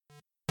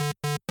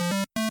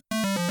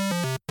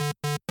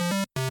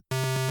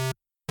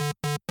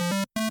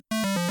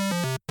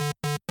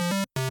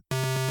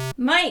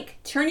Mike,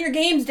 turn your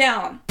games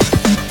down.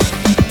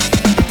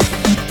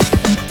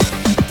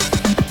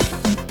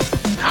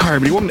 Hi,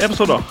 everybody. Welcome to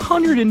episode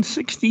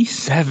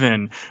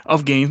 167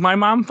 of Games My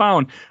Mom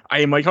Found.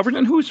 I am Mike Hubbard,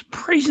 and who's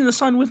praising the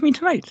sun with me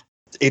tonight?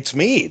 It's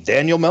me,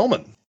 Daniel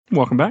Melman.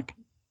 Welcome back.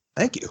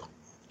 Thank you.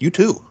 You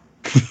too.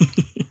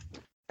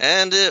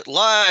 And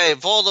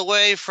live all the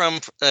way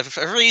from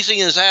freezing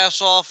his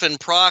ass off in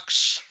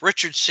Prox,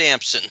 Richard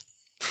Sampson.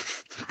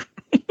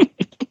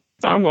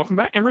 Tom, welcome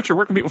back. And Richard,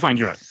 where can people find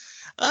you at?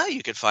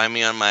 You can find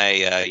me on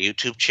my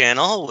YouTube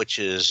channel, which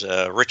is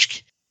on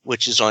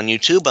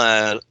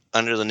YouTube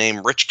under the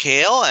name Rich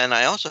Kale, and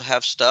I also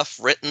have stuff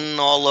written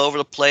all over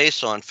the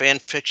place on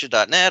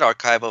fanfiction.net,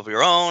 Archive of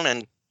Your Own,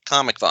 and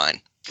Comic Vine.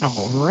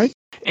 All right.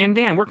 And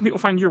Dan, where can people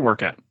find your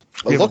work at?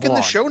 Look in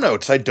the show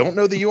notes. I don't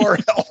know the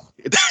URL.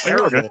 It's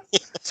terrible.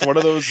 It's one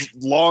of those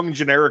long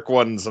generic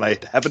ones, and I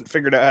haven't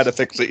figured out how to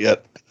fix it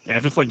yet. Yeah,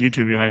 if it's like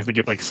YouTube, you have to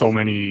get like so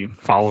many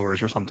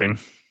followers or something.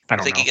 I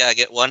think know. You gotta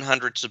get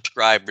 100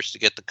 subscribers to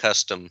get the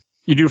custom.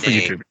 You do for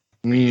name.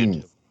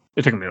 YouTube.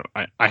 It took me.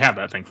 I have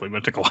that thankfully, but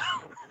it took a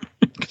while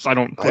because I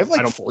have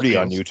like 40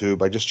 on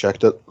YouTube. I just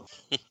checked it.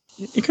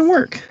 It can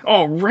work.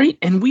 All right,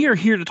 and we are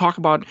here to talk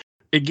about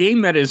a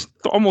game that is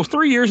almost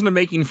 3 years in the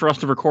making for us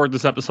to record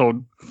this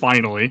episode.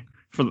 Finally,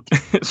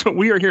 so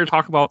we are here to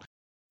talk about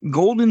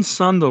Golden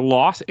Sun: The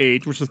Lost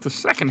Age, which is the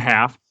second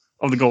half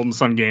of the Golden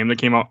Sun game that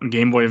came out in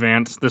Game Boy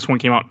Advance. This one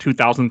came out in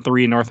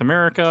 2003 in North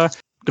America,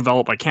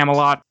 developed by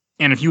Camelot.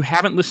 And if you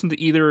haven't listened to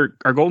either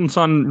our Golden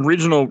Sun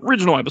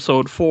original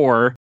episode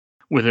 4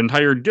 with an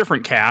entire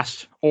different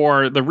cast,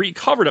 or the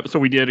recovered episode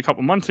we did a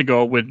couple months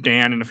ago with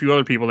Dan and a few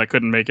other people that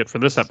couldn't make it for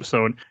this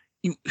episode,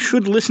 you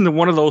should listen to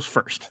one of those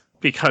first,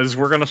 because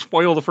we're going to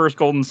spoil the first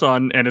Golden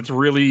Sun, and it's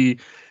really,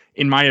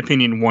 in my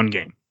opinion, one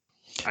game.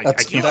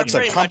 That's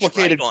a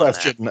complicated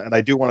question, and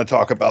I do want to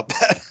talk about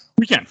that.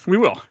 We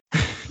will.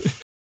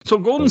 So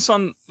Golden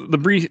Sun,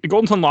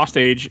 Golden Sun Lost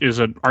Age is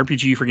an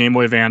RPG for Game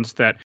Boy Advance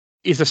that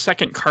is a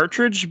second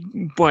cartridge,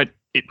 but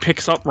it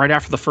picks up right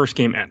after the first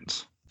game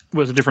ends. It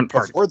was a different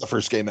part. Before the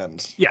first game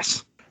ends.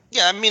 Yes.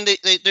 Yeah, I mean,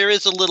 there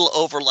is a little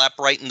overlap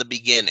right in the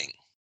beginning.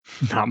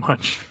 Not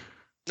much.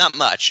 Not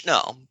much,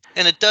 no.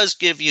 And it does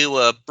give you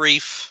a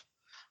brief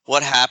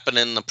what happened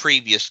in the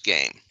previous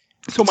game.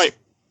 So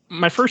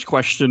my first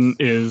question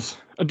is,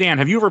 Dan,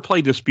 have you ever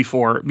played this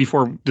before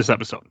this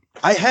episode?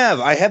 I have.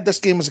 I had this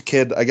game as a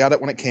kid. I got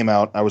it when it came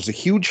out. I was a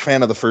huge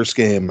fan of the first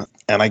game,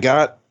 and I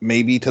got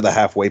maybe to the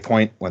halfway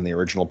point when the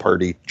original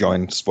party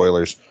joined.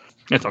 Spoilers.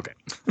 It's okay.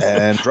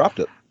 And dropped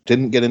it.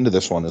 Didn't get into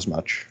this one as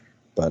much,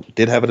 but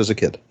did have it as a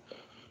kid.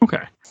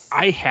 Okay.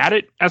 I had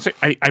it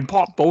I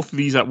bought both of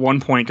these at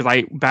one point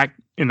because back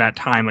in that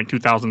time, like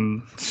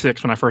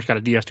 2006, when I first got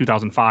a DS,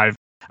 2005,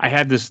 I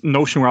had this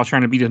notion where I was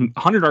trying to beat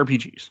 100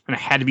 RPGs, and I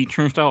had to beat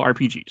turnstile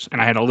RPGs, and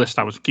I had a list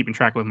I was keeping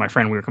track with my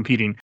friend. We were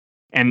competing,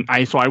 and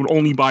so I would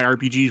only buy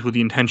RPGs with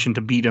the intention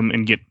to beat him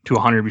and get to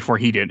 100 before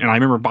he did. And I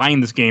remember buying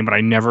this game, but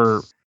I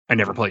never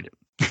played it.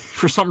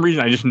 For some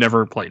reason, I just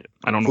never played it.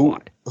 I don't know why.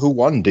 Who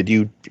won? Did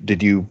you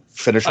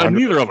finish?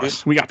 Neither of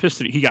us. We got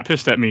pissed at. He got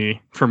pissed at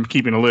me for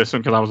keeping a list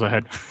because I was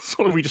ahead.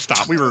 So we just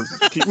stopped. We were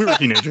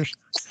teenagers.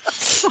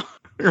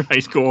 We were in high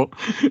school,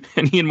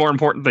 and he had more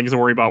important things to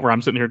worry about. Where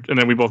I'm sitting here, and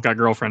then we both got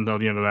girlfriends at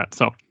the end of that.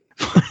 So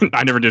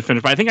I never did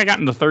finish, but I think I got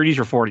in the 30s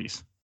or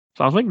 40s.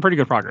 So I was making pretty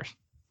good progress.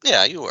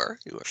 Yeah, you were.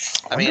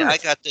 I mean, I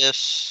got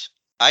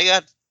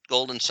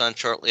Golden Sun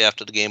shortly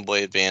after the Game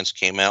Boy Advance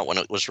came out when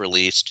it was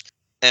released.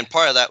 And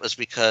part of that was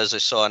because I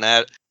saw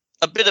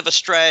a bit of a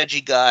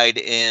strategy guide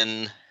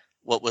in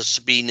what was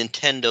to be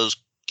Nintendo's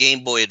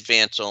Game Boy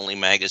Advance only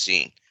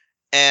magazine.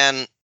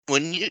 And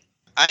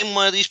I'm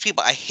one of these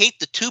people, I hate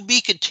the to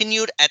be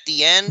continued at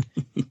the end.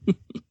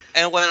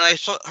 And when I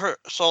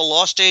saw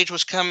Lost Age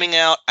was coming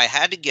out, I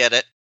had to get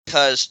it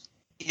because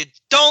you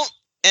don't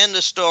end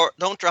the story.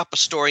 Don't drop a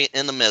story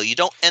in the middle. You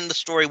don't end the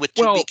story with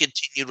to be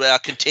continued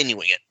without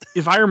continuing it.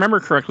 If I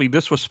remember correctly,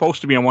 this was supposed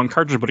to be on one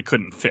cartridge, but it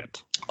couldn't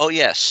fit. Oh,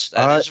 yes.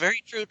 That is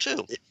very true,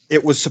 too.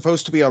 It was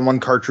supposed to be on one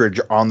cartridge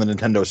on the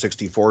Nintendo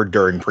 64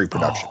 during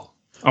pre-production.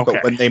 Oh, okay.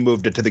 But when they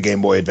moved it to the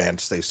Game Boy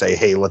Advance, they say,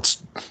 hey,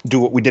 let's do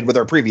what we did with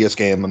our previous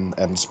game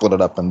and split it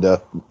up into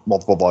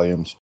multiple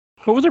volumes.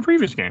 What was their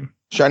previous game?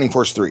 Shining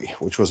Force 3,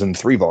 which was in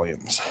 3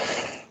 volumes.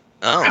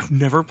 Oh. I've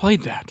never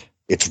played that.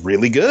 It's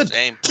really good.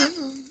 Same.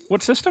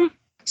 What system?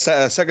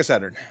 Sega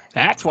Saturn.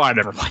 That's why I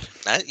never played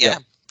it. Yeah,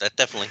 that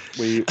definitely.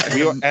 We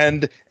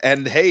and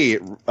hey,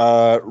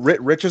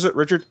 Rich, is it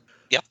Richard?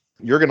 Yep.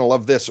 You're gonna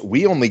love this.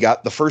 We only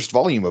got the first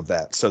volume of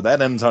that, so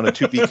that ends on a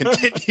to be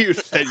continued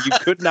that you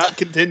could not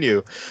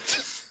continue.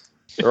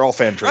 They're all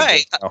fan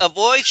right.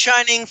 Avoid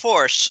Shining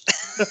Force.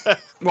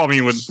 Well, I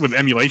mean, with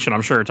emulation,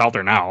 I'm sure it's out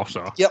there now.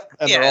 So. Yep,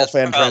 and they're all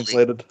fan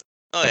translated.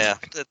 Oh yeah,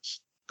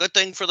 that's a good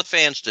thing for the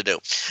fans to do.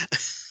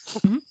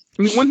 Mm-hmm.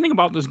 I mean, one thing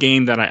about this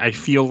game that I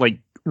feel like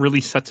really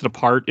sets it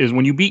apart is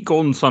when you beat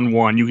Golden Sun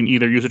 1, you can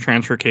either use a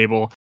transfer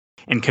cable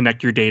and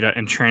connect your data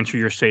and transfer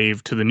your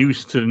save to the new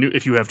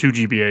if you have 2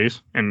 GBAs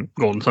and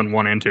Golden Sun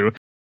 1 and 2,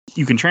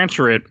 you can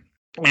transfer it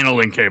and a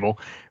link cable,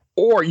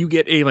 or you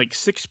get a like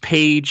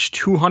 6-page,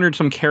 200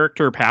 some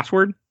character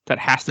password that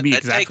has to be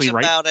exactly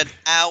right. It takes about an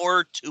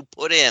hour to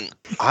put in.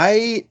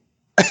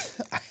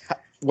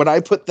 When I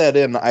put that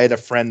in, I had a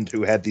friend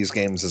who had these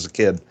games as a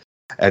kid,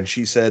 and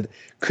she said,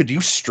 "Could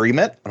you stream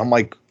it?" And I'm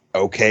like,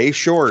 "Okay,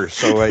 sure."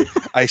 So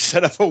I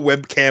set up a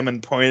webcam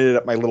and pointed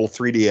at my little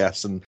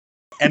 3DS and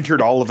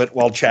entered all of it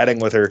while chatting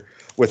with her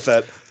with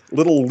that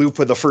little loop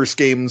of the first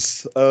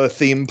game's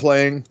theme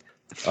playing,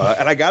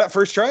 and I got it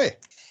first try.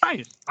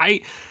 Nice.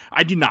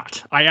 I did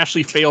not. I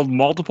actually failed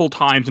multiple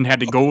times and had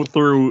to go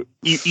through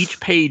each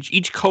page,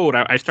 each code.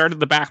 I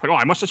started the back, like,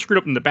 I must have screwed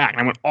up in the back.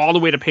 And I went all the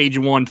way to page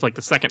 1 to like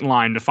the second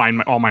line to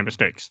find all my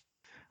mistakes.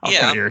 I was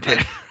kind of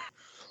irritated.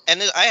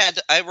 And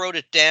I wrote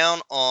it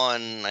down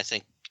on, I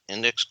think,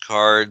 index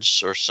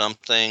cards or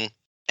something.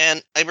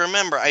 And I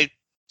remember I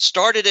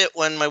started it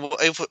when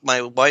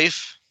my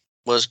wife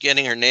was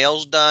getting her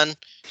nails done.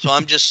 So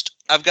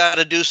I've got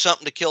to do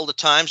something to kill the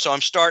time. So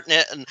I'm starting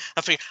it, and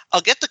I figure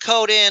I'll get the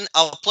code in.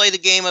 I'll play the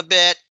game a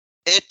bit.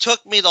 It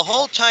took me the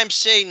whole time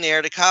sitting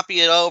there to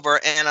copy it over,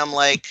 and I'm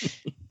like,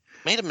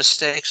 made a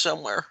mistake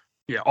somewhere.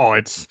 Yeah. Oh,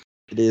 it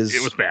is.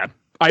 It was bad.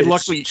 I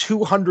luckily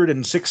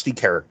 260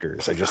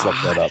 characters. I just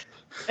looked that up.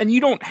 And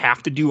you don't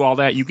have to do all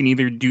that. You can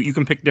you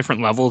can pick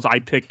different levels. I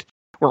picked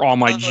where all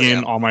my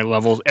all my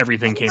levels,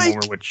 everything came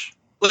over,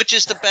 which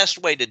is the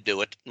best way to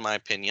do it, in my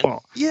opinion.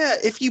 Well, yeah,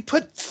 if you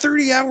put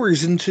 30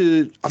 hours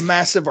into a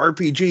massive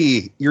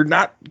RPG, you're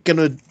not going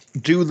to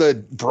do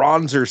the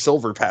bronze or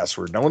silver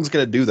password. No one's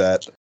going to do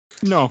that.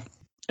 No.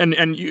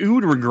 And you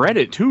would regret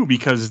it, too,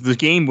 because the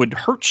game would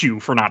hurt you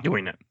for not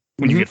doing it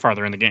when you get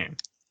farther in the game.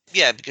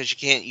 Yeah, because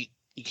you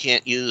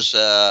can't use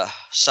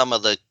some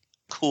of the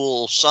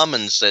cool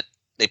summons that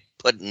they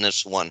put in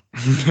this one.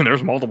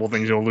 There's multiple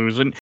things you'll lose.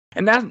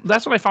 And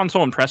that's what I found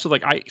so impressive.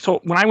 So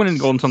when I went into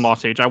Golden Sun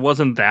Lost Age, I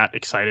wasn't that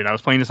excited. I was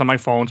playing this on my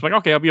phone. So I'm like,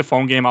 okay, it'll be a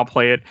phone game. I'll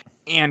play it.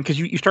 And because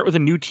you start with a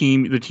new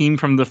team, the team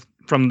from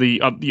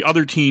the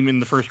other team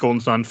in the first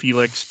Golden Sun,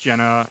 Felix,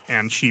 Jenna,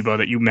 and Sheba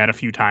that you met a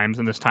few times,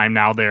 and this time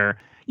now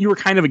you were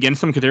kind of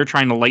against them because they're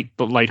trying to light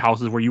the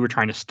lighthouses where you were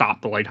trying to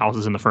stop the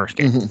lighthouses in the first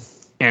game. Mm-hmm.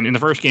 And in the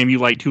first game,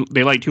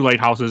 they light 2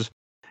 lighthouses.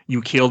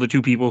 You kill the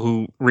 2 people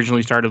who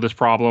originally started this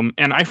problem.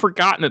 And I've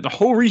forgotten that the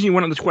whole reason you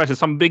went on this quest is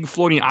some big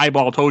floating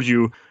eyeball told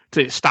you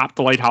to stop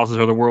the lighthouses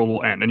or the world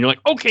will end. And you're like,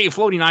 okay,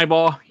 floating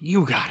eyeball,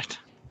 you got it.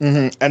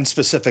 Mm-hmm. And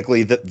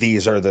specifically that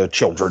these are the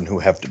children who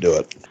have to do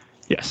it.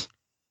 Yes.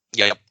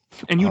 Yep.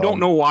 And you don't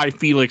know why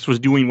Felix was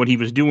doing what he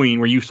was doing,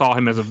 where you saw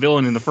him as a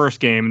villain in the first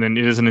game, and then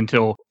it isn't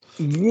until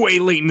way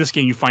late in this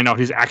game you find out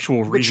his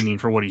actual reasoning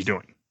for what he's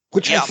doing.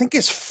 Which I think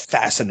is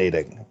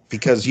fascinating,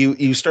 because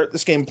you start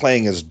this game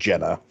playing as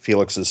Jenna,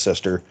 Felix's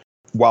sister,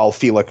 while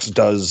Felix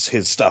does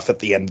his stuff at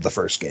the end of the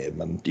first game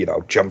and,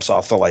 jumps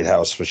off the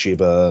lighthouse with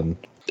Sheba.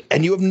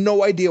 And you have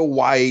no idea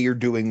why you're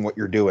doing what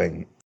you're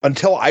doing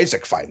until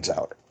Isaac finds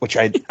out, which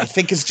I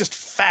think is just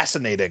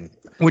fascinating.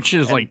 Which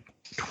is like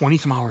 20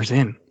 some hours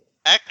in.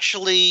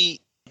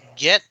 Actually,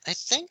 I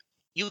think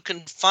you can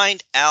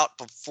find out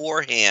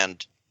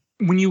beforehand.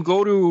 When you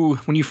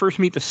first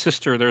meet the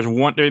sister,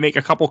 they make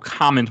a couple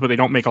comments, but they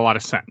don't make a lot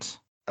of sense.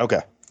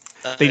 Okay.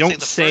 They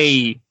don't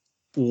say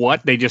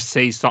what, they just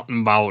say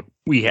something about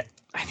I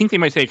think they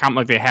might say a comment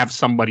like they have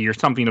somebody or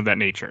something of that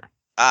nature.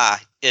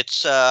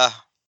 It's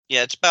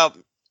about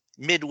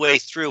midway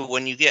through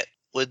when you get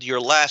with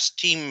your last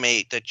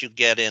teammate that you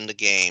get in the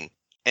game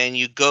and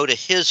you go to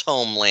his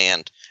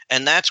homeland,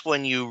 and that's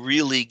when you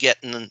really get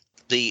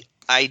the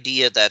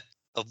idea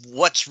of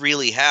what's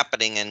really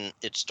happening, and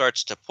it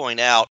starts to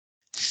point out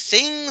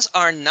things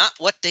are not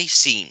what they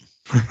seem.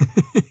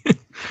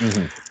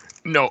 Mm-hmm.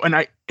 No, and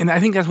I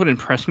think that's what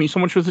impressed me so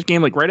much with this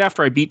game. Like right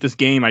after I beat this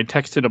game, I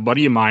texted a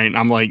buddy of mine.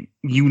 I'm like,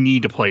 you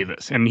need to play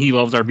this. And he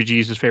loves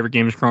RPGs. His favorite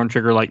game is Chrono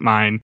Trigger, like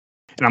mine.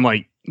 And I'm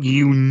like,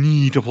 you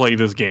need to play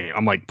this game.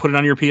 I'm like, put it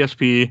on your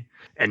PSP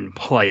and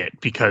play it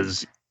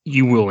because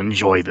you will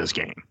enjoy this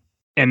game.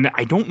 And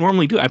I don't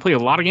normally do it. I play a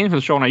lot of games for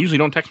the show, and I usually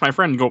don't text my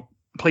friend and go,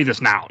 play this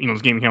now.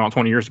 This game came out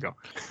 20 years ago.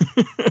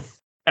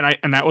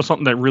 And that was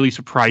something that really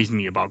surprised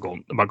me about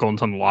Golden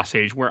Sun: The Lost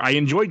Age, where I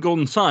enjoyed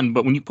Golden Sun,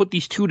 but when you put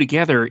these two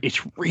together,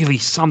 it's really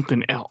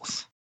something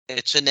else.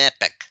 It's an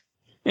epic.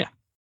 Yeah.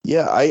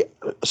 Yeah,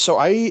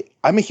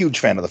 I'm a huge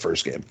fan of the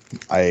first game.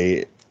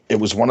 It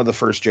was one of the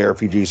first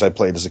JRPGs I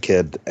played as a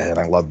kid, and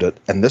I loved it.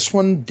 And this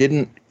one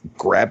didn't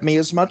grab me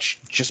as much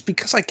just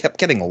because I kept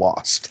getting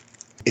lost.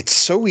 It's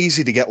so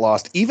easy to get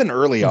lost, even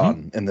early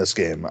on in this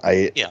game.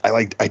 I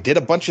did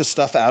a bunch of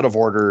stuff out of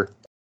order.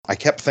 I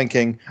kept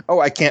thinking,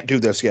 I can't do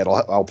this yet.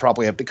 I'll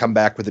probably have to come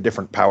back with a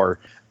different power.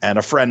 And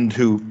a friend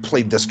who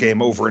played this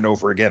game over and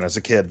over again as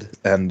a kid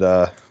and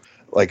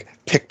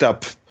picked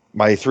up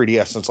my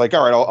 3DS and it's like,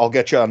 all right, I'll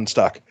get you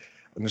unstuck.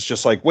 And it's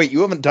just like, wait,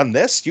 you haven't done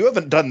this? You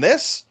haven't done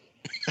this?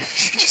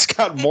 She just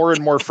got more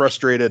and more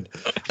frustrated.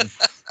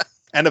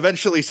 And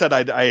eventually said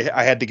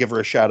I had to give her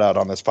a shout out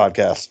on this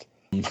podcast.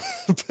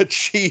 But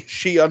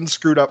she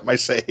unscrewed up my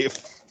save.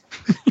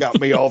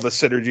 Got me all the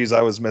synergies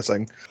I was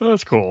missing. Oh,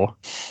 that's cool.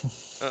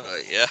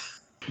 Yeah.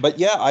 But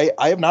yeah,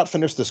 I have not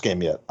finished this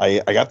game yet.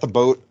 I got the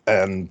boat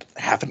and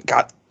haven't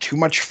got too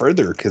much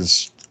further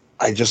because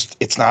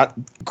it's not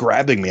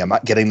grabbing me. I'm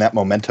not getting that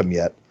momentum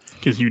yet.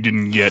 Because you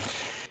didn't get...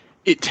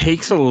 It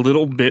takes a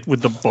little bit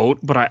with the boat,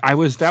 but that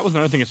was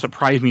another thing that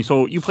surprised me.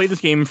 So you played this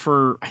game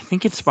for, I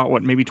think it's about,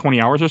 maybe 20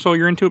 hours or so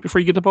you're into it before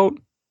you get the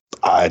boat?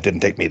 It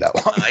didn't take me that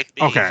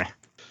long. Okay.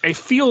 I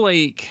feel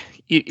like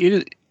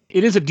it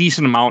is a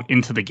decent amount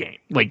into the game.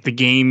 Like the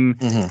game,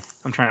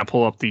 I'm trying to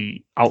pull up the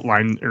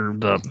outline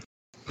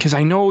because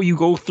I know you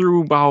go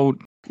through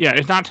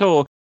it's not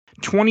till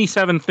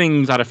 27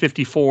 things out of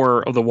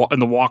 54 of in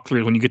the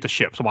walkthrough when you get the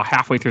ship. So about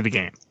halfway through the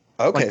game.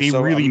 Okay. Like they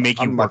really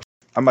make you work.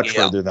 I'm much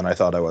further than I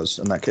thought I was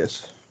in that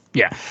case.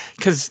 Yeah.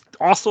 Because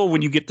also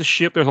when you get the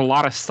ship, there's a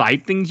lot of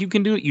side things you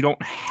can do that you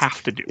don't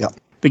have to do. Yeah.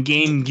 The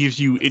game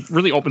it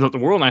really opens up the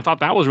world. And I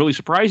thought that was really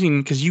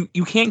surprising because you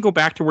can't go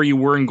back to where you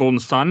were in Golden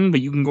Sun,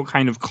 but you can go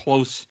kind of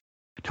close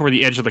to where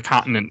the edge of the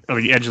continent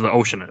or the edge of the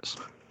ocean is.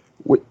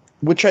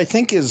 Which I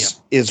think is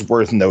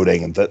worth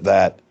noting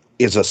that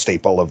is a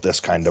staple of this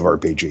kind of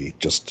RPG.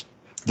 Just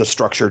the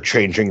structure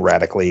changing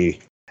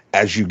radically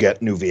as you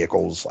get new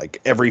vehicles.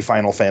 Like every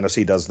Final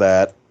Fantasy does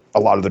that. A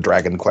lot of the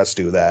Dragon Quests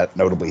do that,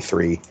 notably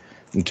 3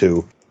 and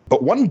 2.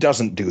 But 1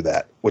 doesn't do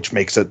that, which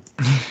makes it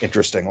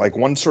interesting. Like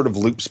 1 sort of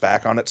loops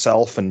back on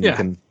itself, and you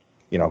can,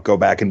 go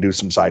back and do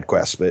some side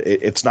quests. But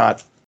it's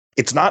not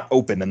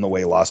open in the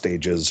way Lost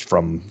Age is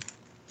from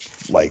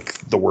like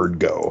the word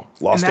go.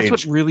 Lost Age.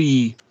 What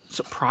really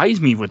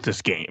surprised me with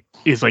this game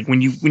is like when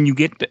you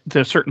get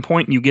to a certain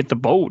point and you get the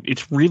boat,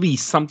 it's really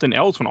something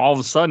else. When all of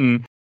a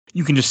sudden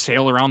you can just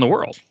sail around the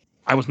world.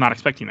 I was not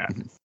expecting that.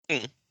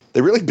 They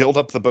really build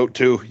up the boat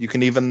too. You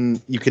can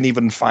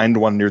even find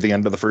one near the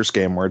end of the first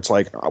game where it's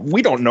like,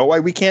 we don't know why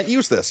we can't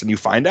use this, and you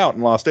find out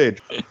in Lost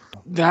Age.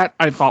 That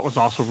I thought was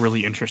also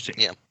really interesting.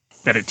 Yeah.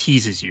 That it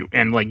teases you,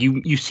 and like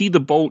you see the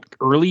boat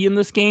early in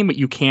this game, but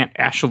you can't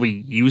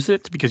actually use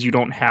it because you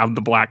don't have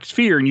the black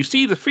sphere, and you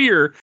see the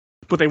sphere,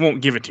 but they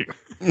won't give it to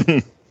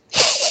you.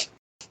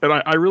 And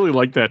I really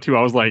like that too.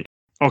 I was like,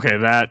 okay,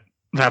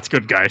 that's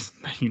good, guys.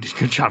 You did a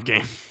good job,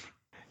 game.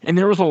 And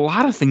there was a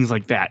lot of things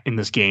like that in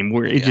this game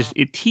where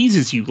it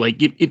teases you.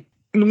 Like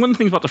and one of the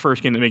things about the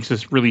first game that makes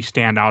this really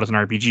stand out as an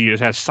RPG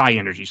is it has psi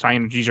energy. Psi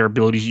energies are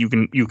abilities you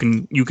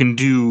can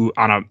do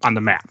on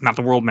the map, not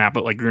the world map,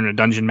 but like you're in a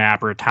dungeon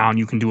map or a town,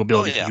 you can do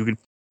abilities.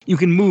 You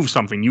can move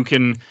something. You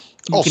can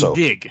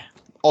dig.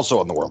 Also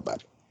on the world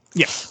map.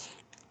 Yes.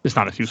 It's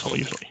not as useful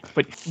usually.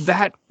 But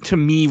that to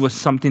me was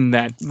something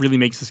that really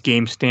makes this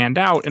game stand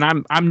out.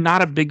 And I'm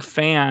not a big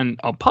fan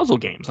of puzzle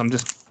games. I'm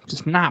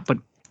just not, but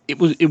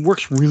it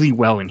works really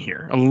well in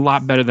here. A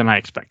lot better than I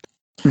expected.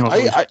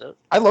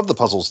 I love the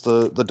puzzles.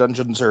 The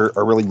dungeons are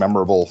really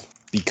memorable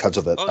because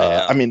of it.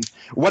 I mean,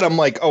 when I'm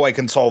like, I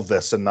can solve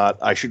this and not,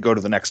 I should go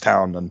to the next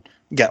town and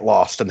get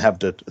lost and have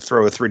to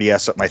throw a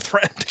 3DS at my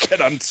friend to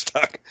get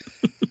unstuck.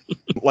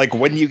 Like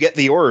when you get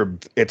the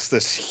orb, it's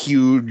this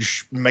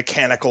huge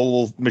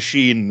mechanical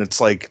machine.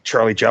 It's like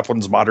Charlie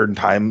Chaplin's Modern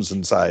Times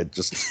inside.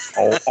 Just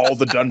all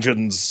the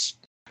dungeons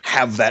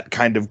have that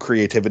kind of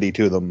creativity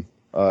to them.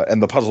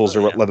 And the puzzles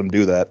are what let them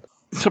do that.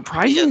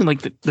 Surprisingly,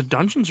 like the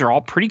dungeons are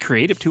all pretty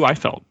creative too, I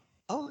felt.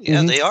 Oh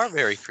yeah, they are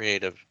very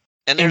creative.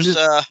 And there's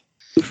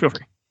feel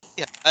free.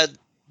 Yeah,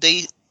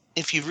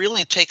 if you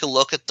really take a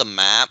look at the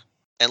map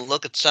and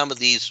look at some of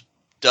these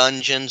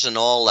dungeons and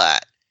all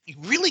that, you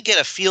really get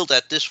a feel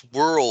that this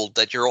world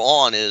that you're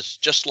on is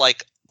just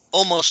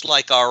almost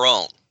like our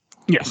own.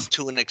 Yes.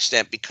 To an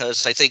extent,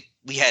 because I think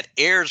we had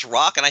Ayers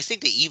Rock, and I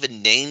think they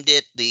even named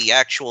it the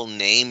actual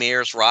name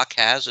Ayers Rock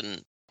has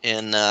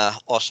in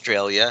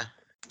Australia.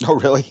 Oh,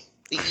 really?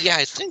 Yeah,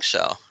 I think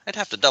so. I'd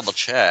have to double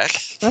check.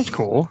 That's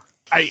cool.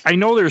 I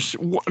know there's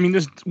one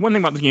thing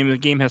about the game. The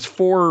game has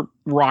 4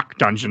 rock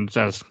dungeons,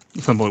 as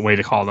a simple way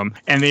to call them.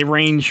 And they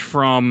range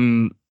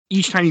from,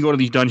 each time you go to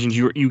these dungeons,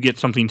 you get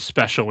something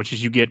special, which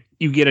is you get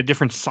a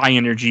different psi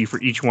energy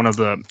for each one of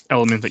the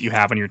elements that you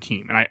have on your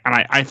team. And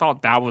I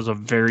thought that was a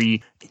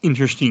very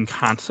interesting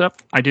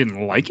concept. I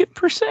didn't like it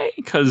per se,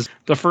 because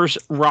the first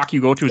rock you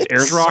go to is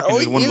Ayers Rock. So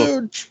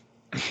and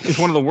it's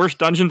one of the worst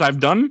dungeons I've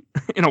done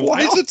in a while.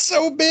 Why is it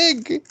so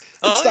big?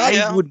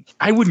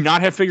 I would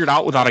not have figured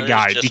out without a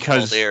guide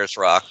because Ayers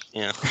Rock.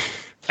 Yeah,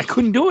 I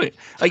couldn't do it.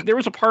 Like there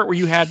was a part where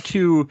you had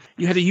to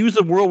use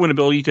the whirlwind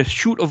ability to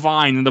shoot a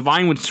vine, and the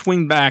vine would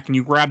swing back, and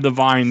you grab the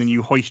vine, and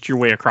you hoist your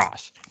way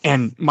across.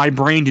 And my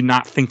brain did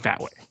not think that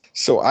way.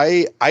 So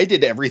I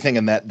did everything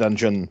in that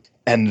dungeon,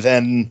 and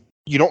then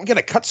you don't get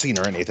a cutscene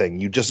or anything.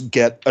 You just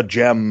get a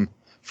gem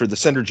for the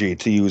synergy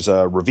to use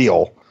a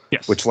reveal.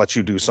 Yes. Which lets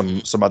you do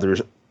some other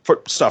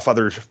stuff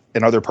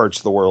in other parts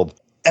of the world.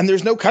 And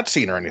there's no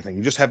cutscene or anything.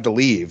 You just have to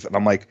leave. And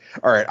I'm like,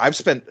 all right, I've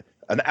spent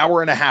an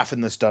hour and a half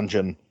in this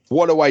dungeon.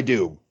 What do I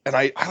do? And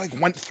I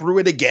went through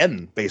it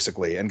again,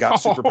 basically, and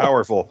got super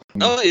powerful.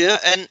 Oh, yeah.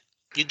 And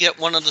you get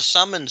one of the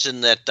summons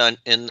in that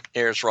in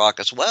Ayers Rock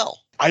as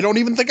well. I don't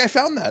even think I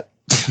found that.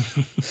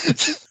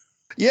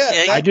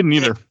 Yeah, I didn't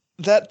either.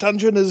 That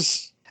dungeon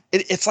is...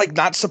 It's like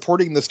not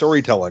supporting the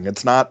storytelling.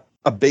 It's not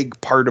a big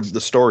part of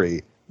the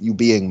story. you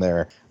being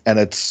there, and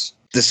it's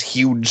this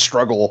huge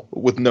struggle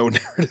with no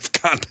narrative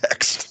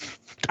context.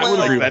 I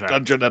wouldn't like that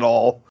dungeon at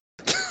all.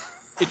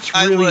 It's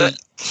really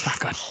not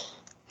good.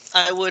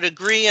 I would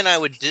agree and I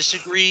would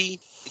disagree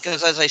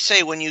because, as I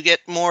say, when you get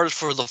more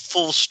for the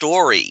full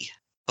story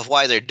of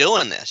why they're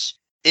doing this,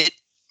 it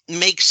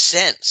makes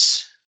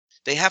sense.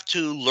 They have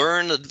to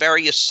learn the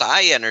various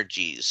psi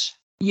energies.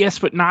 Yes,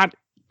 but not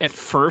at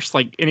first.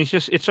 Like, and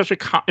it's such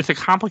a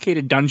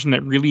complicated dungeon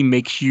that really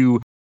makes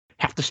you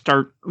have to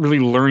start really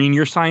learning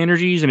your psi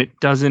energies, and it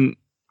doesn't.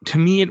 To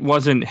me, it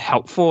wasn't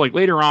helpful. Like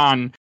later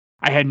on,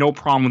 I had no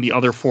problem with the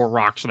other 4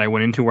 rocks that I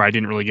went into where I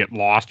didn't really get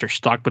lost or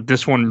stuck. But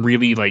this one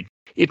really, like,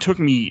 it took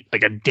me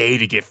like a day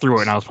to get through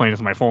it, and I was playing this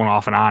with my phone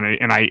off and on.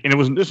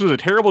 This was a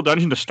terrible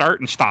dungeon to start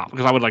and stop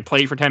because I would like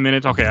play for 10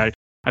 minutes. Okay,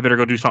 I better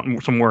go do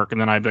some work,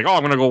 and then I'd be like, oh,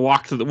 I'm gonna go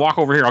walk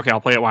over here. Okay,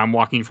 I'll play it while I'm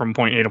walking from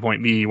point A to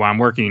point B while I'm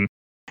working,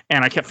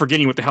 and I kept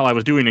forgetting what the hell I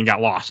was doing and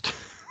got lost.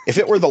 If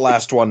it were the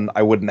last one,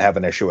 I wouldn't have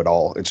an issue at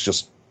all. It's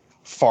just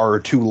far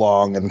too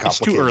long and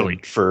complicated. It's too early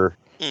for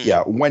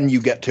when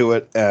you get to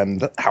it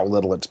and how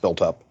little it's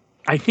built up.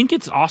 I think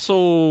it's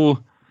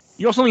also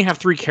you also only have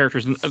 3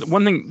 characters, and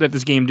one thing that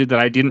this game did that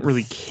I didn't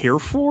really care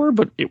for,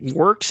 but it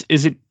works,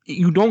 is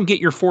you don't get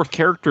your 4th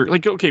character.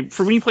 Like, okay,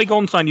 for when you play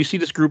Golden Sun, you see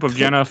this group of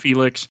Jenna,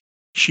 Felix,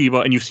 Shiva,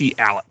 and you see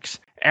Alex.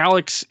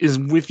 Alex is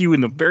with you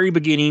in the very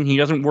beginning. He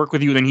doesn't work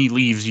with you, then he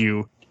leaves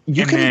you.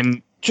 You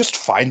can just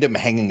find him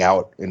hanging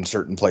out in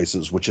certain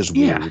places, which is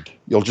weird. Yeah.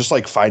 You'll just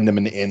like find him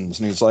in inns,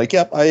 and he's like,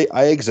 "Yep,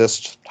 I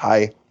exist.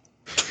 Hi."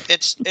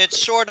 It's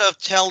sort of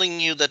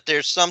telling you that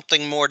there's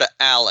something more to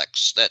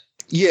Alex. That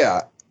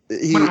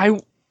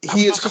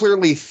he is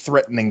clearly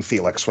threatening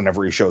Felix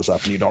whenever he shows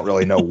up, and you don't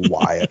really know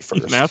why at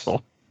first. An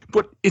asshole.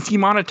 But it's the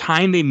amount of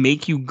time they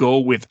make you go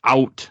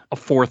without a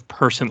 4th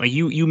person. Like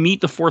you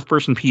meet the 4th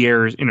person,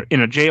 Pierre,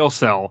 in a jail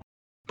cell,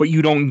 but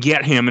you don't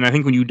get him. And I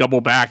think when you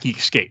double back, he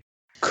escapes.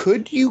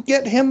 Could you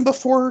get him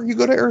before you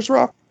go to Ayers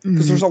Rock?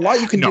 Because there's a lot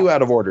you can do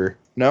out of order.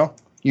 No,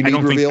 you need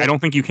reveal. I don't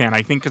think you can.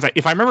 I think because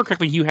if I remember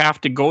correctly, you have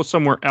to go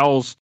somewhere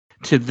else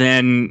to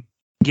then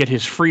get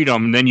his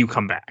freedom. Then you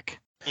come back.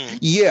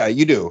 Yeah,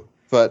 you do.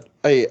 But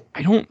I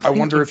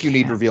wonder if you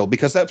need can. reveal,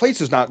 because that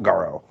place is not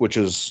Garo, which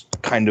is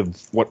kind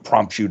of what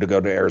prompts you to go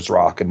to Ayers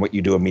Rock and what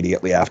you do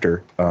immediately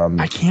after.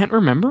 I can't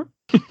remember.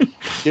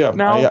 Yeah,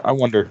 now, I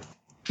wonder.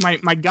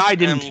 My guide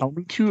didn't tell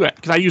me to,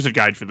 because I use a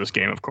guide for this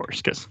game, of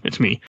course, because it's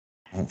me.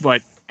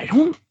 But I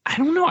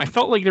don't know. I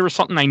felt like there was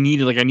something I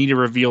needed. Like I needed a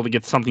reveal to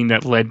get something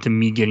that led to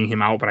me getting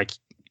him out. But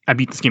I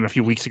beat this game a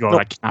few weeks ago, and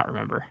I cannot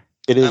remember.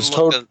 It is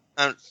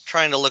I'm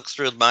trying to look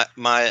through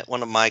my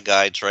one of my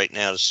guides right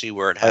now to see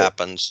where it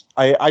happens.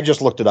 I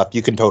just looked it up.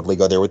 You can totally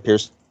go there with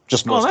Pierce.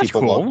 Just most people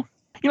cool. won't.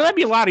 You know, that'd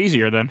be a lot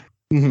easier then.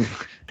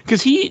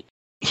 Because he's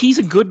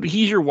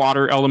your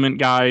water element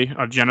guy.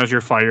 Jenna's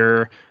your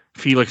fire.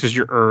 Felix is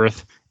your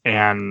earth,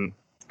 and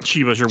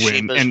Shiva's your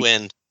wind.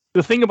 Wind.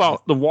 The thing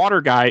about the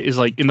water guy is,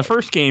 like, in the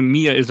first game,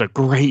 Mia is a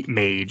great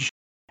mage,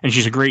 and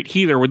she's a great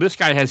healer, where this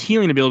guy has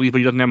healing abilities, but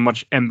he doesn't have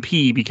much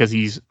MP because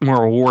he's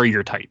more a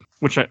warrior type,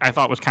 which I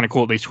thought was kind of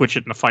cool. They switch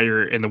it, and the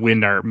fire and the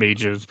wind are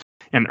mages,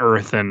 and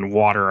earth and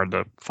water are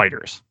the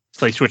fighters.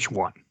 So they switch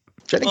one.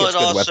 Jenny gets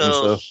good weapons,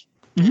 though.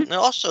 It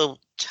also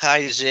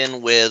ties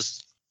in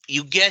with,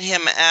 you get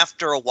him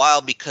after a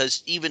while,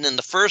 because even in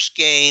the first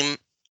game,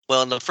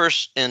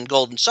 in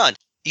Golden Sun,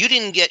 you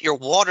didn't get your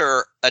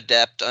water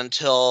adept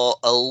until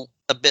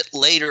a bit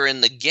later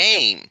in the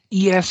game.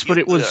 Yes, but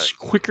it was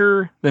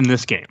quicker than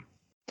this game.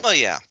 Oh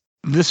yeah.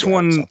 This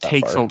one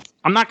takes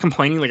I'm not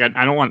complaining. Like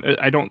I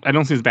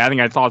don't see this bad thing.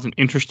 I thought it was an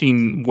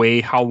interesting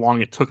way how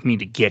long it took me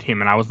to get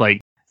him, and I was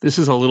like, this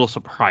is a little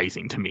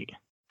surprising to me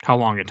how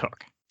long it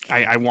took.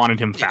 I wanted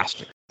him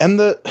faster. And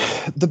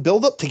the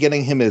build up to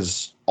getting him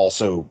is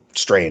also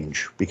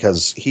strange,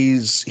 because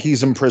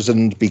he's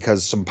imprisoned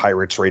because some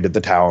pirates raided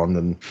the town,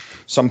 and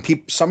some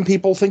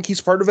people think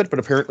he's part of it, but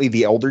apparently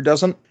the Elder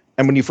doesn't.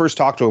 And when you first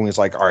talk to him, he's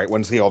like, all right,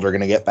 when's the Elder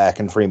going to get back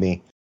and free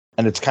me?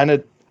 And it's kind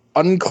of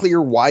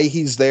unclear why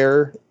he's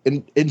there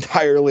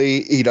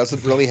entirely. He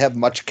doesn't really have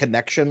much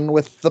connection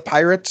with the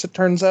pirates, it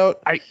turns out.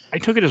 I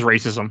took it as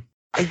racism.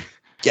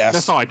 Yes.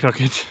 That's all I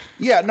took it.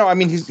 Yeah, no, I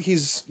mean,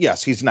 he's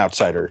an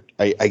outsider.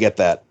 I get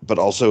that. But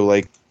also,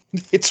 like,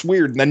 it's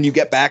weird. And then you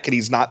get back and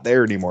he's not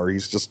there anymore.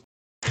 He's just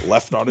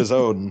left on his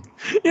own.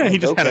 Yeah, he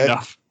just had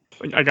enough.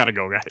 I gotta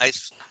go,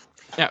 guys.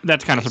 Yeah,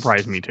 that's kind of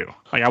surprised me, too.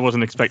 Like, I was a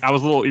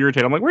little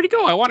irritated. I'm like, where'd he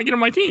go? I want to get on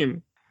my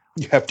team.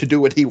 You have to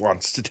do what he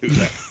wants to do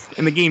then.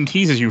 And the game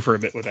teases you for a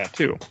bit with that,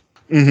 too.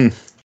 Mm-hmm.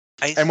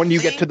 And when you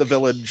get to the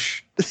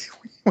village,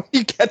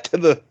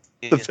 the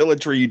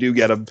village where you do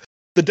get him,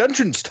 the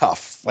dungeon's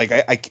tough.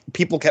 Like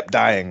people kept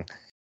dying,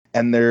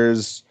 and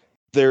there's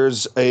a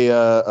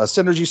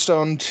synergy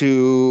stone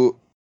to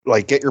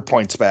like get your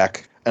points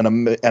back, and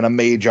a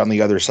mage on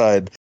the other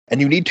side,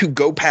 and you need to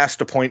go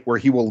past a point where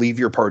he will leave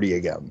your party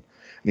again.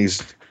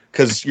 And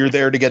because you're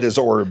there to get his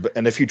orb,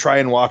 and if you try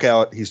and walk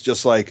out, he's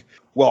just like,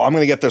 well, I'm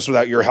going to get this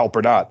without your help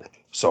or not.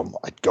 So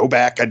I'd go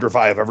back, I'd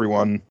revive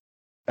everyone,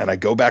 And I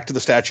go back to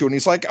the statue, and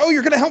he's like, "Oh,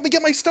 you're going to help me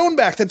get my stone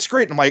back. That's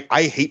great." And I'm like,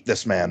 I hate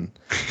this man.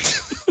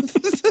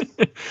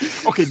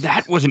 Okay,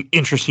 that was an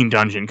interesting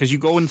dungeon because you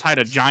go inside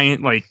a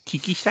giant like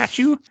tiki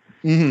statue.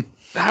 Mm-hmm.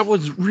 That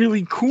was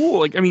really cool.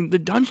 Like, I mean, the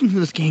dungeons in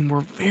this game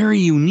were very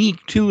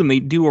unique too, and they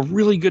do a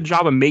really good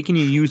job of making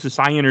you use the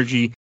psi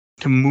energy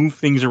to move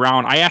things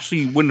around. I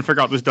actually wouldn't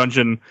figure out this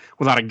dungeon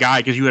without a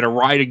guide because you had to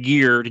ride a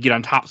gear to get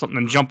on top of something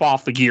and jump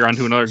off the gear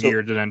onto another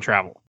gear to then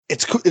travel.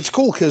 It's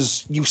cool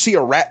because you see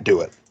a rat do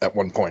it at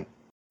one point.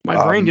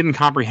 My brain didn't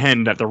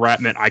comprehend that the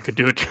rat meant I could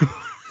do it too.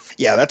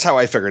 Yeah, that's how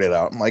I figured it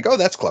out. I'm like, oh,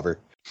 that's clever.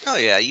 Oh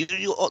yeah, you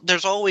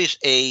there's always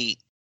they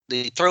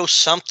throw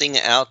something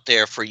out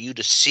there for you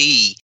to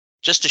see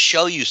just to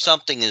show you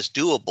something is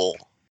doable.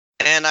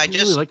 And I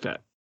really like that.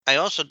 I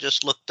also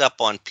just looked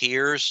up on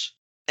Piers,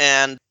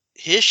 and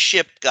his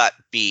ship got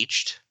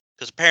beached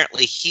because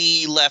apparently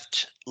he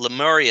left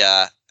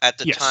Lemuria at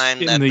the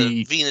time that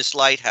the Venus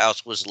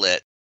lighthouse was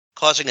lit,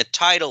 causing a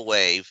tidal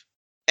wave.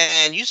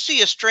 And you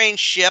see a strange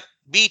ship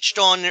beached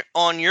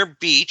on your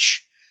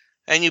beach,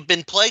 and you've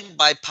been plagued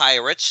by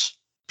pirates.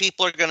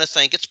 People are going to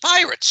think it's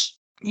pirates.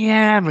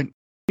 Yeah, but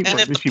and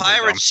if the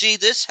pirates see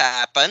this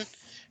happen,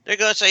 they're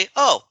going to say,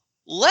 "Oh,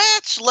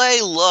 let's lay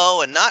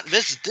low and not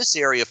visit this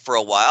area for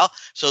a while,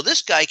 so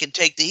this guy can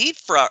take the heat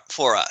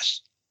for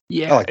us."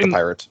 Yeah, I like the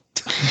pirates.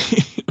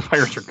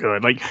 Pirates are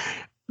good. Like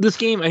this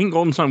game, I think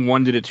Golden Sun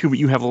 1 did it too, but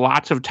you have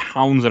lots of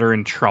towns that are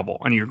in trouble,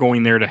 and you're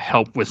going there to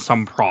help with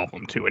some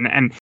problem too.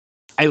 And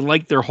I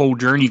like their whole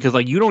journey because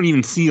like you don't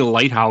even see a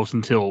lighthouse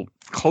until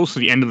close to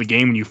the end of the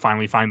game when you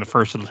finally find the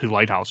first of the 2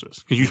 lighthouses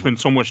because you spend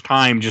so much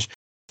time just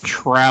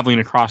traveling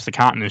across the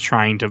continent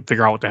trying to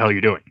figure out what the hell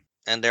you're doing.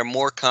 And they're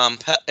more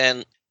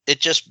and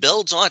it just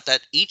builds on it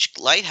that each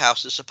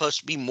lighthouse is supposed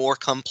to be more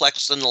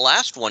complex than the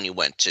last one you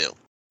went to.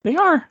 They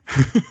are.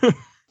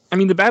 I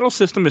mean, the battle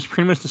system is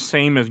pretty much the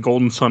same as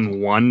Golden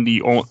Sun 1.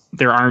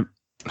 There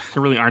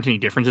really aren't any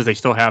differences. They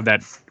still have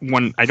that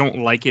one. I don't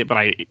like it, but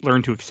I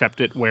learned to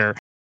accept it where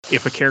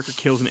if a character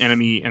kills an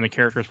enemy and the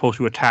character is supposed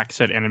to attack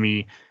said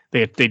enemy,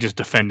 they just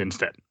defend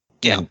instead.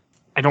 Yeah.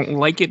 I don't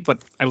like it,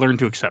 but I learned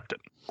to accept it.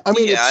 I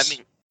mean,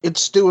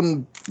 it's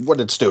doing what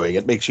it's doing.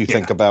 It makes you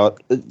think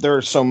about, there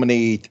are so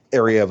many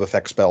area of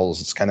effect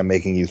spells. It's kind of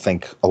making you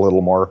think a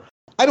little more.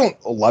 I don't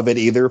love it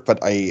either, but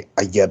I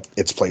get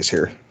its place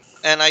here.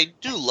 And I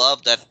do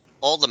love that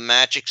all the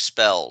magic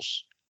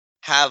spells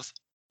have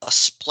a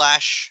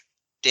splash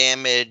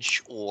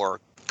damage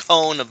or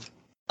cone of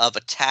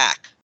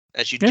attack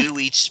as you do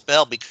each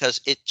spell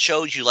because it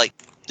shows you like,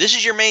 this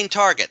is your main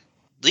target.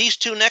 These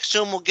 2 next to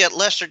them will get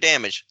lesser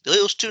damage.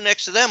 Those 2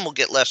 next to them will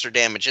get lesser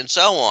damage, and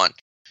so on.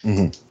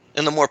 Mm-hmm.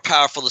 And the more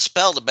powerful the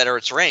spell, the better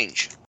its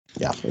range.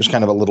 Yeah, there's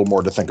kind of a little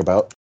more to think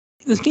about.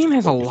 This game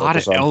has a lot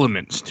of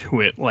elements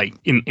to it, like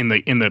in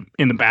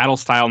the battle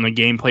style and the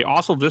gameplay.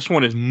 Also, this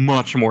one is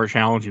much more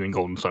challenging than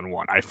Golden Sun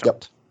 1, I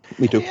felt. Yep,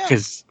 me too.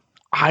 Because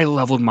I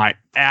leveled my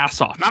ass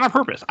off. Not on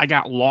purpose. I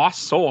got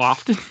lost so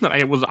often that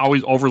I was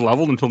always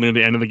over-leveled until near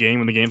the end of the game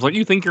when the game's like,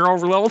 you think you're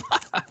over-leveled?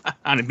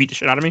 And it beat the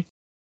shit out of me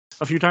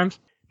a few times.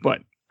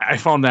 But I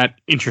found that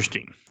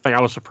interesting. Like,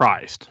 I was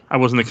surprised. I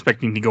wasn't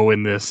expecting to go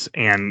in this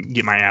and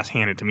get my ass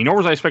handed to me. Nor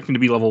was I expecting to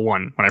be level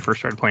 1 when I first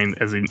started playing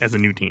as a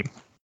new team.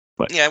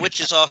 But yeah, which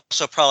is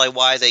also probably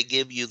why they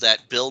give you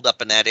that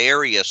build-up in that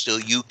area so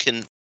you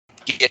can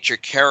get your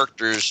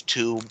characters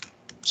to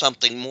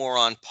something more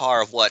on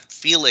par of what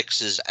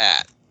Felix is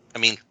at. I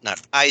mean,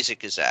 not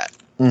Isaac is at.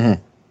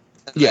 Mm-hmm.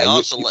 Yeah,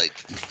 also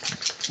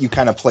you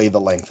kind of play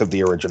the length of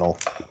the original,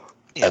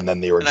 and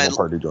then the original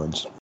party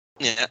joins.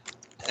 Yeah.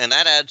 And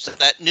that adds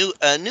that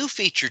new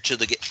feature to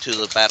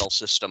the battle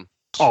system.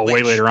 Oh,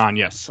 way later on,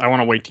 yes. I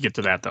want to wait to get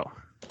to that though.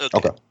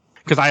 Okay.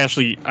 Because I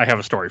have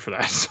a story for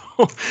that.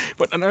 So,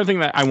 but another thing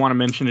that I want to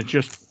mention is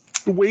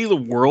just the way the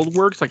world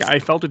works. Like I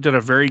felt it did a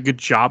very good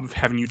job of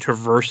having you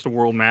traverse the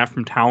world map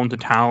from town to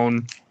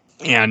town.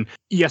 And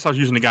yes, I was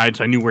using the guide,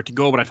 so I knew where to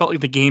go. But I felt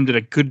like the game did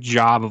a good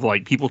job of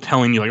like people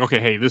telling you like,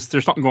 okay, hey, there's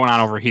something going on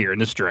over here in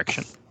this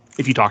direction.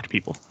 If you talk to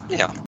people.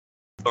 Yeah.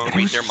 Or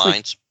read their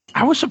minds.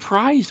 I was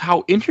surprised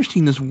how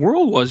interesting this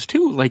world was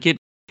too. Like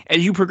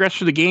as you progress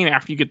through the game,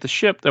 after you get the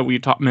ship that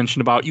we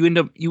mentioned about, you end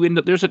up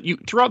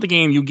throughout the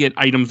game you get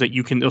items that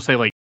they'll say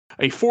like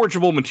a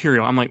forgeable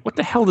material. I'm like, what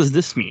the hell does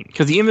this mean?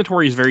 Because the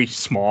inventory is very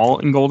small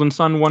in Golden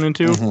Sun 1 and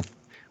 2,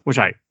 which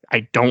I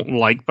don't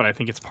like, but I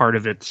think it's part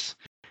of its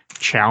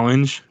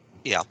challenge.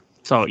 Yeah.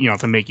 So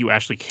to make you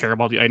actually care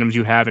about the items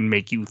you have and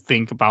make you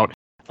think about,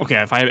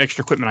 okay, if I have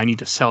extra equipment, I need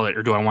to sell it,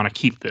 or do I want to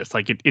keep this?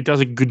 Like it does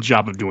a good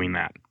job of doing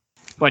that.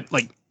 But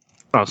like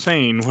what I was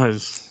saying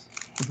was,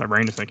 my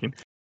brain is thinking,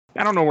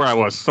 I don't know where I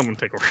was. Someone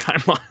take over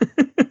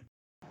timeline.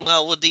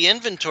 Well, with the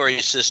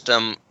inventory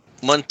system,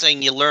 one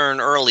thing you learn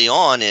early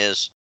on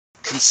is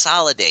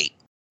consolidate.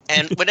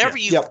 And whenever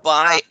you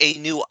buy a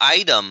new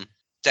item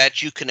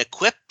that you can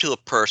equip to a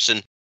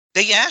person,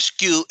 they ask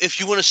you if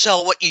you want to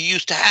sell what you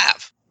used to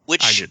have.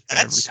 Which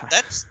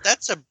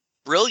that's a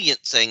brilliant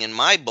thing in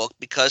my book,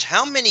 because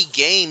how many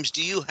games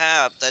do you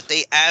have that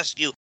they ask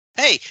you,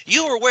 hey,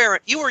 you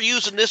were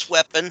using this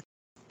weapon,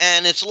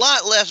 and it's a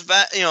lot less.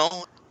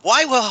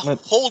 Why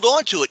hold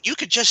on to it? You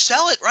could just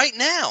sell it right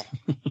now.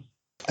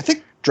 I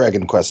think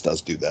Dragon Quest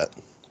does do that.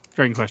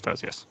 Dragon Quest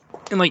does, yes.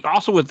 And like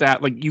also with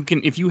that, like you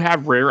can, if you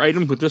have rare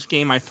items with this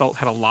game, I felt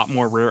had a lot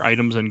more rare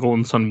items than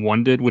Golden Sun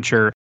 1 did, which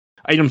are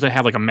items that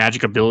have like a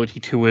magic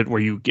ability to it,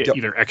 where you get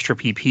either extra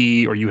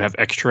PP or you have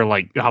extra,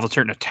 like you have a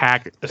certain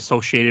attack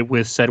associated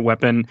with said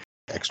weapon.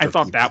 Extra I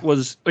thought PP. that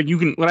was like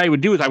what I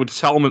would do is I would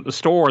sell them at the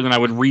store, and then I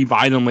would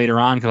rebuy them later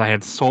on because I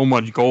had so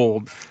much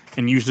gold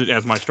and used it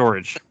as my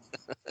storage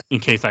in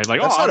case I'd like.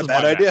 That's I'll not a just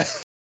buy bad that. idea.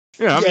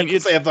 Yeah, I mean,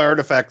 they have the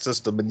artifact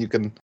system, and you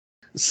can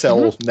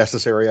sell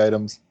necessary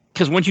items.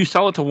 because once you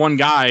sell it to one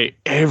guy,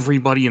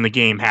 everybody in the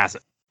game has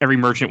it. Every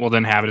merchant will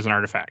then have it as an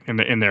artifact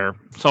in there.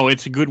 So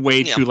it's a good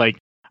way to like,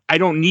 I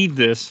don't need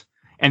this.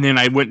 And then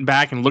I went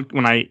back and looked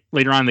when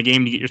later on in the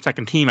game to get your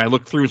second team. I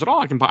looked through and said, "Oh,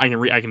 I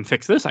can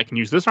fix this. I can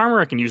use this armor.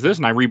 I can use this."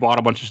 And I rebought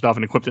a bunch of stuff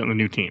and equipped it in the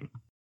new team.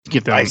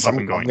 Get that Nice. up I'm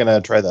and going. gonna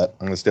try that.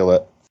 I'm gonna steal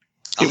that.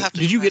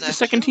 Did you get the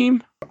second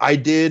team? I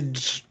did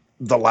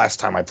the last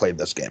time I played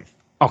this game.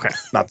 Okay.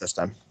 Not this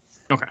time.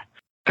 Okay.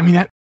 I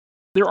mean,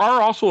 there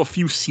are also a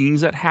few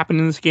scenes that happen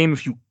in this game.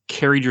 If you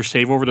carried your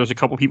save over, there's a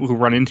couple people who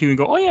run into you and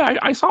go, "Oh yeah,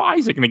 I saw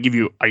Isaac," and they give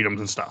you items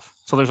and stuff.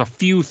 So there's a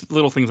few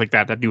little things like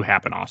that do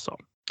happen also.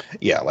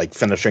 Yeah, like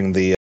finishing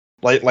the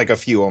like a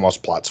few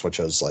almost plot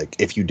switches. Like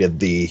if you did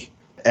the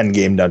end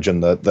game dungeon,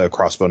 the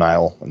Crossbow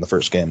Nile in the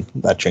first game,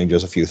 that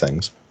changes a few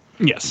things.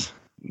 Yes,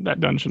 that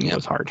dungeon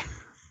was hard.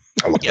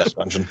 I love that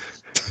dungeon.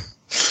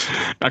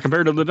 Not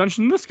compared to the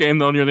dungeon in this game,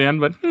 though, near the end,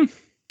 but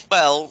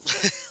Well,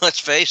 let's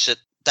face it,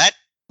 that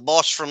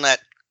boss from that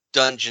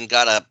dungeon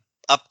got a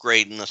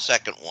upgrade in the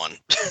second one.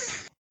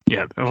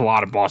 yeah, a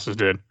lot of bosses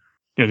did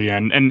near the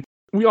end. And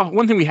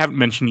one thing we haven't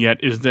mentioned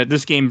yet is that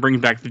this game brings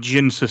back the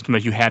Jin system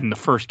that you had in the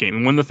first game.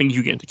 And one of the things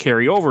you get to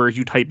carry over is if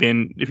you type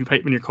in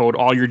your code,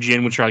 all your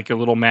Jin, which are like your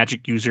little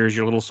magic users,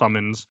 your little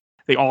summons,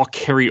 they all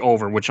carry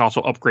over, which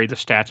also upgrade the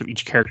stats of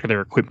each character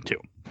they're equipped to.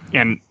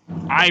 And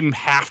I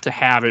have to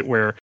have it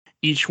where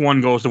each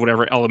one goes to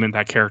whatever element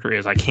that character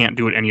is. I can't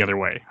do it any other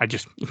way.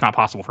 It's not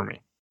possible for me.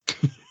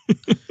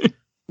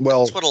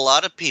 Well, That's what a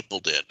lot of people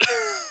did,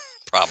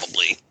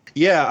 probably.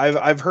 yeah,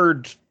 I've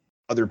heard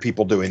other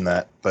people doing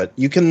that, but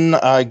you can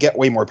get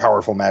way more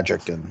powerful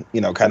magic and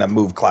kind of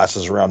move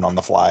classes around on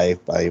the fly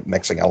by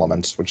mixing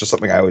elements, which is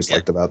something I always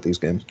liked about these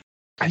games.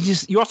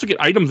 You also get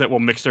items that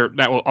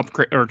will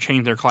upgrade or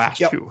change their class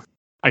too.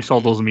 I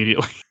sold those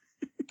immediately.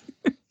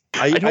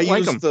 I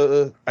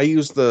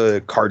used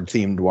the card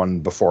themed one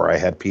before I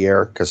had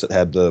Pierre because it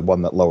had the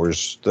one that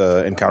lowers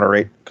the encounter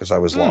rate because I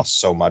was lost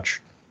so much.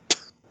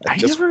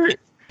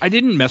 I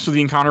didn't mess with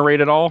the encounter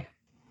rate at all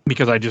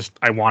because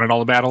I wanted all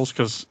the battles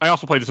because I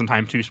also played this in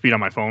time 2 speed on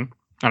my phone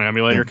on an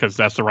emulator because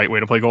that's the right way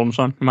to play Golden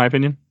Sun in my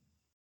opinion.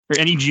 Or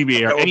any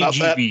GBA or any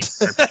GB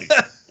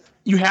RPG.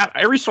 You have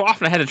every so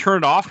often I had to turn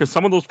it off because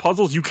some of those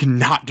puzzles you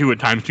cannot do at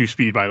times 2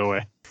 speed, by the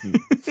way.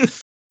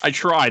 I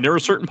tried. There were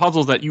certain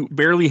puzzles that you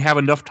barely have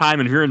enough time,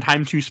 and if you're in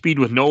time 2 speed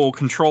with no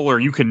controller,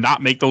 you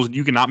cannot make those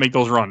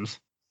runs.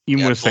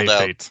 Even with save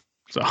states.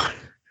 So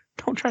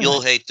don't try.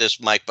 You'll hate this,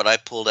 Mike, but I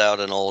pulled out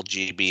an old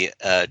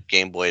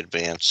Game Boy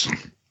Advance.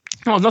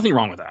 No, there's nothing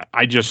wrong with that.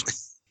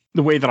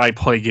 The way that I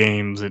play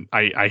games,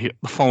 the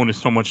phone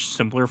is so much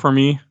simpler for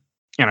me,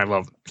 and I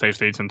love save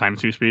states and time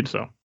 2 speed,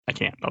 so I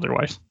can't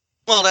otherwise.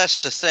 Well,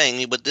 that's the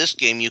thing. With this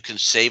game, you can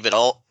save it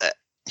all.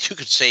 You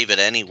could save it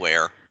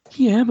anywhere.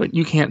 Yeah, but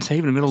you can't save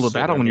in the middle of the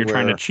battle when you're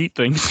trying to cheat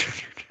things.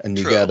 And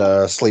you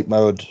get sleep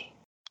mode,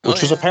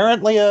 which was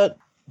apparently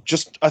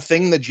just a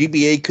thing that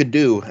GBA could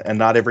do, and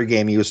not every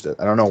game used it.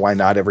 I don't know why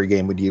not every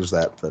game would use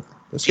that, but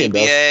this game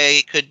does.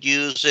 GBA could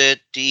use it.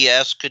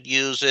 DS could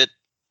use it.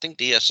 I think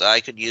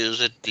DSi could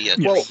use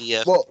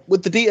it. Well,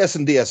 with the DS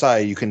and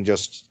DSi, you can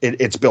just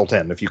it's built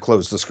in. If you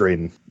close the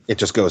screen, it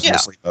just goes into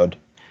sleep mode.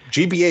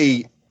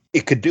 GBA,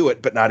 it could do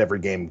it, but not every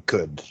game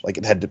could. Like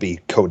it had to be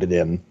coded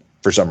in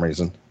for some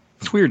reason.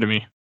 It's weird to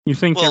me. You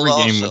think every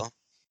game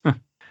would...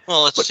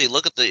 Well, let's see.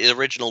 Look at the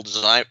original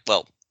design.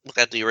 Well, look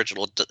at the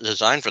original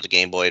design for the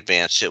Game Boy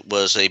Advance. It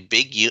was a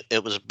big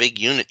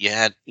unit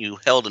you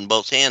held in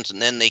both hands,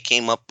 and then they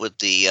came up with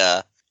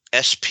the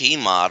SP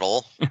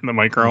model. The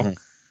micro. Mm-hmm.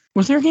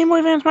 Was there a Game Boy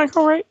Advance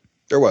micro, right?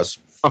 There was.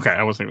 Okay,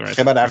 I was thinking right.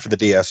 Came out after the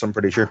DS, I'm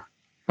pretty sure.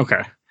 Okay.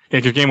 Yeah,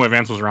 because Game Boy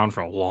Advance was around for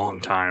a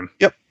long time.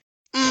 Yep.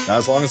 Not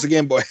as long as the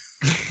Game Boy.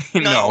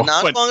 Not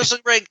as long as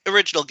the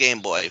original Game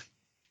Boy.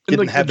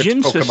 Didn't have its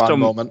Pokemon system,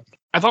 moment.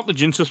 I thought the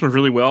Jin system was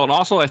really well, and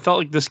also I felt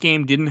like this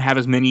game didn't have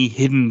as many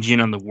hidden Jin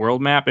on the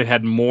world map. It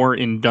had more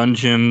in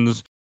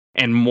dungeons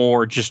and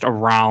more just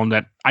around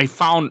that. I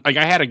found, like,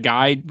 I had a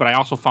guide, but I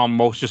also found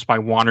most just by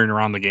wandering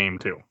around the game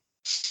too.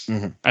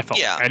 Mm-hmm.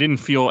 I didn't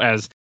feel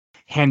as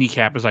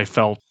handicapped as I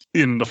felt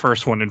in the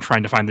first one in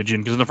trying to find the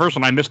Jin, because in the first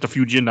one I missed a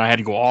few Jin that I had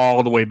to go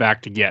all the way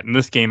back to get. In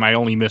this game I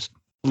only missed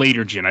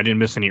later Jin. I didn't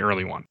miss any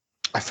early one.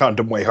 I found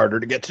them way harder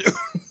to get to.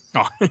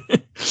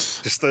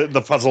 Just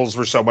the puzzles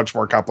were so much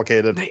more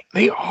complicated.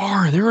 They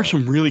are. There are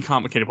some really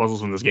complicated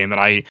puzzles in this game that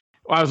I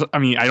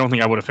don't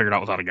think I would have figured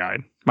out without a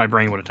guide. My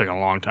brain would have taken a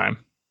long time.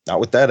 Not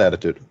with that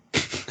attitude.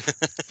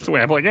 That's the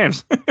way I play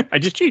games. I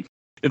just cheat.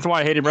 It's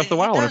why I hated Breath of the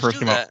Wild when it first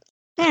came out.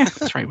 Yeah, that's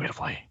the right way to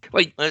play.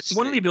 Like,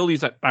 one of the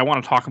abilities that I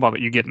want to talk about that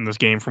you get in this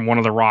game from one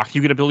of the rocks,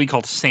 you get an ability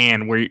called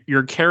Sand, where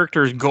your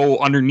characters go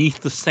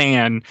underneath the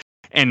sand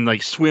and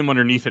like swim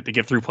underneath it to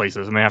get through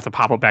places, and they have to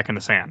pop up back in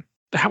the sand.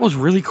 That was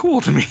really cool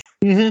to me.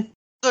 Mm-hmm.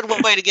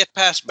 Good way to get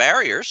past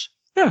barriers.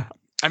 Yeah,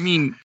 I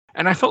mean,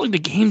 and I felt like the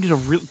game did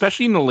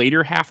especially in the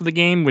later half of the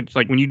game, which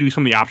like when you do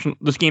some of the options,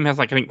 this game has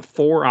like I think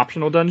 4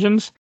 optional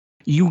dungeons.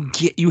 You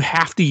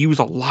have to use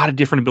a lot of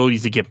different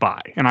abilities to get by.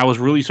 And I was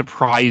really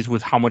surprised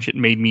with how much it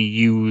made me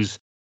use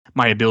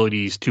my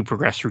abilities to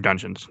progress through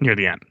dungeons near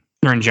the end,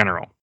 or in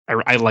general.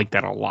 I like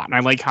that a lot. And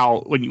I like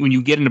how when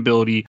you get an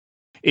ability,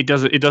 it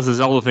does the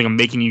Zelda thing of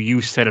making you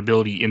use said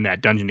ability in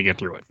that dungeon to get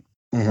through it.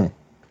 Mm-hmm.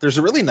 There's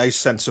a really nice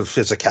sense of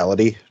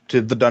physicality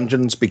to the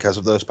dungeons because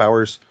of those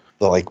powers,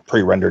 the like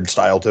pre-rendered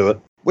style to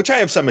it, which I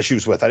have some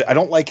issues with. I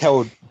don't like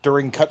how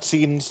during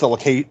cutscenes they'll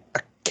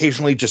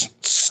occasionally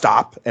just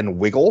stop and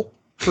wiggle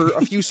for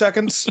a few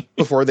seconds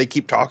before they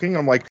keep talking.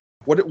 I'm like,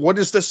 what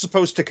is this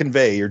supposed to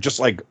convey? You're just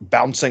like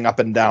bouncing up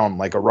and down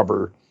like a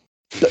rubber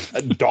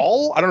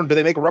doll. I don't know. Do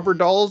they make rubber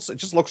dolls? It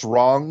just looks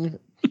wrong.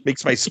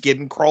 Makes my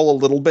skin crawl a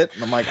little bit.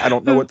 And I'm like, I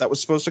don't know what that was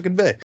supposed to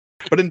convey.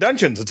 But in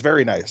dungeons, it's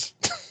very nice.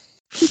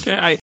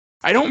 Okay,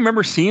 I don't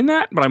remember seeing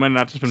that, but I might not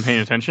have just been paying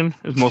attention.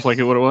 Is most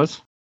likely what it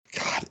was.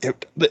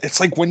 God, it's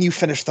like when you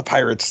finish the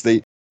Pirates,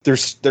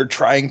 they're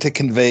trying to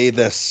convey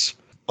this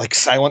like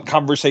silent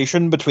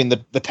conversation between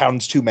the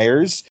town's 2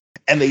 mayors,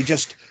 and they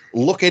just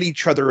look at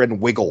each other and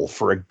wiggle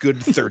for a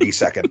good 30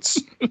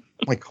 seconds.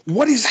 Like,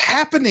 what is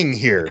happening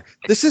here?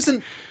 This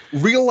isn't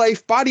real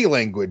life body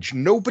language.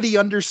 Nobody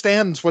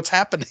understands what's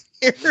happening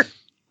here.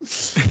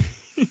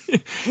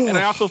 And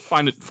I also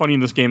find it funny in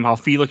this game how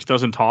Felix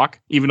doesn't talk,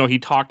 even though he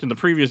talked in the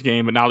previous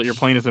game, but now that you're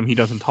playing as him, he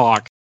doesn't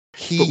talk.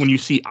 But when you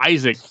see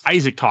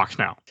Isaac talks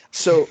now.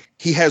 So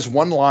he has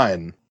one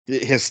line.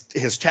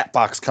 His chat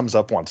box comes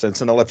up once. It's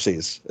an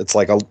ellipses. It's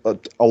like a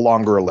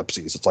longer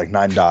ellipses. It's like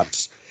 9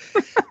 dots.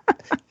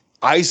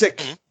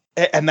 Isaac,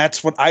 and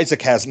that's what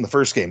Isaac has in the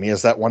first game. He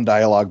has that one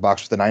dialogue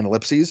box with the 9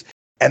 ellipses,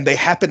 and they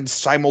happen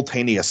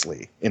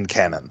simultaneously in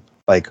canon,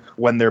 like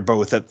when they're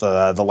both at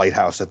the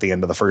lighthouse at the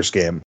end of the first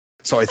game.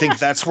 So I think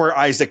that's where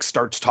Isaac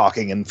starts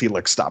talking and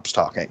Felix stops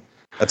talking.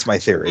 That's my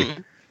theory.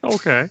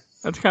 Okay,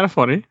 that's kind of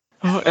funny.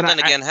 And then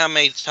again, how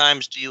many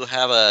times do you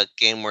have a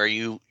game where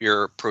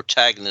your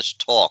protagonist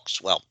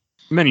talks? Well,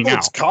 many now.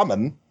 It's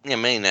common. Yeah,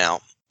 many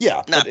now.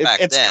 Yeah, Not back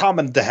it's then.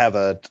 common to have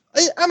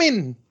I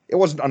mean, it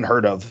wasn't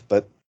unheard of,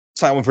 but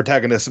silent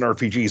protagonists in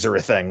RPGs are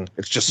a thing.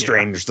 It's just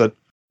strange that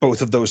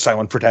both of those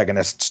silent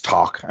protagonists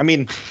talk. I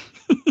mean,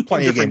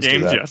 plenty of games do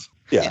that. Yes.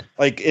 Yeah,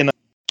 like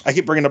I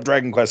keep bringing up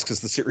Dragon Quest because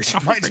the series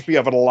reminds me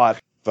of it a lot.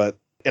 But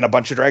in a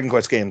bunch of Dragon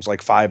Quest games,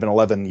 like 5 and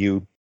 11,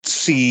 you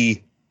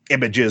see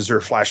images or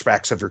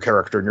flashbacks of your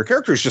character, and your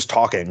character is just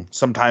talking,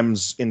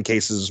 sometimes in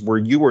cases where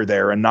you were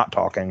there and not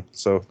talking.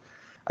 So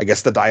I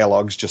guess the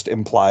dialogue's just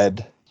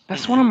implied.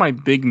 That's one of my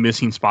big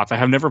missing spots. I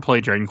have never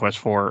played Dragon Quest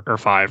 4 or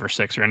 5 or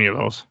 6 or any of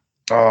those.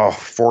 Oh,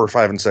 4,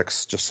 5, and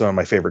 6, just some of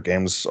my favorite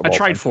games. I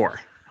tried 4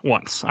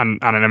 once on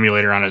an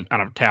emulator on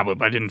a tablet,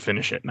 but I didn't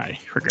finish it, and I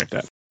regret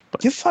that.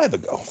 But give 5 a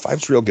go.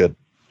 5's real good.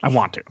 I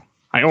want to.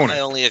 I own it. My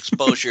only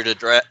exposure to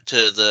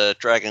the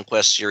Dragon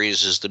Quest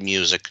series is the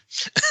music.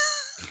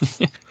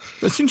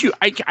 But since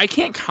I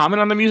can't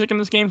comment on the music in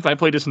this game because I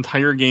played this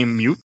entire game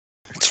mute.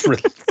 It's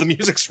really, the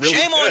music's really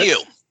Shame good. on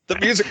you. The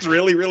music's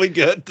really, really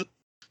good.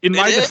 In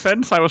my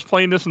defense, I was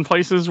playing this in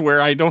places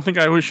where I don't think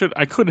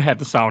I could have had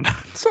the sound on.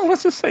 So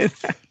let's just say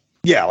that.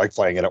 Yeah, like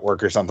playing it at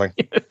work or something.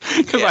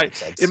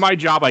 Because in my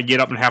job, I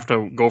get up and have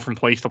to go from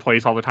place to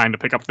place all the time to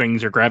pick up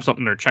things or grab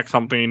something or check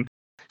something.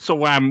 So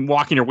when I'm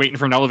walking or waiting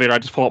for an elevator, I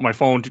just pull up my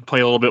phone to play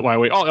a little bit while I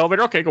wait. Oh,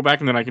 elevator, okay, go back,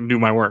 and then I can do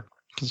my work.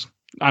 Because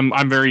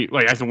I'm very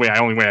like that's the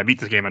only way I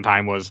beat this game in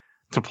time was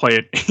to play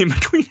it in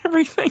between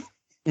everything.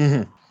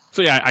 Mm-hmm.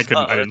 So yeah, I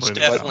couldn't. I didn't It's play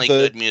definitely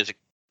good music.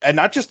 And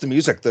not just the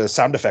music, the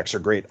sound effects are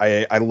great.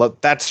 I love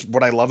that's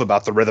what I love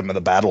about the rhythm of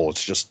the battle.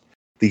 It's just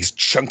these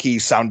chunky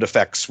sound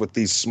effects with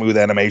these smooth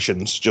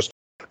animations. Just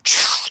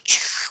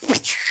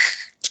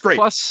it's great.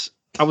 Plus,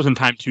 I was in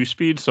time 2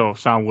 speed, so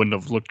sound wouldn't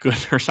have looked good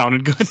or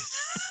sounded good.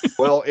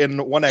 Well, in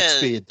 1x Yeah,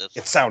 speed,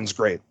 it sounds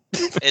great.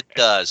 It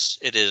does.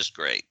 It is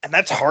great. And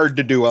that's hard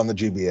to do on the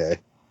GBA.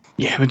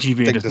 Yeah, the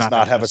GBA Does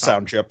not have a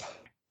sound chip.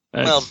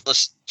 Well, the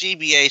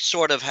GBA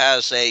sort of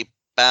has a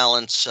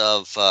balance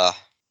of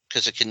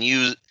because it can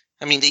use.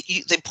 I mean,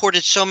 they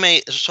ported so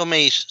many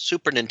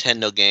Super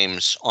Nintendo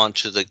games on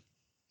the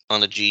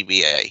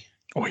GBA.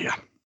 Oh yeah.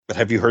 But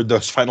have you heard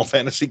those Final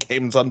Fantasy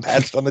games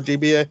unpatched on the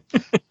GBA?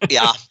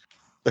 Yeah.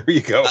 There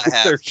you go.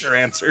 There's your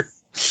answer.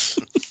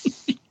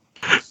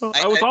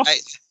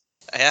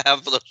 I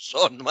have those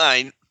on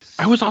mine.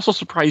 I was also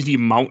surprised the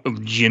amount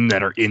of Jin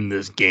that are in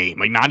this game.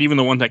 Like, not even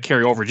the ones that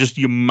carry over, just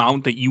the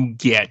amount that you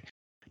get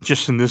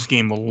just in this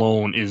game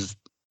alone is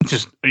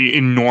just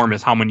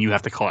enormous how many you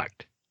have to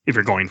collect if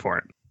you're going for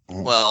it.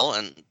 Well,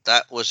 and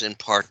that was in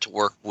part to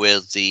work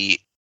with the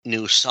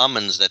new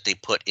summons that they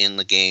put in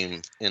the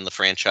game, in the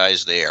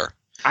franchise there.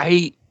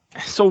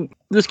 So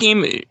this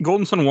game,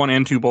 Golden Sun 1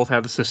 and 2 both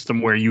have the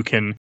system where you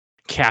can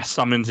cast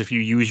summons if you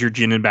use your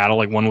Jin in battle.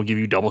 Like one will give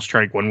you double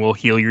strike, one will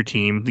heal your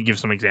team. To give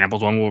some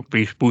examples, one will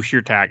boost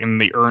your attack, and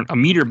they earn a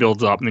meter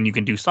builds up, and then you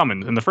can do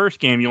summons. In the first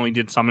game, you only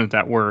did summons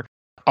that were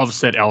of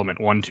said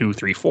element 1, 2,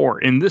 3, 4.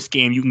 In this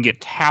game, you can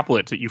get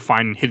tablets that you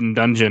find in hidden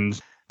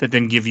dungeons that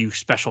then give you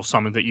special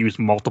summons that use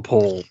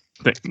multiple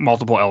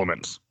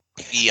elements.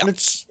 Yeah, And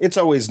it's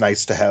always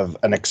nice to have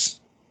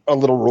a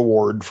little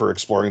reward for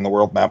exploring the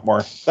world map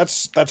more.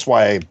 That's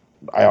why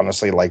I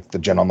honestly like the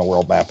Jin on the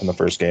world map in the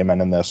first game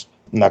and in this.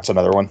 And that's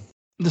another one.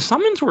 The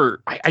summons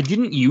were I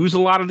didn't use a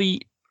lot of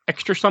the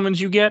extra summons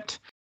you get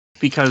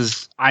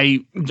because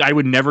I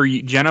would never.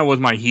 Jenna was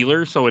my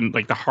healer, so in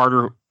like the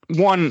harder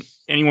one.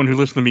 Anyone who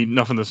listens to me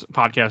enough in this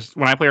podcast,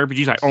 when I play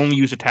RPGs, I only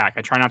use attack.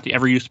 I try not to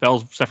ever use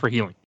spells except for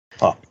healing.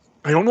 Huh.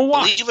 I don't know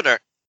why.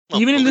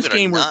 Even in this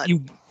game where not,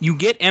 you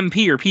get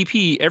MP or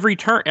PP every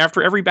turn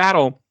after every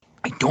battle,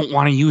 I don't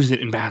want to use it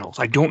in battles.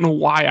 I don't know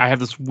why. I have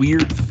this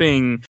weird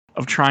thing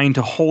of trying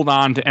to hold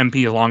on to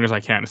MP as long as I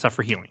can, except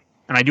for healing.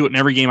 And I do it in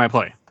every game I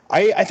play.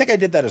 I think I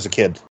did that as a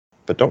kid,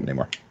 but don't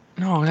anymore.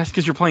 No, that's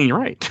because you're playing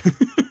right.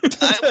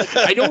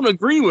 I don't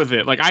agree with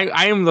it. Like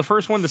I am the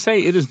first one to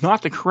say it is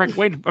not the correct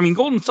way.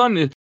 Golden Sun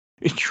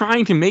is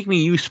trying to make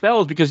me use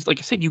spells because, like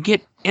I said, you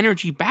get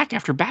energy back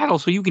after battle,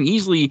 so you can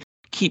easily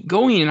keep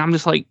going. And I'm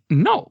just like,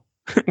 no,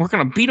 we're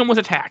gonna beat them with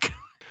attack.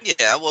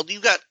 Yeah, well,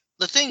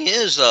 the thing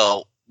is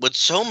though, with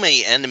so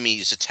many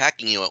enemies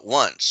attacking you at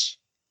once,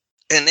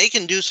 and they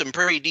can do some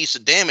pretty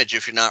decent damage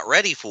if you're not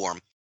ready for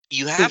them.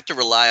 You have to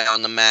rely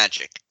on the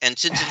magic, and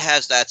since it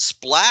has that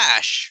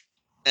splash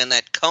and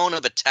that cone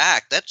of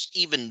attack, that's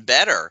even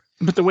better.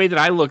 But the way that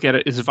I look at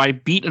it is if I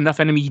beat enough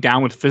enemies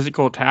down with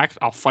physical attacks,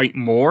 I'll fight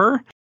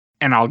more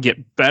and I'll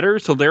get better.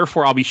 So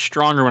therefore, I'll be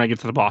stronger when I get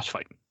to the boss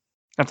fight.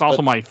 That's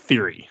also my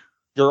theory.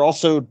 You're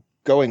also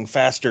going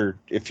faster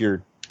if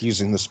you're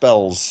using the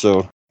spells.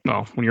 So,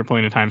 well, when you're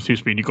playing at times 2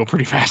 speed, you go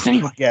pretty fast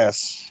anyway.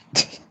 Yes.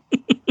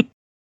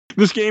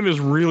 This game is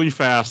really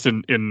fast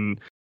in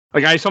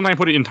like I sometimes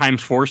put it in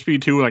times 4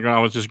 speed too. Like when I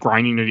was just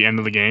grinding to the end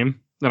of the game,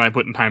 then I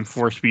put in times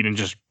 4 speed and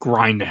just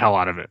grind the hell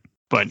out of it.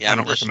 But yeah, I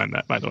don't recommend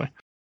that, by the way.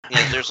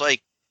 Yeah,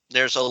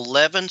 there's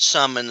 11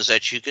 summons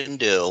that you can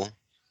do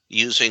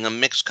using a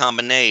mixed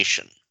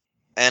combination,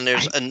 and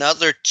there's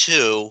another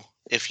 2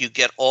 if you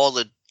get all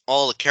the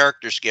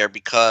characters scared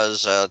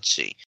because let's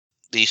see,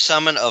 the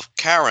summon of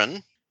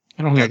Karen.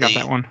 I don't think I got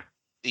that one.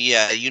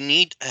 Yeah, you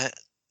need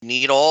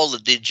all the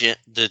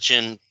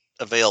Djinn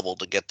available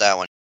to get that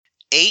one.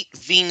 8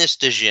 Venus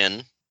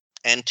Djinn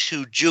and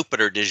 2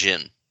 Jupiter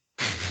Djinn.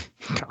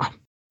 God.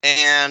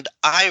 And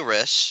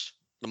Iris,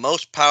 the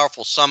most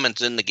powerful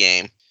summons in the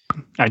game.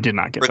 I did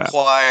not get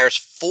requires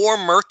 4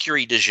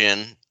 Mercury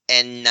Djinn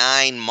and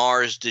 9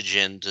 Mars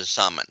Djinn to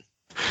summon.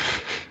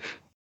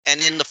 And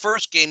in the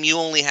first game, you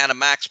only had a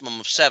maximum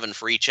of 7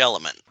 for each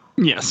element.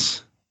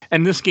 Yes.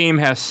 And this game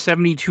has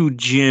 72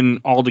 Jinn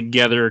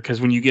altogether,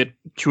 because when you get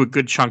to a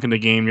good chunk in the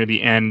game near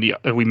the end,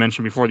 we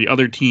mentioned before, the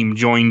other team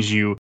joins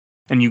you,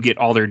 and you get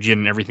all their Jinn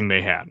and everything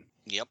they had.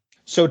 Yep.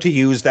 So to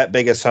use that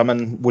big a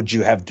summon, would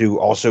you have to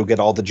also get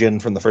all the Jinn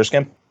from the first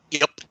game?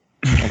 Yep.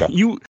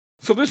 Okay.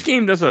 So this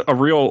game does a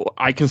real,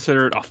 I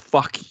consider it a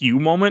fuck you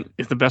moment,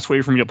 is the best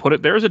way for me to put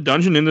it. There's a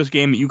dungeon in this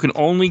game that you can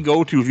only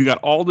go to if you got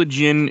all the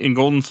Jinn in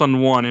Golden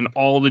Sun 1 and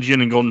all the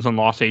Jinn in Golden Sun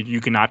Lost Age. You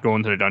cannot go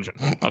into the dungeon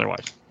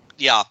otherwise.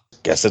 Yeah.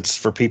 Guess it's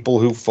for people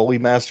who fully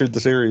mastered the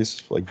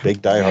series, like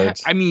big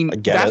diehards.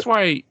 That's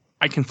why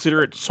I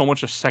consider it so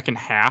much a second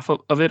half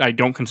of it. I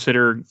don't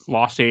consider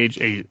Lost Age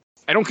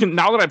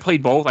now that I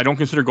played both, I don't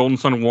consider Golden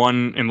Sun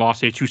 1 and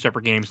Lost Age 2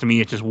 separate games. To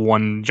me, it's just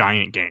one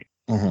giant game.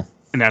 Mm-hmm.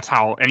 And that's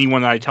how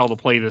anyone that I tell to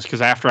play this,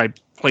 because after I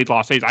played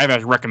Lost Age, I've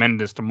actually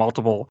recommended this to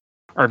multiple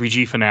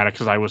RPG fanatics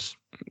because I was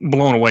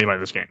blown away by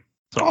this game.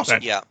 So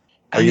awesome. Yeah.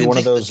 Are you one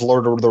of those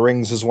Lord of the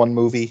Rings is one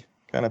movie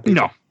kind of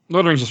people? No. Lord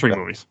of the Rings is 3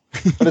 movies.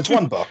 But it's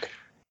one book.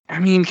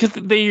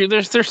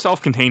 Because they're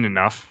self-contained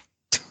enough.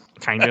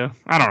 Kind of.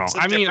 I don't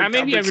know.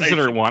 Maybe I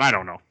consider it one. I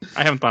don't know.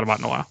 I haven't thought about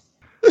it in a while.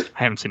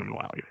 I haven't seen them in a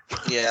while either.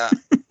 Yeah.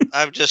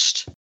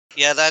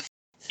 That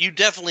you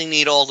definitely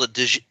need all the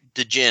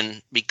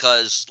Djinn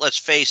because let's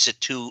face it,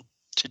 to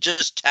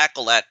just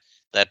tackle that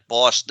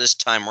boss this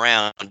time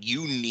around,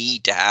 you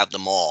need to have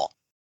them all.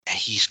 And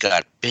he's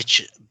got bit.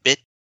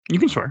 You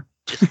can swear.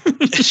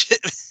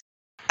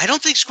 I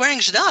don't think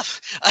swearing's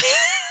enough.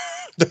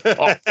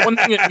 One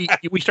thing that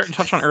we started to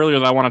touch on earlier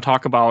that I want to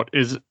talk about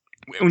is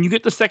when you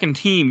get the second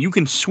team, you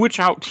can switch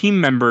out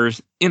team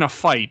members in a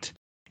fight.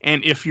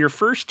 And if your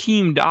first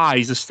team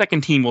dies, the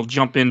second team will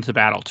jump into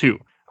battle too.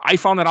 I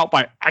found that out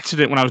by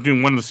accident when I was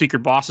doing one of the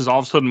secret bosses. All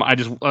of a sudden, I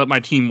just let my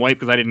team wipe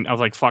because I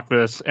was like, fuck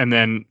this. And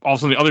then all of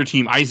a sudden, the other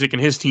team, Isaac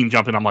and his team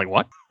jump in. I'm like,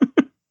 what?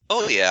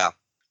 Oh, yeah.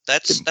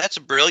 That's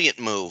a brilliant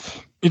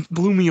move. It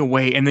blew me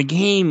away. And the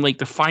game, like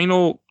the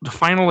final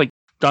like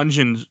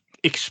dungeons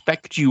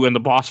expect you in the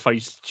boss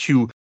fights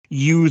to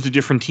use the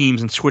different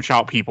teams and switch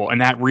out people.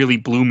 And that really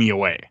blew me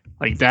away.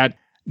 Like that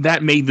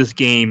that made this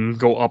game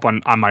go up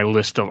on my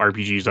list of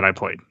RPGs that I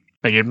played.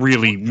 Like it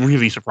really,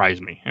 really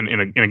surprised me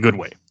in a good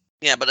way.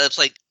 Yeah, but it's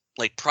like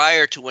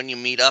prior to when you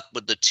meet up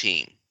with the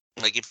team.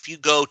 Like if you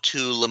go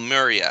to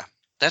Lemuria,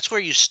 that's where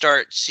you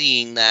start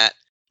seeing that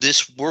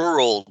this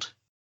world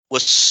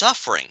was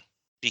suffering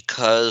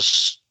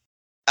because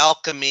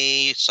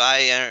alchemy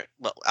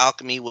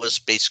was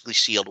basically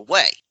sealed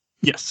away.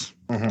 Yes.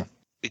 Mm-hmm.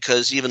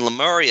 Because even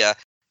Lemuria,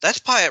 that's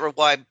part of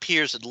why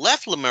Piers had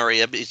left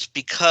Lemuria. It's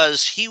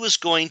because he was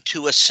going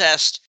to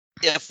assess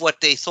if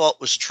what they thought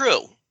was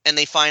true. And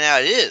they find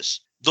out it is.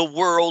 The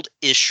world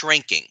is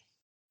shrinking.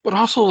 But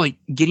also, like,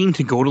 getting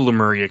to go to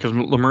Lemuria, because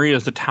Lemuria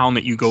is the town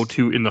that you go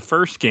to in the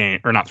first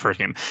game, or not the first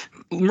game.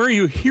 Lemuria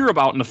you hear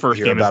about in the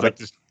first game. Is like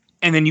this,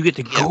 and then you get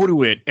to go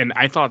to it, and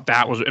I thought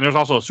that was... And there's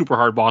also a super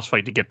hard boss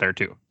fight to get there,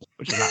 too.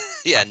 Which is not...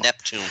 Yeah,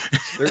 Neptune.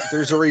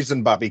 There's a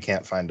reason Bobby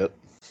can't find it.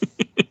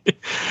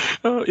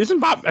 Isn't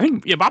Bob... I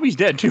think, yeah, Bobby's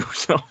dead, too,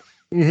 so...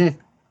 Mm-hmm.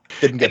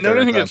 Didn't get there.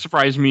 Another thing that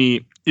surprised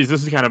me is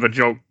this is kind of a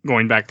joke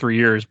going back 3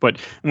 years, but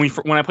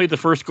when I played the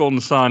first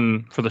Golden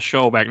Sun for the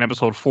show back in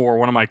episode 4,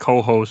 one of my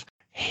co-hosts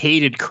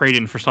hated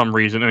Kraden for some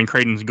reason, and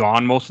Kraden's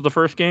gone most of the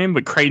first game,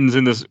 but Kraden's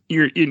in this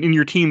in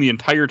your team the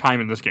entire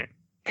time in this game.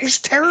 He's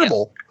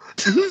terrible.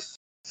 Yeah.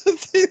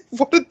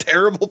 What a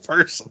terrible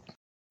person.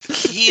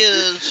 He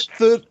is.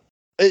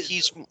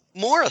 He's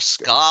more a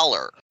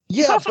scholar.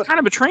 Yeah, he's also kind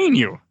of betraying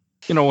you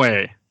in a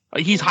way.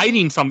 Like he's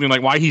hiding something,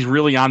 like why he's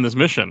really on this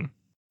mission.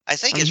 I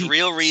think his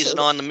real reason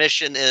on the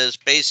mission is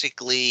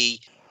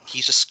basically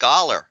he's a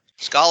scholar.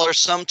 Scholars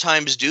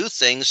sometimes do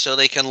things so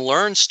they can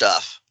learn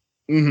stuff.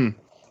 Mm-hmm.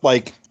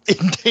 Like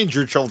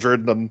endanger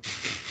children and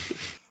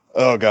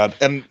oh god,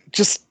 and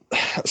just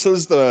so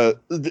as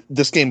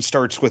this game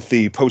starts with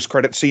the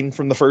post-credit scene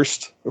from the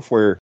first,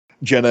 where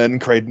Jenna and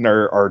Kraden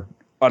are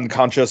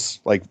unconscious,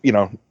 like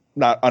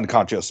not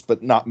unconscious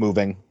but not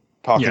moving,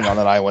 talking on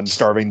an island,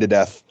 starving to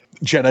death.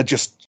 Jenna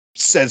just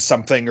says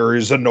something or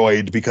is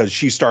annoyed because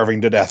she's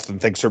starving to death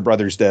and thinks her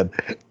brother's dead.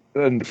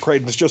 And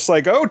Kraden's just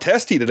like, "Oh,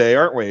 testy today,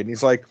 aren't we?" And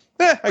he's like,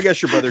 I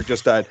guess your brother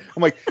just died.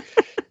 I'm like,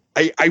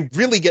 I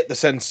really get the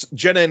sense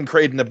Jenna and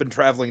Kraden have been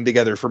traveling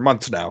together for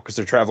months now because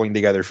they're traveling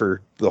together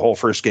for the whole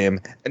first game.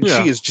 And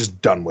she is just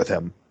done with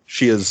him.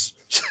 She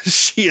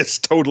is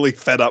totally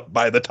fed up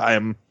by the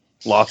time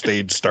Lost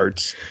Age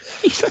starts.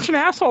 He's such an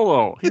asshole,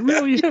 though. He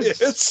really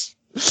is.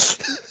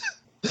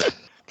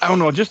 I don't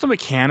know. Just the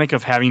mechanic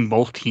of having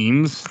both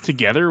teams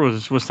together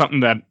was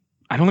something that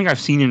I don't think I've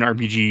seen in an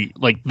RPG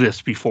like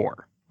this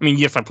before. I mean,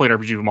 yes, I played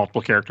RPG with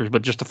multiple characters,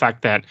 but just the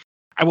fact that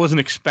I wasn't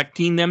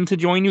expecting them to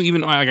join you,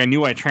 even though I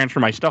knew I transferred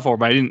my stuff over,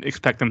 but I didn't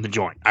expect them to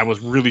join. I was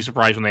really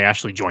surprised when they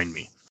actually joined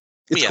me.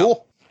 It's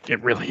cool.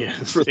 It really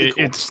is. It's really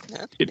cool.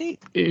 It,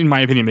 in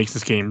my opinion, makes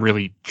this game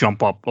really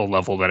jump up a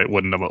level that it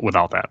wouldn't have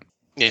without that.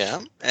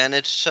 Yeah, and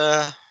it's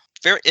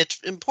it's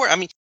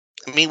important.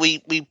 I mean,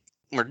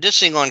 we're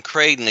dissing on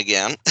Kraden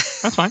again.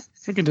 That's fine.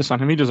 We can diss on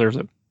him. He deserves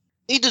it.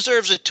 He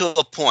deserves it to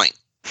a point.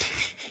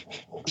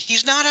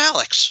 He's not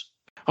Alex.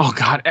 Oh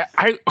God,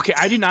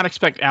 I did not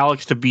expect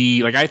Alex to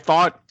be like I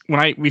thought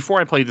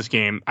before I played this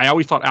game. I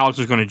always thought Alex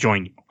was going to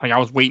join you. Like I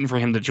was waiting for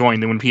him to join.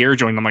 Then when Pierre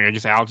joined, I'm like, I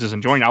guess Alex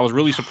isn't joining. I was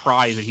really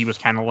surprised that he was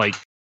kind of like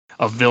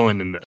a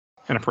villain in this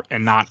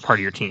and not part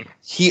of your team.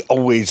 He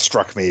always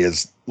struck me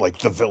as like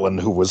the villain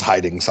who was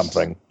hiding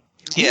something.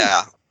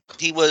 Yeah,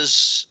 he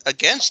was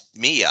against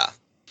Mia.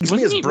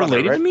 Wasn't he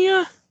related to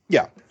Mia?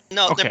 Yeah.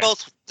 No, okay.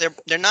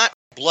 They're not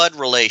blood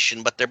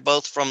relation, but they're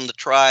both from the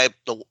tribe,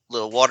 the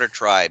water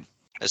tribe.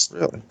 As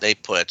they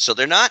put it. So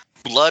they're not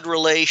blood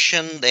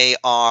relation. They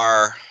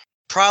are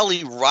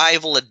probably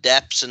rival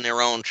adepts in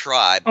their own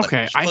tribe. But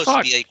okay, I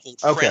thought to be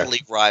a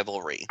friendly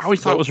rivalry. I always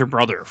thought it was her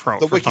brother for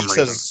some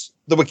reason.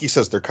 The wiki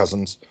says they're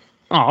cousins.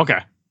 Oh,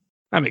 okay.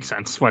 That makes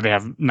sense. Why they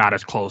have not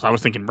as close. I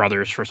was thinking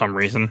brothers for some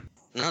reason.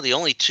 No, the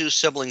only two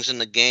siblings in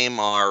the game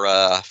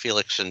are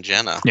Felix and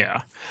Jenna.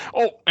 Yeah.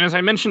 Oh, and as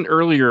I mentioned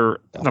earlier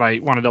that I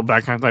wanted to double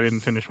back because I didn't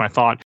finish my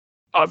thought.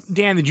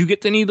 Dan, did you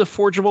get any of the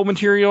forgeable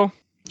material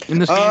in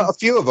this game? A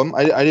few of them.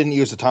 I didn't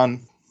use a ton.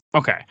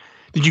 Okay.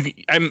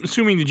 I'm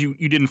assuming you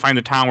didn't find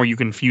a town where you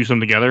can fuse them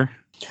together?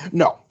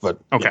 No, but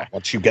okay.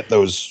 Once you get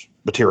those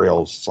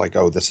materials, it's like,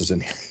 oh, this is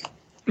in here.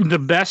 The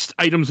best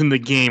items in the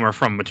game are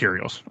from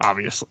materials,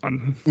 obviously.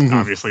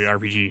 Obviously,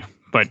 RPG.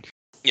 But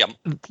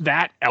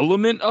that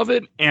element of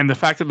it and the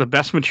fact that the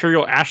best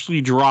material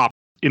actually dropped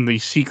in the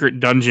secret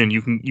dungeon,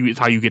 it's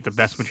how you get the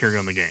best material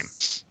in the game.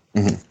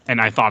 Mm-hmm.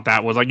 And I thought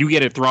that was like you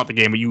get it throughout the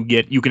game, but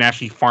you can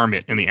actually farm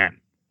it in the end,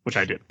 which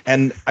I did.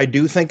 And I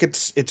do think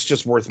it's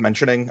just worth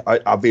mentioning.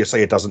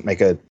 Obviously, it doesn't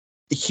make a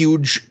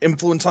huge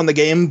influence on the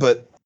game,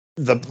 but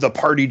the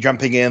party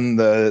jumping in,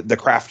 the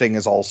crafting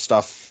is all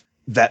stuff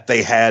that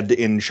they had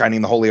in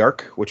Shining the Holy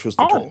Ark, which was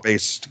the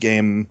turn-based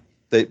game,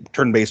 the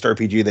turn-based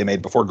RPG they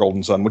made before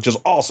Golden Sun, which is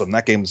awesome.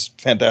 That game's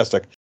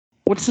fantastic.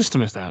 What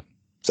system is that?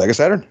 Sega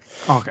Saturn.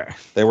 Okay.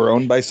 They were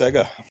owned by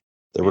Sega.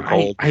 They were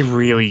called. I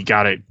really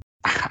got it.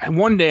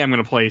 One day I'm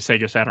going to play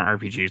Sega Saturn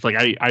RPGs. Like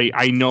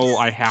I know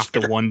I have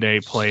to one day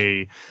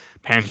play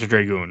Panzer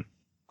Dragoon.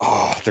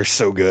 Oh, they're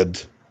so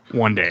good.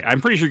 one day.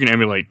 I'm pretty sure you can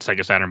emulate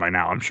Sega Saturn by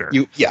now, I'm sure.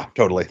 Yeah,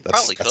 totally.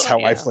 Probably That's could, how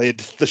I yeah. played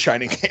the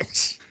Shining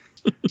games.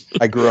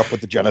 I grew up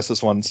with the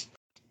Genesis ones.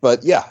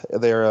 But yeah,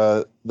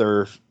 they're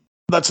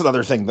that's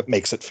another thing that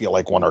makes it feel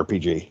like one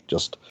RPG.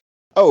 Just,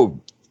 oh,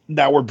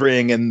 now we're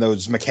bringing in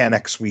those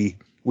mechanics we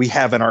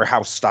have in our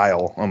house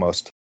style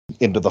almost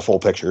into the full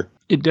picture.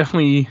 It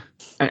definitely,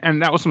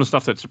 and that was some of the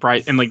stuff that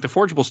surprised, and like the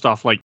forgeable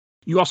stuff, like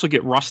you also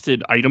get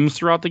rusted items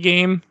throughout the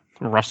game,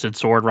 rusted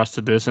sword,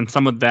 rusted this, and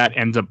some of that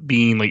ends up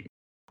being like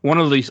one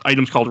of these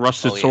items called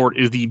rusted sword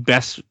is the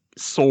best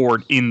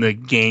sword in the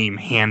game,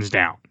 hands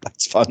down.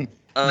 That's fun.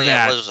 Oh,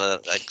 yeah, it was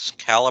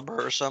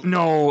Excalibur or something?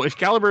 No,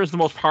 Excalibur is the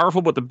most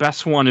powerful, but the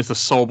best one is the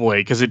Soul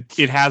Blade, because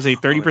it has a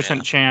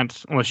 30%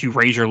 chance, unless you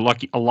raise your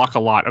luck a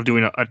lot, of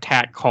doing an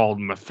attack called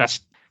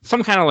Mephisto.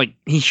 Some kind of like,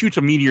 he shoots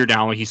a meteor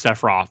down like he's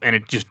Sephiroth, and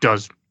it just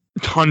does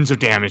tons of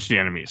damage to the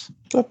enemies.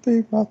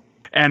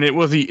 And it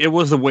was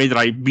the way that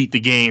I beat the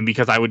game,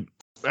 because I would,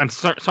 on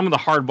some of the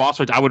hard boss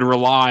fights, I would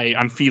rely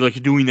on Felix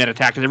doing that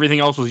attack, because everything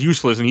else was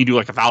useless, and he'd do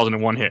like 1,000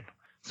 in one hit.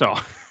 So...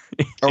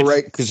 Oh,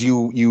 right, because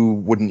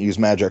you wouldn't use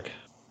magic.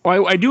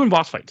 Well, I do in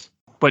boss fights,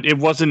 but it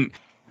wasn't.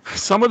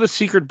 Some of the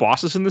secret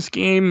bosses in this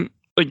game,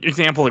 like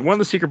example, like one of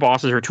the secret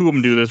bosses, or two of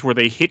them do this, where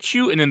they hit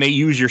you and then they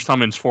use your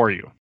summons for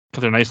you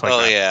because they're nice like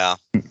that. Oh yeah,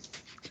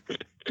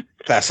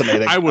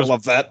 fascinating. I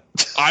love that.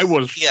 I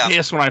was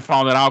pissed when I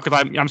found that out, because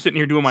I'm sitting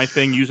here doing my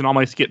thing, using all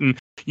my skitting,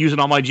 using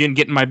all my Jin,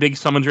 getting my big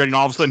summons ready, and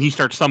all of a sudden he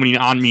starts summoning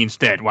on me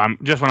instead. When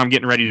I'm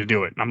getting ready to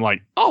do it, and I'm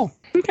like, oh,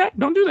 okay,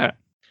 don't do that.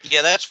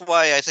 Yeah, that's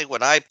why I think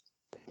one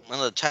of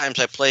the times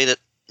I played it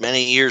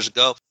many years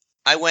ago,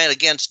 I went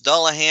against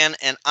Dullahan,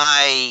 and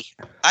I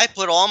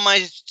put all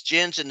my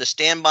Jins into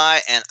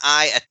standby, and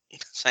I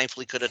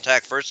thankfully could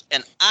attack first,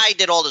 and I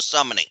did all the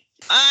summoning.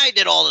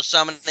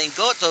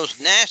 Go at those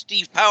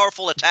nasty,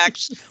 powerful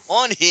attacks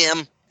on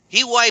him.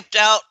 He wiped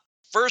out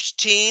first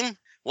team,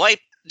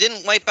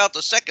 didn't wipe out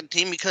the second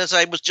team because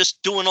I was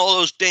just doing all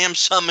those damn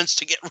summons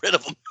to get rid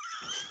of them.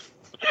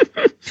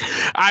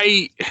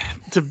 I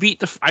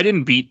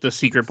didn't beat the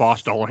secret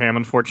boss Dullahan,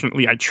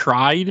 unfortunately. I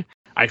tried.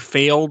 I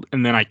failed,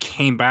 and then I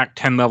came back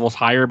 10 levels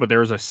higher, but there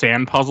was a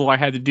sand puzzle I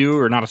had to do,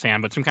 or not a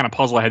sand, but some kind of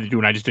puzzle I had to do,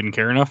 and I just didn't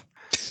care enough.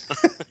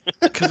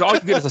 Because all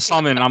you get is a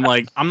summon, and I'm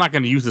like, I'm not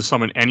going to use the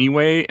summon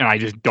anyway, and I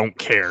just don't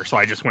care, so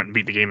I just went and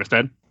beat the game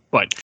instead.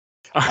 But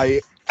I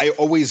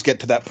always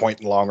get to that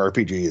point in long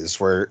RPGs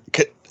where,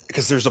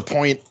 because there's a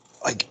point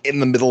like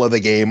in the middle of the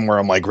game where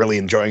I'm like really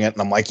enjoying it,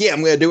 and I'm like, yeah,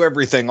 I'm going to do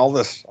everything. All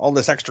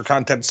this extra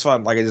content's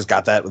fun. Like I just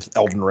got that with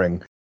Elden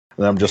Ring,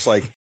 and I'm just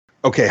like,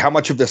 okay, how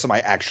much of this am I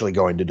actually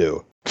going to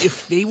do?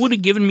 If they would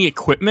have given me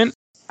equipment,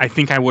 I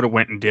think I would have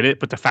went and did it.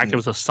 But the fact it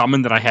was a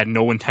summon that I had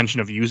no intention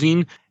of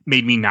using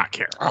made me not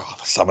care. Oh,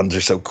 the summons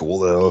are so cool,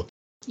 though.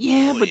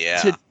 Yeah,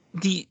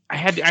 I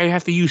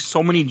have to use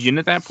so many Jin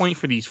at that point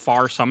for these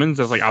far summons.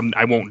 I was like,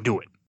 I won't do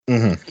it.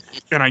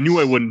 Mm-hmm. And I knew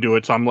I wouldn't do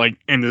it, so I'm like,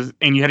 and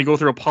you had to go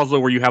through a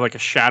puzzle where you have like a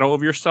shadow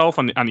of yourself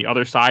on the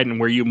other side, and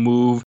where you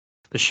move,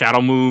 the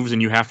shadow moves,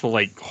 and you have to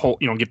like hold,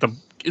 get the.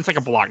 It's like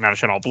a block, not a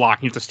shadow, a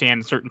block. You have to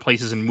stand in certain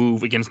places and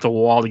move against the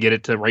wall to get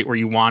it to right where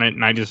you want it,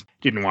 and I just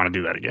didn't want to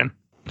do that again.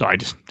 So I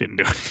just didn't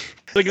do it.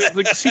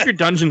 like secret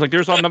dungeons, like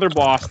there's another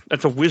boss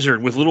that's a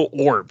wizard with little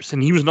orbs,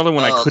 and he was another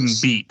one I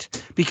couldn't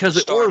beat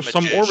because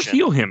some orbs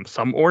heal him,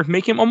 some orbs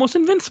make him almost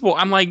invincible.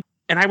 I'm like,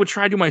 and I would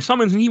try to do my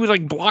summons, and he would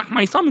like block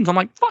my summons. I'm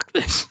like, fuck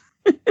this.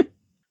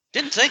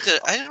 Didn't think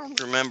that. I don't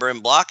remember him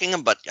blocking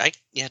him, but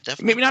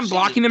definitely. Maybe not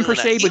blocking him per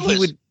se,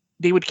 but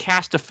they would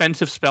cast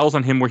defensive spells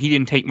on him where he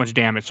didn't take much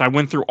damage. So I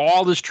went through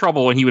all this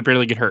trouble and he would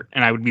barely get hurt,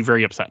 and I would be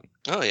very upset.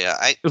 Oh yeah,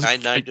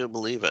 I do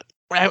believe it.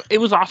 It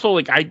was also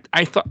like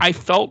I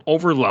felt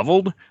over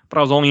leveled, but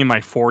I was only in my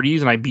 40s,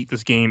 and I beat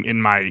this game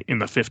in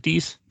the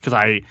 50s because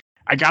I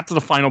got to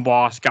the final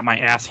boss, got my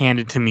ass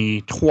handed to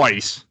me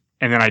twice,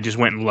 and then I just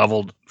went and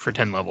leveled for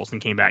 10 levels and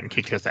came back and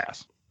kicked his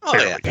ass. Oh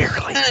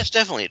barely. And it's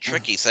definitely a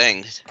tricky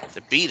thing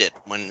to beat it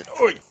when.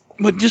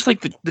 But just like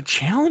the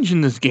challenge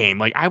in this game,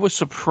 like I was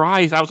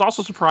surprised. I was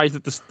also surprised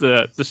that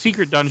the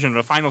secret dungeon,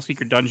 the final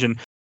secret dungeon,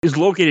 is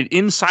located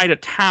inside a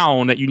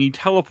town that you need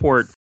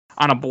teleport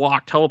on a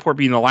block. Teleport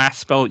being the last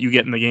spell that you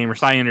get in the game, or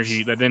Psi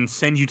Energy, that then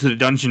sends you to the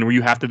dungeon where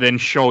you have to then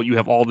show you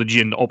have all the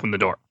Jin to open the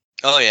door.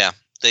 Oh yeah,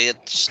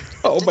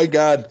 oh my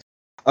god!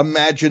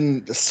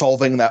 Imagine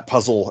solving that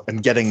puzzle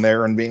and getting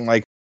there and being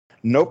like,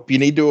 nope, you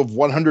need to have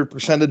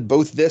 100%ed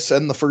both this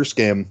and the first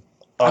game.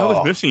 I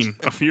was missing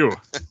a few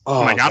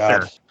when I got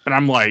there. And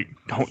I'm like,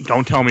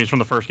 don't tell me it's from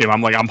the first game.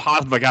 I'm like, I'm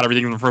positive I got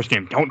everything from the first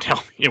game. Don't tell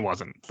me it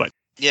wasn't. But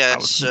yeah,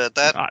 it's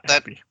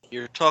that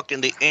you're talking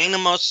the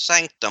Animus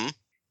Sanctum,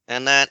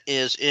 and that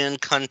is in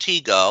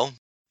Contigo.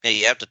 Yeah,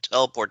 you have to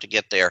teleport to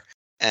get there.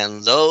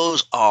 And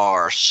those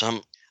are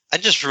some. I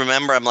just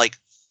remember, I'm like,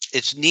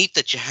 it's neat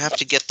that you have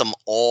to get them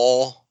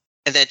all,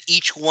 and that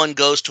each one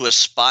goes to a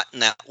spot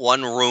in that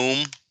one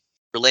room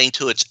relating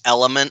to its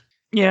element.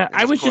 Yeah,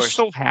 I was just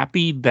so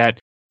happy that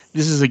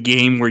this is a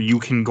game where you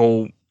can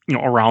go,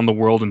 around the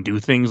world and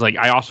do things. Like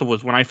I also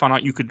was, when I found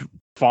out you could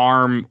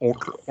farm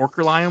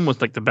Orcalium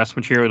was like the best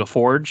material to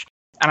forge,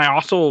 And I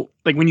also,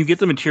 like, when you get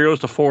the materials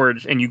to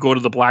forge and you go to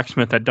the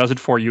blacksmith that does it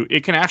for you,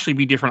 it can actually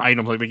be different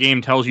items. Like, the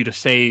game tells you to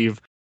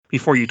save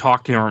before you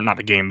talk to him, or not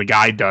the game, the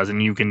guide does,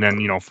 and you can then,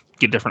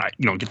 get different,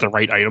 get the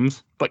right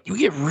items. But you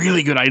get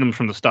really good items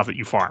from the stuff that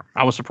you farm.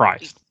 I was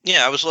surprised.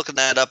 Yeah, I was looking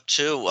that up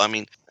too. I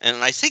mean, and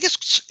I think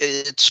it's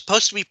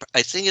supposed to be.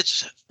 I think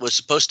was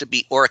supposed to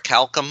be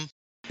orichalcum.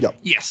 Yep.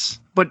 Yes,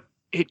 but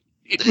it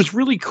was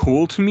really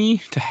cool to me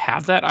to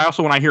have that. I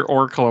also, when I hear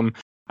orichalcum,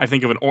 I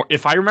think of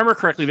if I remember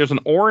correctly, there's an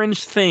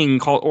orange thing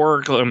called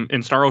orichalcum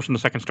in Star Ocean: The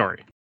Second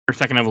Story or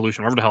Second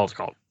Evolution, whatever the hell it's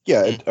called.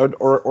 Yeah,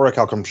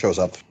 orichalcum shows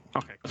up.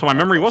 Okay, so my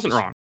memory wasn't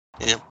wrong.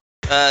 Yeah.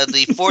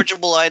 The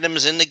forgeable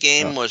items in the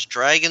game was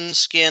dragon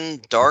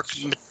skin, dark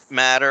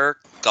matter,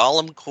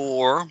 golem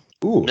core,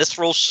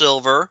 mithril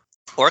silver,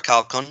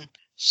 orichalcum,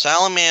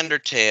 salamander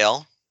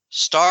tail,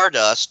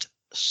 stardust,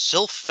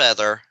 sylph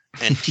feather,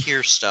 and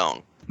tear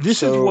stone.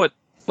 This is what,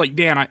 like,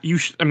 Dan,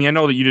 I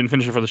know that you didn't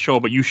finish it for the show,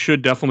 but you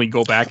should definitely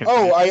go back and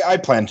I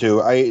plan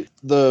to.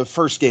 The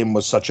first game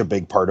was such a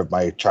big part of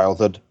my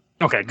childhood.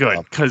 Okay, good,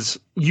 because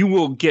you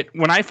will get,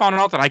 when I found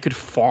out that I could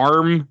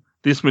farm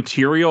this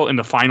material in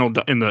the final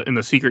in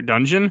the secret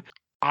dungeon,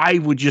 I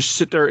would just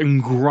sit there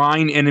and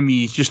grind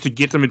enemies just to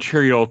get the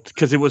material,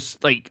 because it was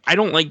like, I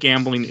don't like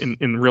gambling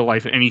in real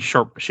life in any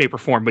shape or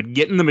form, but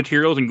getting the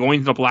materials and going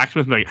to the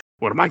blacksmith and like,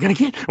 what am I going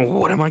to get?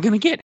 What am I going to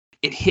get?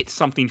 It hit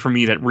something for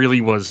me that really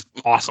was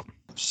awesome.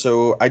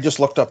 So I just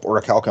looked up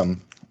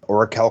orichalcum.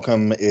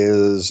 Orichalcum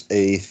is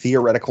a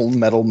theoretical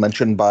metal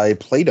mentioned by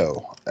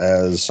Plato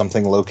as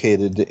something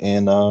located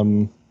in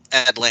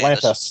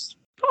Atlantis.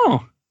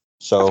 Oh,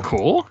 so that's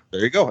cool.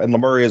 There you go. And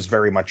Lemuria is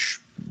very much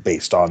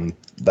based on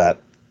that.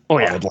 Oh,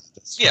 yeah.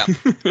 Atlantis. Yeah.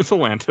 It's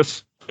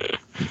Atlantis.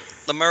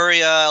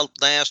 Lemuria,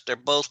 Atlantis, they're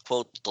both,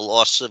 quote, the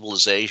lost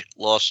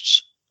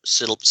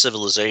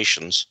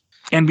civilizations.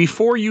 And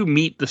before you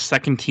meet the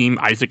second team,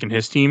 Isaac and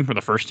his team, or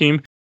the first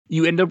team,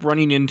 you end up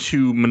running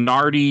into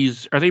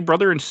Minardi's. Are they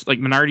brother and like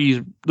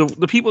Minardi's?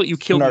 The people that you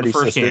killed in the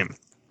first game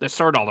that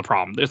started all the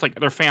problem. It's like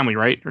their family,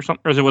 right, or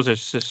something, or was it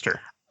his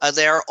sister?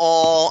 They're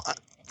all.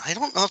 I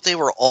don't know if they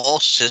were all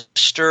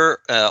sister,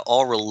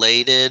 all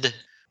related.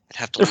 I'd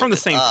have to. They're from the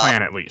same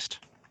clan, at least.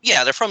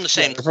 Yeah, they're from the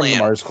same clan. From the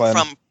Mars clan.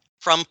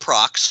 From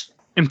Prox.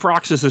 And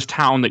Prox is this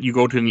town that you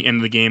go to in the end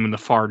of the game in the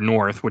far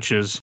north, which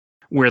is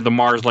where the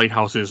Mars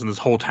lighthouse is, and this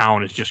whole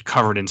town is just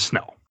covered in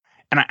snow.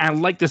 And I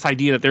like this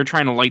idea that they're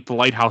trying to light the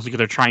lighthouse because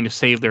they're trying to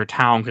save their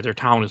town because their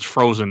town is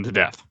frozen to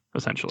death,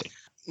 essentially.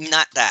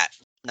 Not that.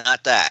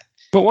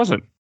 But was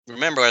it?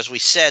 Remember, as we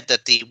said,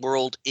 that the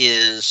world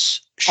is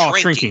shrinking. Oh,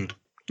 shrinking.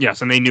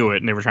 Yes, and they knew it,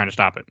 and they were trying to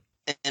stop it.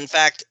 In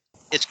fact,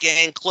 it's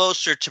getting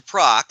closer to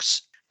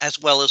Prox as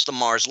well as the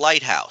Mars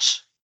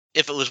lighthouse.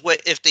 If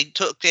they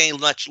took any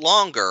much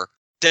longer,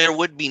 there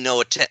would be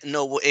no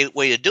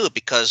way to do it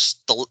because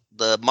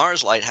the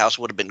Mars lighthouse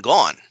would have been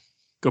gone.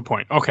 Good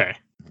point. Okay.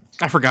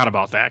 I forgot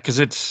about that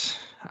because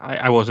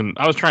I was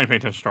trying to pay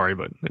attention to the story,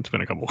 but it's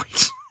been a couple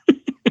weeks.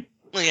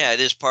 Well, yeah, it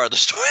is part of the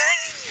story.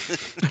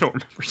 I don't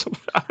remember.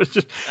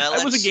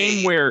 It was a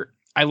game where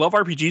I love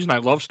RPGs and I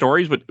love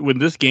stories, but with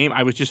this game,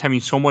 I was just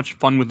having so much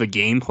fun with the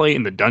gameplay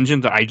and the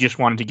dungeons that I just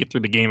wanted to get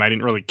through the game. I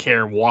didn't really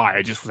care why.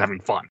 I just was having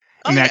fun.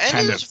 And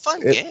it's a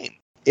fun game.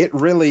 It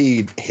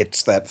really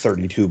hits that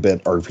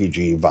 32-bit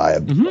RPG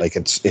vibe. Mm-hmm. Like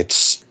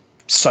it's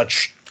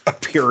such a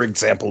pure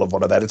example of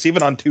one of that. It's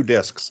even on 2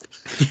 discs.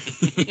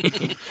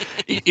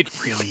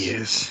 It really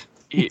is.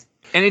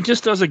 And it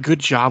just does a good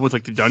job with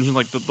like the dungeon.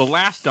 Like the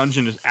last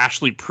dungeon is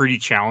actually pretty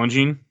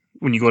challenging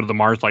when you go to the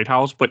Mars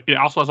lighthouse, but it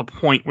also has a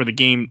point where the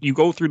game, you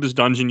go through this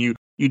dungeon, you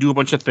do a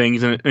bunch of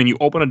things, and you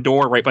open a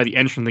door right by the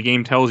entrance. The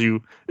game tells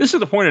you, this is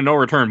the point of no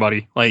return,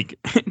 buddy. Like,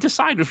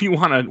 decide what you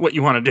want to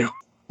do.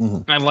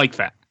 Mm-hmm. I like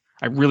that.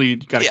 I really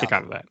got a kick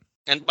out of that.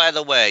 And by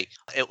the way,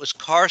 it was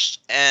Karst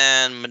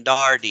and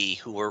Minardi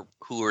who were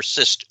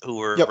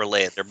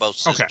related. They're both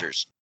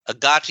sisters. Okay.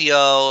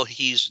 Agatio,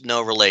 he's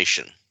no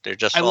relation. They're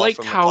just all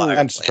from the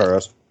Fire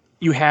Clan.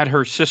 You had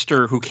her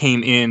sister who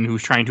came in,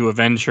 who's trying to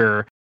avenge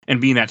her, and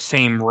be in that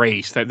same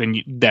race.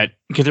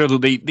 Because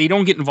they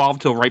don't get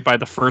involved till right by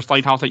the first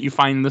lighthouse that you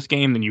find in this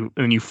game.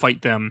 Then you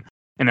fight them,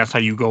 and that's how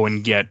you go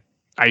and get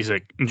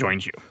Isaac and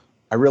joins you.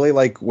 I really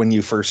like when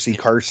you first see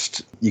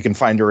Karst, you can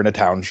find her in a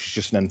town. She's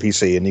just an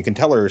NPC, and you can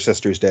tell her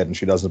sister's dead, and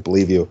she doesn't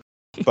believe you.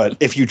 But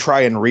if you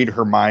try and read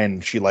her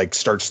mind, she like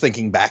starts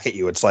thinking back at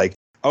you. It's like,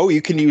 oh,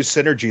 you can use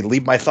synergy.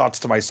 Leave my thoughts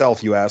to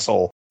myself, you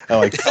asshole. And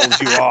like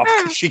tells you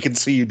off. She can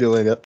see you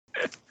doing it.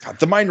 God,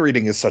 the mind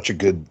reading is such a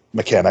good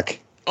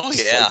mechanic. Oh,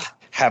 yeah. Like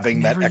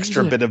having that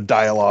extra bit of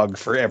dialogue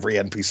for every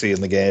NPC in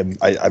the game.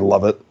 I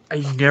love it. I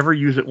never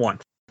use it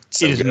once.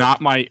 So it is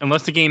not my,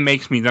 unless the game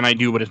makes me, then I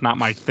do, but it's not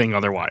my thing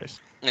otherwise.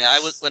 Yeah,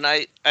 I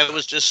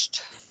was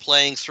just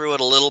playing through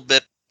it a little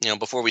bit,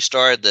 before we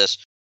started this,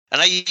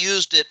 and I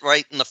used it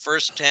right in the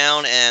first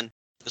town, and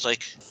it was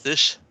like,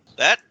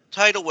 that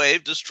tidal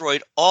wave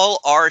destroyed all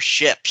our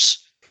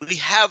ships. We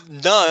have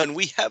none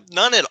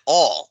at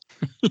all.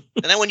 And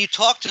then when you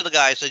talk to the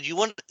guy,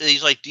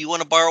 he's like, do you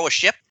want to borrow a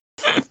ship?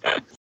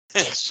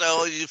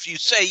 So if you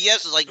say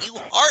yes, it's like, you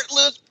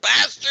heartless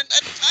bastard,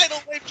 that tidal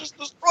wave just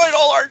destroyed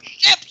all our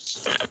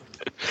ships.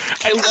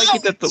 I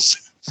like it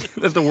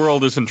that the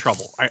world is in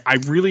trouble. I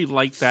really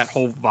like that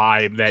whole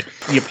vibe that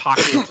the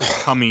apocalypse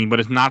is coming, but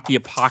it's not the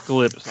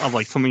apocalypse of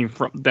like something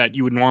that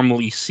you would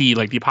normally see.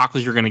 Like the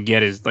apocalypse you're going to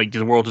get is like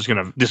the world is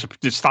going to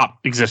just stop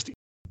existing.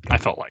 I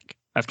felt like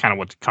that's kind of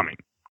what's coming.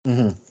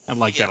 Mm-hmm. I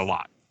like that a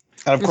lot.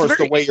 And of course,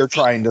 the way you're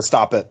trying to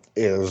stop it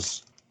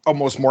is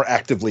almost more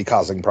actively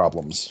causing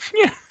problems.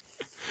 Yeah.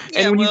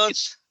 Yeah, well,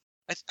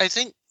 I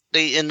think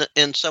they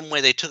in some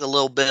way they took a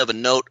little bit of a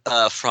note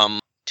from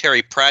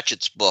Terry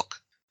Pratchett's book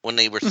when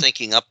they were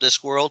thinking up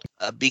Discworld,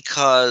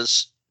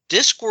 because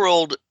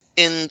Discworld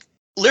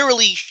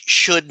literally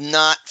should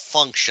not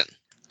function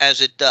as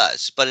it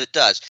does, but it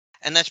does,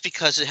 and that's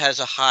because it has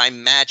a high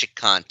magic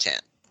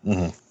content.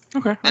 Mm-hmm.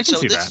 Okay, and so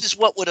this is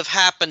what would have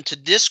happened to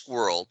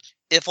Discworld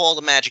if all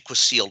the magic was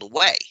sealed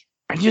away.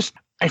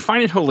 I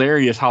find it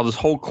hilarious how this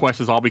whole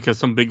quest is all because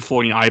some big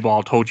floating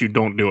eyeball told you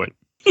don't do it.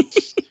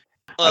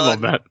 I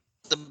love that.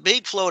 The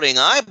big floating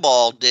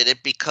eyeball did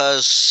it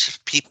because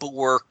people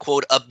were,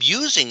 quote,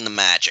 abusing the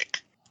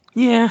magic.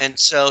 Yeah. And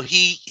so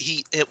we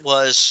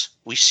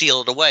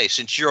seal it away.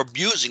 Since you're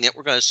abusing it,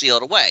 we're going to seal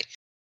it away.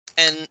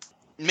 And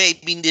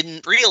maybe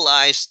didn't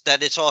realize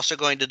that it's also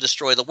going to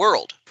destroy the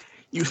world.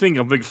 You think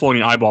a big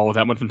floating eyeball with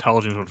that much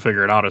intelligence would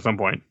figure it out at some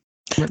point.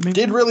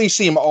 Did really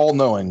seem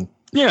all-knowing.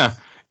 Yeah.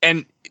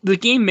 And the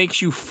game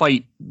makes you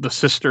fight the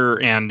sister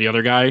and the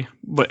other guy,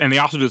 and they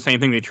also do the same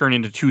thing. They turn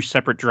into two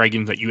separate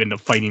dragons that you end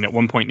up fighting at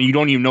one point, and you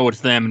don't even know it's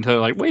them until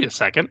they're like, wait a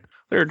second,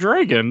 they're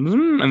dragons,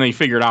 and they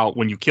figure it out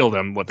when you kill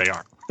them what they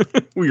are,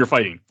 who you're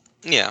fighting.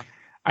 Yeah.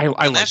 I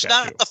like that's that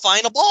not too. The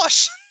final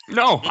boss.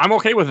 No, I'm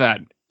okay with that.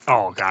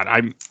 Oh, God,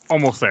 I'm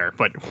almost there,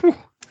 but...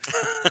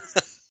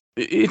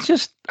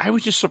 I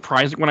was just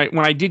surprised when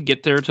I did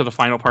get there to the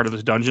final part of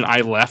this dungeon. I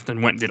left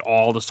and went and did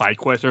all the side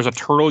quests. There's a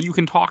turtle you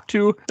can talk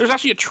to. There's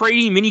actually a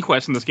trading mini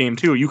quest in this game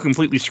too. You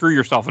completely screw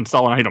yourself and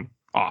sell an item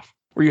off,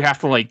 where you have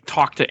to like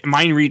talk to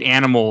mind read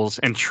animals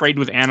and trade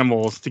with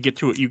animals to get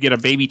to it. You get a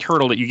baby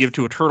turtle that you give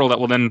to a turtle that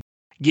will then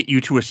get you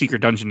to a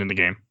secret dungeon in the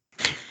game.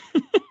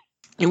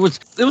 It was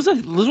a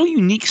little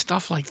unique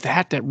stuff like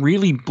that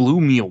really blew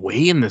me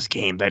away in this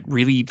game. That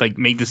really like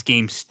made this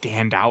game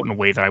stand out in a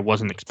way that I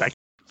wasn't expecting.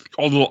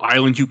 All the little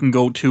islands you can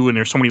go to, and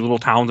there's so many little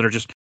towns that are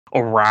just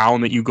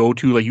around that you go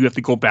to. Like you have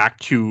to go back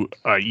to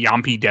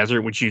Yampi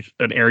Desert, which is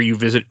an area you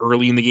visit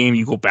early in the game.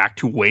 You go back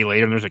to way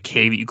later, and there's a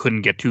cave that you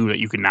couldn't get to that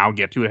you can now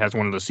get to. It has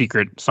one of the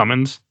secret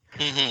summons.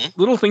 Mm-hmm.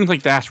 Little things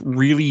like that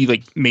really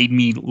like made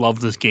me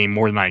love this game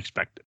more than I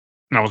expected,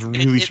 and I was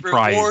really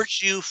surprised. It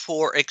rewards you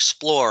for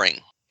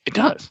exploring. It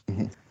does.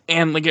 Mm-hmm.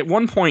 And like at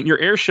one point, your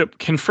airship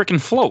can frickin'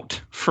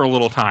 float for a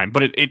little time,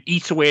 but it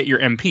eats away at your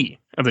MP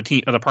of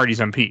the party's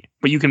MP.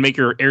 But you can make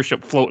your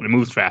airship float and it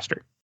moves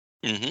faster.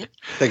 Mm-hmm.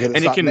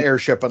 It's not an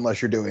airship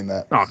unless you're doing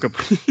that. Oh,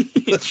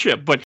 complete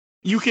ship. But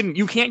you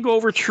can't go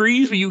over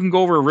trees, but you can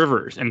go over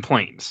rivers and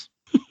plains.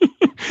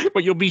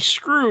 But you'll be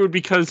screwed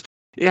because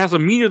it has a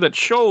meter that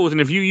shows,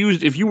 and if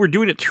you were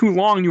doing it too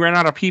long, you ran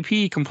out of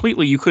PP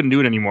completely. You couldn't do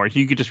it anymore. So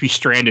you could just be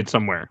stranded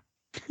somewhere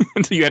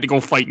until you had to go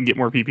fight and get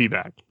more PP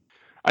back.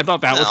 I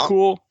thought that was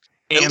cool.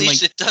 At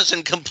least it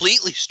doesn't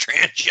completely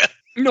strand you.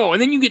 No,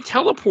 and then you get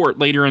teleport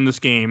later in this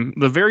game.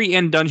 The very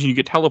end dungeon, you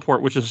get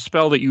teleport, which is a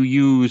spell that you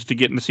use to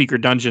get in the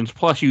secret dungeons.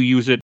 Plus, you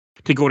use it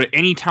to go to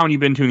any town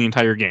you've been to in the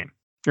entire game,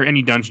 or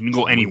any dungeon. You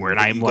can go anywhere. And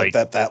I'm like,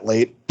 that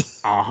late.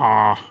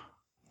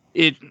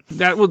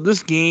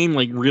 This game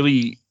like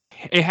really,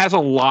 it has a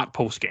lot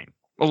post game,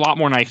 a lot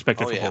more than I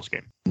expected for post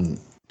game. Mm.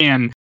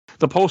 And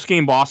the post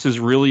game bosses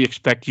really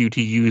expect you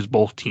to use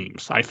both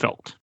teams. I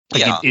felt.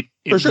 Like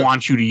it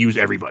wants you to use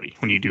everybody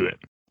when you do it.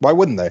 Why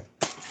wouldn't they?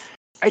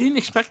 I didn't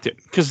expect it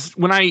because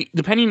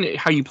depending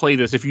how you play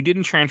this, if you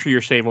didn't transfer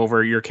your save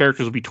over, your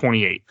characters would be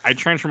 28. I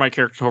transferred my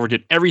characters over,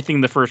 did everything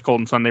in the first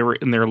Golden Sun. They were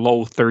in their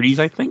low 30s,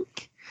 I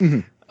think,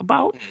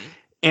 about.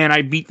 And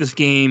I beat this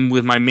game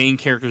with my main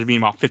characters being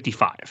about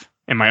 55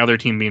 and my other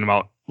team being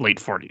about late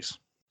 40s,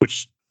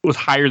 which was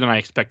higher than I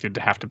expected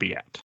to have to be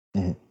at.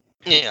 Mm-hmm.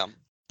 Yeah.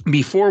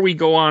 Before we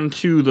go on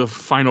to the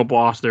final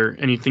boss, there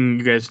anything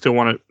you guys still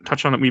want to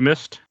touch on that we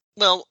missed?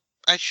 Well,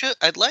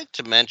 I'd like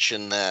to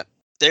mention that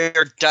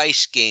their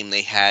dice game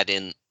they had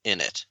in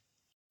it.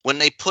 When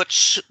they put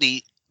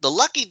the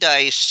lucky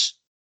dice,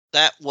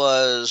 that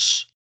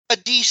was a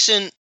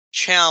decent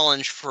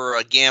challenge for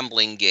a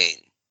gambling game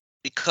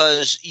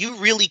because you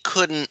really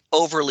couldn't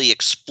overly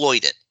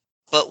exploit it.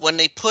 But when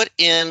they put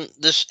in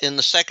the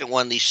second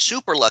one, these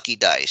super lucky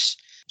dice,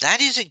 that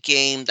is a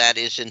game that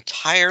is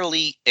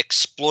entirely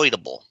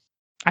exploitable.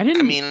 I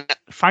didn't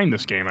find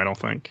this game, I don't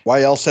think.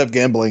 Why else have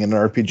gambling in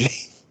an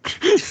RPG?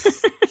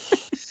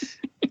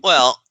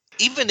 Well,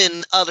 even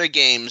in other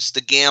games,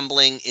 the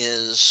gambling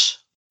is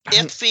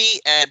iffy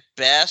at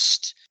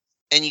best,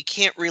 and you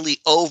can't really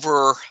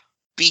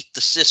overbeat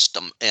the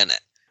system in it.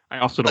 I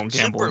also don't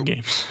gamble in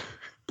games.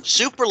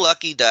 Super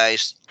Lucky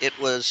Dice, it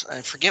was,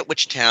 I forget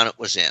which town it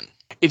was in.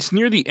 It's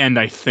near the end,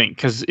 I think,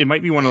 because it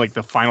might be one of like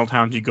the final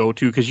towns you go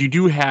to, because you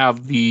do have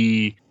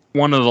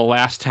one of the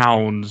last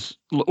towns,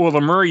 well,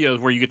 Lemuria is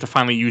where you get to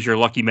finally use your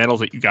lucky medals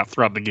that you got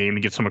throughout the game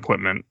to get some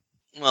equipment.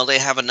 Well, they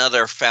have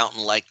another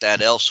fountain like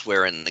that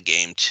elsewhere in the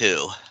game,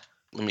 too.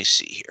 Let me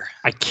see here.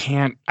 I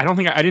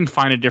didn't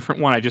find a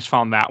different one. I just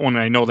found that one.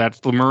 And I know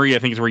that's Lemuria, I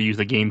think, is where you use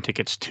the game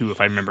tickets, too,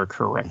 if I remember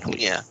correctly.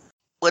 Yeah.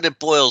 What it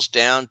boils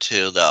down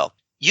to, though,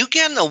 you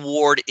get an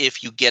award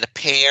if you get a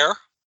pair.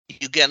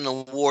 You get an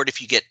award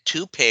if you get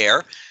 2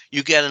 pair.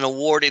 You get an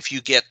award if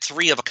you get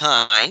 3 of a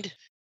kind.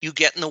 You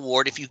get an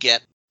award if you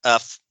get a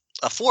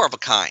 4 of a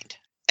kind.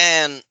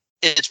 And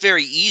it's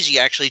very easy,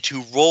 actually,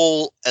 to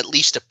roll at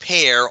least a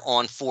pair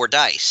on 4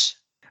 dice.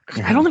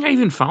 I don't think I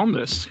even found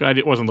this. I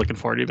wasn't looking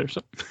for it either.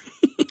 So.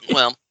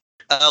 Well,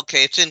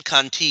 okay, it's in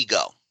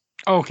Contigo.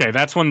 Okay,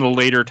 that's one of the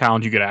later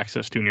towns you get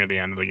access to near the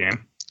end of the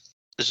game.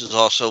 This is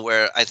also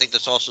where I think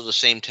that's also the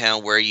same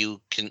town where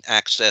you can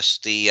access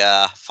the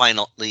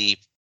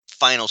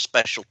final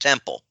special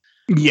temple.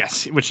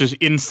 Yes, which is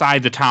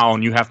inside the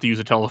town. You have to use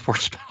a teleport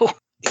spell.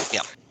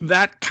 Yeah,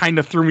 that kind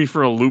of threw me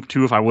for a loop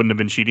too. If I wouldn't have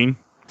been cheating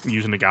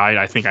using the guide,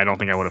 I don't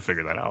think I would have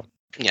figured that out.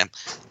 Yeah.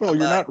 Well,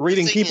 you're not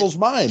reading people's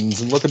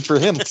minds and looking for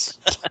hints.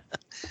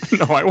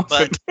 No, I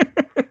wasn't.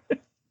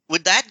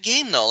 With that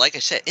game, though, like I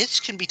said,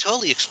 it can be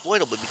totally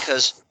exploitable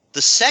because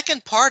the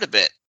second part of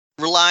it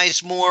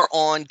relies more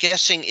on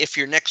guessing if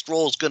your next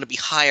roll is going to be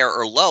higher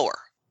or lower.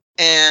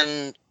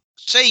 And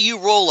say you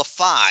roll a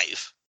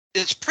 5,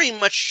 it's pretty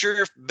much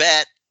sure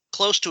bet,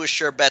 close to a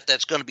sure bet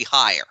that's going to be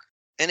higher.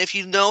 And if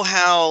you know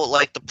how,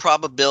 like, the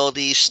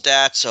probability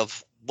stats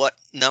of what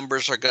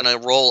numbers are going to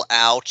roll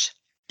out,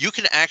 you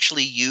can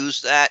actually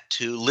use that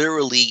to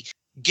literally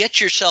get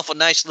yourself a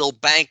nice little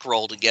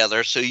bankroll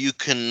together so you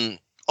can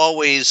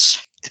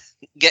always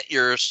get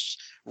your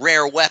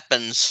rare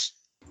weapons,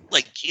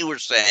 like you were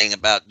saying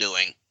about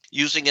doing.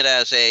 Using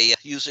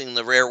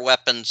the rare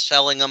weapons,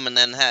 selling them, and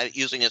then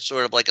using it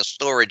sort of like a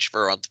storage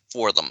for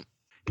them.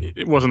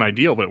 It wasn't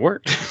ideal, but it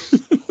worked.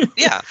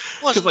 Yeah,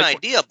 it wasn't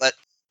ideal, but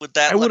with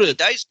that lucky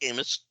dice game,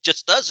 it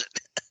just does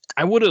it.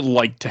 I would have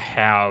liked to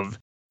have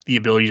the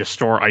ability to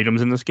store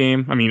items in this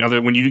game. I mean,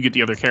 when you get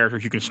the other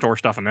characters, you can store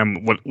stuff in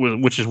them,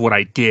 which is what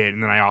I did.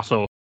 And then I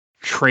also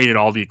traded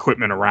all the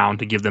equipment around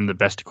to give them the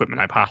best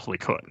equipment I possibly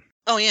could.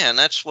 Oh, yeah, and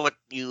that's what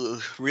you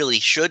really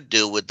should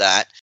do with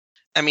that.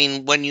 I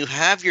mean, when you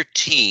have your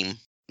team,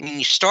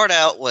 you start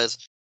out with,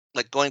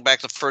 like going back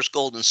to the first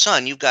Golden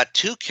Sun, you've got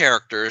 2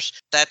 characters.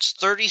 That's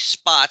 30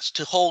 spots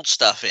to hold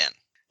stuff in.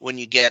 When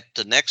you get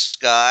the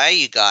next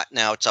guy,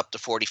 now it's up to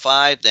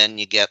 45. Then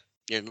you get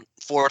your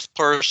 4th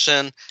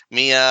person,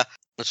 Mia.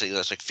 Let's see,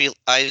 that's like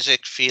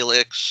Isaac,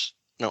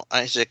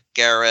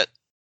 Garrett,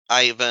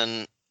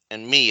 Ivan,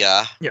 and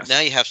Mia. Yes. Now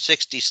you have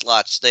 60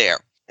 slots there.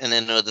 And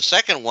then the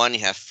second one, you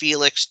have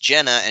Felix,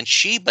 Jenna, and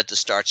Sheba to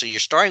start. So you're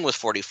starting with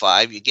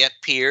 45. You get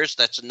Piers,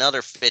 that's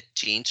another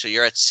 15. So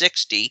you're at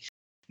 60.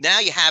 Now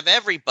you have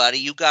everybody.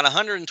 You've got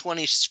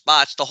 120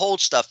 spots to hold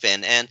stuff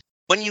in. And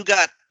when you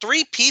got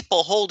 3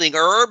 people holding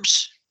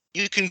herbs,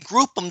 you can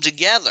group them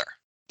together.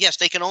 Yes,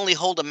 they can only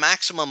hold a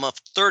maximum of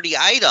 30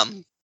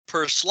 items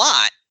per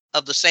slot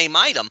of the same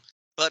item.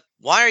 But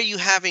why are you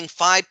having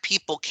 5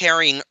 people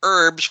carrying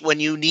herbs when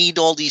you need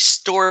all these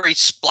storage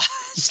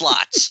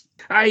slots?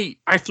 I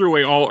threw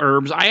away all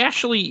herbs. I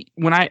actually,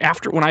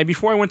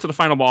 before I went to the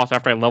final boss,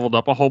 after I leveled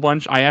up a whole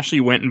bunch, I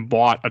actually went and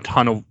bought a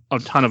ton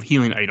of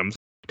healing items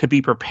to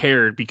be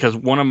prepared, because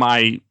one of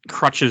my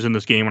crutches in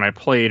this game when I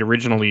played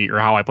originally, or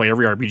how I play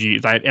every RPG,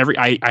 is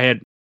I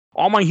had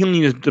all my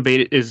healing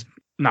is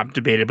not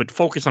debated, but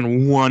focused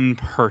on one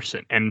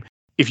person. And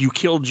if you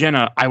killed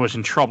Jenna, I was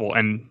in trouble.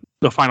 And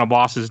the final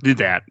bosses did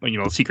that.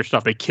 The secret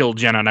stuff, they killed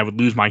Jenna and I would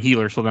lose my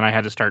healer. So then I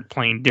had to start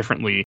playing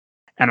differently.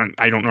 And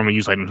I don't normally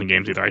use items in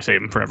games either. I save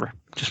them forever,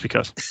 just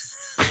because.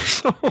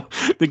 So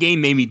the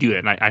game made me do it.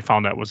 And I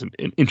found that was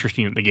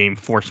interesting that the game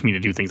forced me to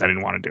do things I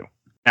didn't want to do.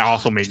 It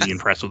also made me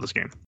impressed with this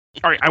game.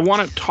 All right, I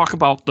want to talk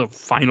about the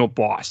final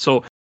boss.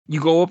 So you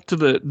go up to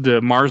the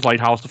Mars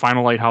Lighthouse, the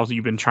final lighthouse that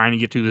you've been trying to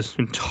get to this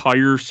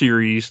entire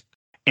series,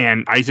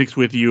 and Isaac's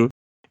with you.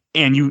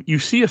 And you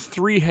see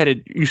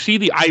you see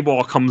the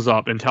eyeball comes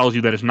up and tells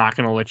you that it's not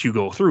going to let you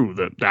go through,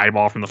 the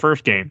eyeball from the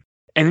first game.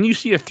 And then you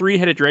see a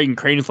 3-headed dragon.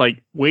 Kraden's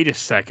like, wait a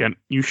second,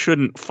 you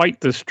shouldn't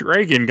fight this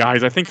dragon,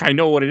 guys. I think I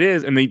know what it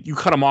is. And you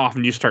cut him off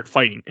and you start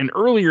fighting. And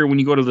earlier, when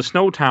you go to the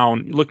snow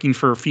town looking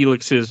for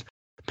Felix's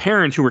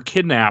parents who were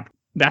kidnapped,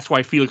 that's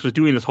why Felix was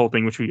doing this whole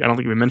thing, which I don't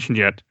think we mentioned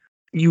yet.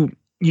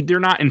 They're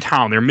not in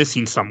town. They're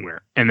missing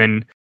somewhere. And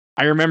then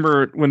I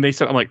remember when they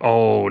said, I'm like,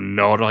 oh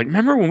no. They're like,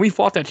 remember when we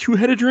fought that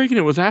 2-headed dragon?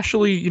 It was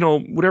actually,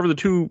 whatever the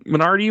 2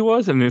 minority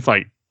was. And it's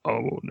like,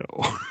 oh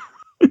no.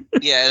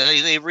 Yeah,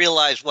 they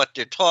realize what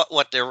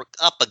they're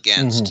up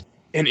against. Mm-hmm.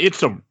 And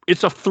it's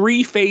a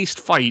 3-phased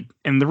fight.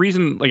 And the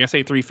reason, like I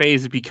say,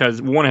 3-phased is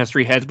because one has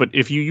 3 heads, but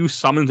if you use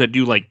summons that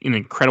do like an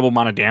incredible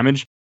amount of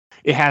damage,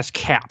 it has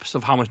caps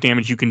of how much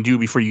damage you can do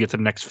before you get to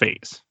the next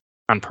phase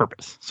on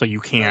purpose. So you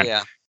can't. Oh,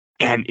 yeah.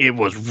 And it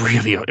was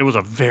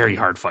a very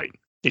hard fight.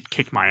 It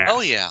kicked my ass.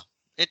 Oh, yeah,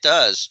 it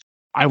does.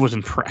 I was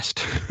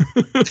impressed.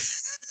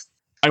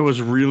 I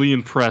was really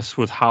impressed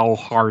with how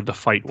hard the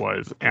fight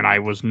was, and I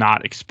was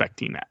not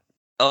expecting that.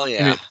 Oh,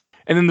 yeah.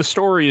 And then the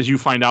story is you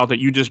find out that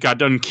you just got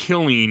done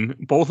killing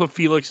both of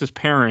Felix's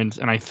parents,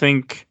 and I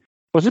think,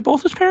 was it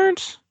both his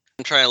parents?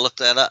 I'm trying to look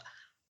that up.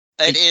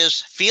 It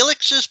is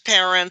Felix's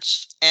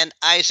parents and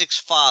Isaac's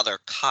father,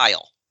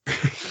 Kyle.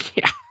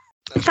 Yeah.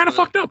 It's kind of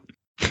fucked up.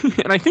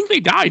 And I think they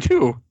die,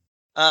 too.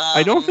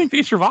 I don't think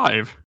they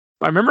survive.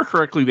 If I remember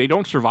correctly, they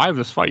don't survive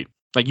this fight.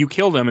 Like, you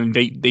kill them, and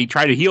they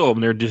try to heal them,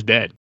 and they're just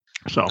dead.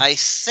 So I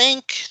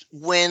think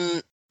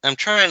when... I'm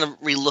trying to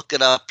relook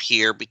it up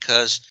here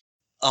because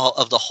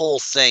of the whole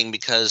thing,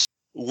 because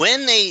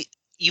when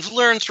you've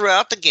learned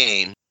throughout the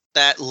game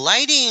that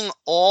lighting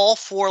all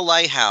 4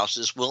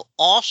 lighthouses will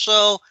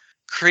also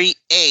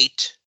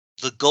create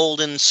the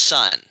golden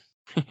sun.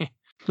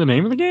 The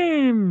name of the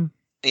game.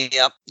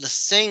 Yep. The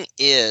thing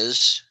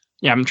is...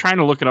 Yeah, I'm trying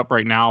to look it up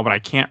right now, but I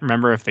can't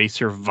remember if they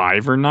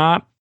survive or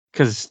not,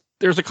 because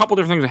there's a couple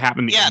different things that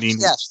happen.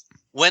 Yes.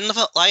 When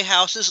the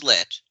lighthouse is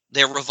lit,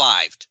 they're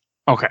revived.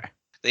 Okay.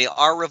 They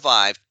are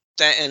revived,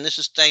 and this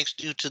is thanks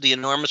due to the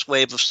enormous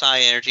wave of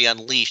psi energy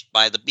unleashed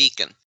by the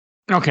beacon.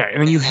 Okay,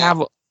 and then you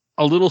have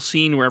a little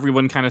scene where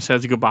everyone kind of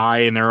says goodbye,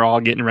 and they're all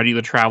getting ready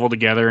to travel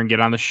together and get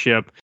on the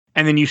ship.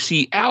 And then you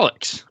see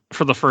Alex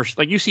for the first...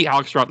 Like, you see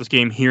Alex throughout this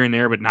game here and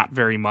there, but not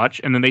very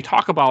much. And then they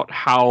talk about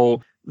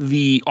how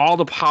all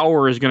the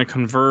power is going to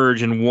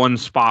converge in one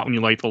spot when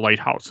you light the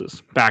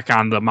lighthouses back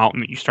on the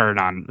mountain that you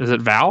started on. Is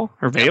it Val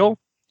or Vale?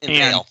 In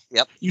Vale,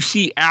 yep. You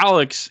see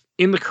Alex...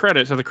 In the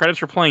credits, as the credits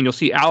are playing, you'll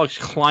see Alex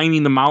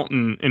climbing the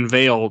mountain in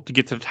Vale to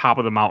get to the top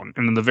of the mountain.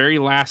 And then the very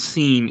last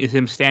scene is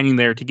him standing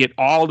there to get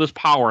all this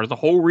power. The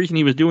whole reason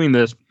he was doing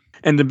this.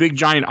 And the big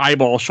giant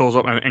eyeball shows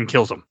up and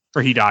kills him.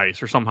 Or he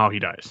dies, or somehow he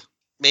dies.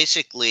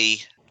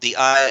 Basically, the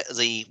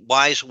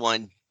Wise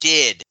One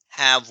did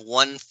have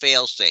one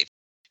failsafe.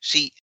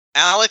 See,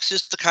 Alex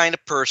is the kind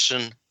of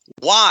person...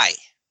 Why?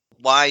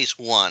 Wise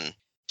One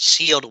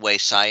sealed away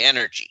psi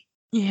energy.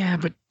 Yeah,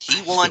 but...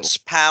 He wants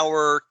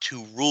power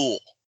to rule.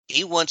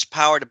 He wants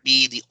power to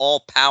be the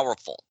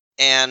all-powerful.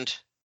 And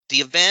the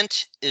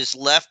event is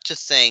left to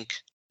think,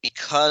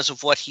 because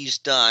of what he's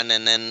done,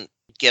 and then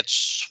gets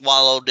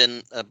swallowed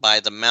in by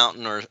the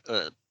mountain, or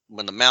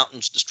when the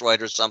mountain's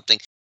destroyed or something,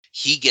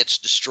 he gets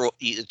destroyed.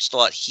 It's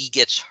thought he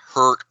gets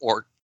hurt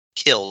or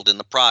killed in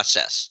the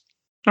process.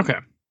 Okay.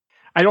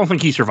 I don't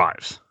think he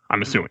survives,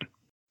 I'm assuming.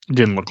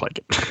 Didn't look like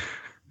it.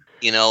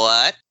 You know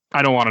what?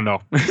 I don't want to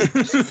know.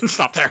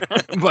 Stop there.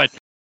 But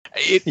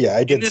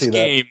I did see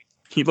that.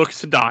 He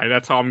looks to die.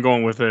 That's how I'm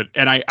going with it.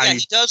 And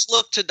he does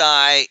look to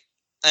die,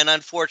 and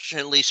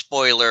unfortunately,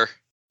 spoiler,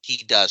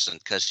 he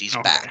doesn't, because he's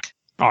back.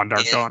 On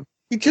Dark Dawn.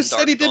 He just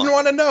said he didn't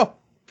want to know.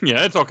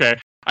 Yeah, it's okay.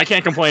 I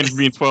can't complain for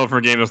being spoiled for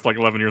a game that's like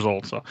 11 years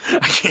old, so I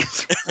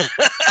can't.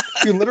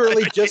 You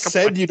literally just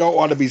said you don't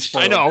want to be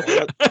spoiled. I know.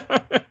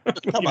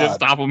 You didn't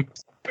stop him.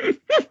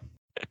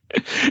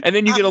 And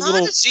then you get a little...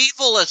 not as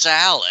evil as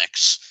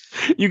Alex.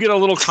 You get a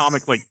little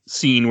comic like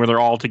scene where they're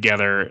all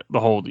together,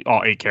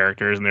 all 8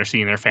 characters, and they're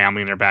seeing their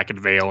family, and they're back at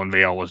Vale, and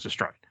Vale was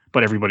destroyed.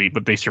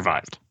 But they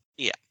survived.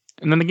 Yeah.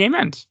 And then the game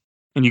ends,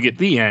 and you get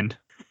the end.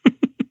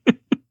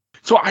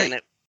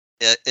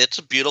 It's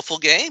a beautiful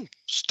game,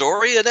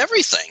 story and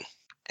everything,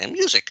 and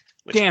music.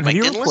 Dan, have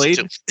you ever played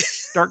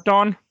Dark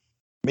Dawn?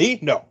 Me?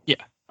 No.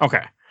 Yeah.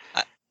 Okay.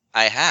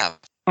 I have.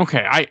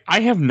 Okay, I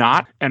have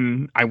not,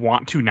 and I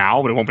want to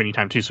now, but it won't be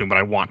anytime too soon. But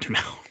I want to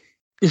now.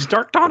 Is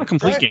Dark Dawn a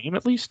complete game,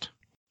 at least?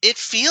 It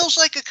feels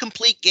like a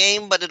complete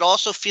game, but it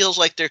also feels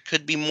like there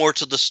could be more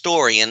to the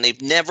story, and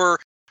they've never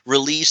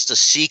released a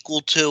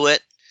sequel to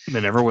it. They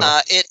never will.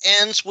 It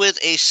ends with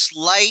a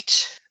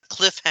slight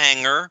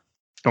cliffhanger.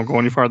 Don't go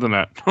any farther than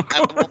that.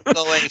 I won't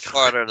go any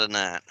farther than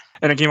that.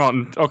 And it came out,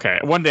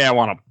 one day I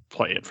want to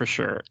play it for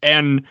sure.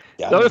 And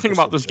the other thing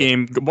about this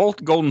game,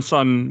 both Golden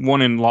Sun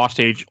 1 and Lost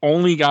Age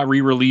only got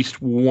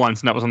re-released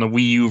once, and that was on the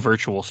Wii U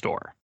Virtual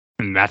Store.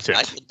 And that's it.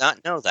 I did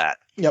not know that.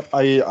 Yep,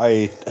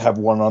 I have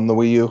one on the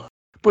Wii U.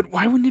 But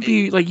why wouldn't it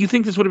be, like, you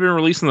think this would have been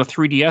released on the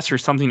 3DS or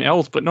something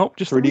else, but nope,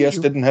 just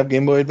 3DS didn't have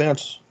Game Boy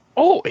Advance.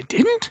 Oh, it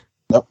didn't?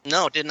 Nope.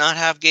 No, it did not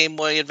have Game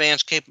Boy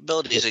Advance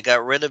capabilities. It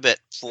got rid of it.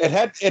 It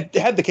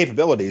had the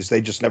capabilities.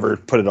 They just never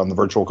put it on the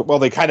virtual. Well,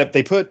 they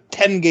put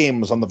 10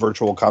 games on the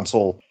virtual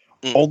console,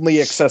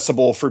 only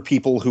accessible for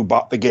people who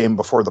bought the game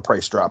before the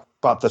price drop.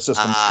 Bought the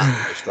system before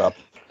the price drop.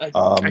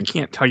 I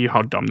can't tell you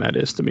how dumb that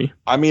is to me.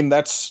 I mean,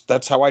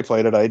 that's how I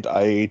played it.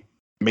 I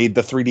made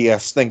the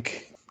 3DS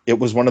think it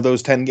was one of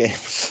those 10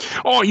 games.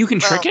 Oh, you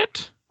can trick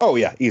it? Oh,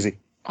 yeah, easy.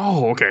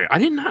 Oh, okay. I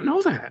did not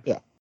know that. Yeah.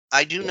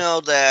 I do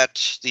know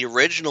that the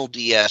original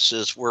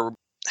DSs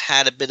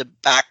had a bit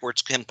of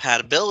backwards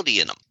compatibility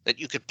in them, that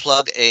you could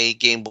plug a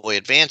Game Boy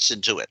Advance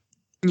into it.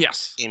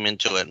 Yes. Game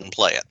into it and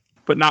play it.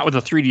 But not with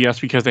the 3DS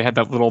because they had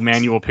that little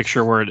manual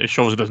picture where it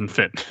shows it doesn't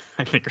fit,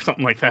 I think, or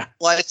something like that.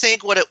 Well, I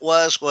think what it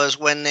was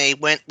when they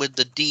went with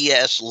the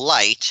DS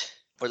Lite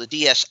or the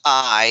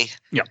DSi,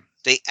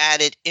 they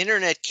added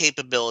internet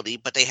capability,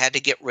 but they had to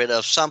get rid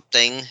of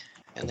something,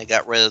 and they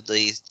got rid of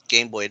the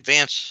Game Boy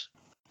Advance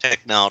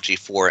technology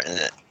for it in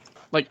it.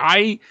 Like,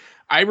 I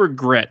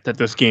regret that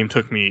this game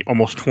took me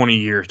almost 20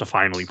 years to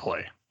finally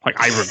play. Like,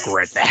 I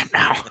regret that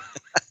now.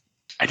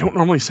 I don't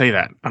normally say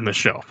that on this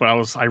show,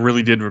 but I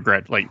really did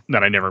regret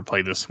that I never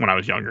played this when I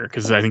was younger,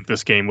 because I think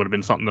this game would have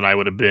been something that I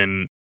would have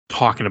been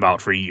talking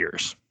about for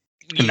years.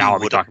 And now I'll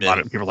be talking about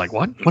it, and people are like,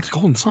 "What? What's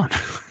Golden Sun?"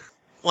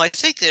 Well, I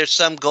think there's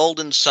some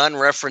Golden Sun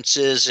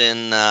references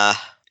in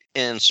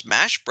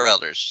Smash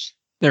Brothers.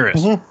 There is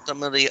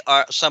Some of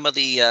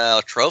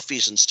the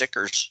trophies and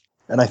stickers.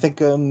 And I think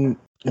in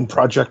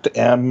Project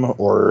M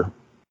or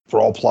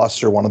Brawl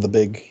Plus or one of the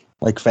big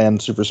fan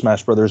Super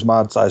Smash Brothers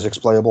mods, Isaac's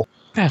playable.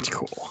 That's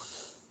cool.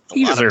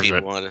 He deserves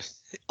it.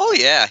 Oh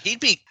yeah,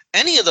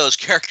 any of those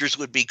characters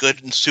would be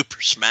good in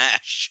Super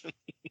Smash.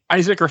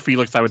 Isaac or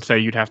Felix, I would say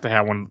you'd have to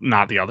have one,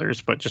 not the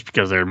others, but just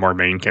because they're more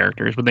main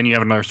characters. But then you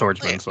have another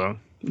swordsman, so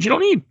you don't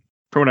need,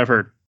 for what I've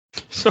heard.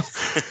 So,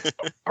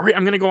 all right,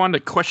 I'm going to go on to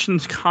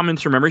questions,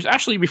 comments, or memories.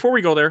 Actually, before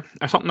we go there,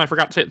 something I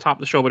forgot to say at the top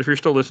of the show, but if you're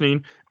still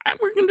listening,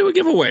 we're going to do a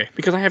giveaway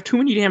because I have too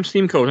many damn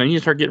Steam codes. I need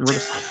to start getting rid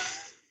of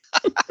stuff.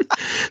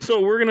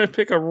 So we're going to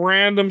pick a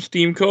random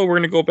Steam code. We're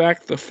going to go back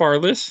to the far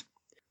list.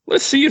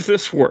 Let's see if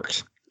this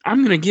works. I'm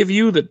going to give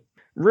you the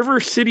River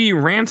City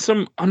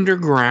Ransom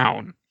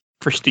Underground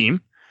for Steam,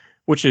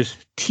 which is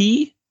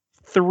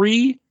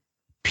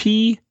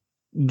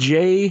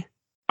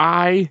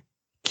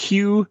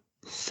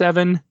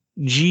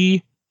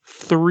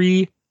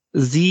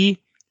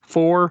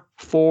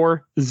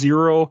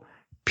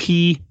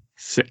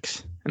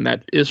And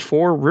that is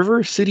for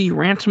River City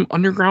Ransom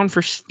Underground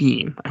for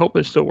Steam. I hope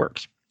it still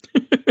works.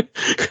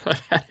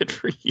 I've had it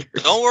for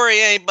years. Don't worry,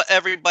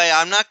 everybody.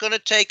 I'm not going to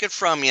take it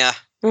from you.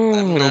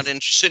 I'm not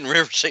interested in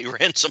River City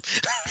Ransom.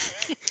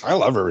 I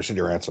love River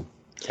City Ransom.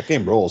 That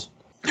game rules.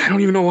 I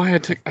don't even know why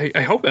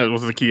I hope that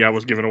was the key I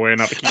was giving away,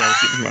 not the key I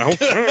was giving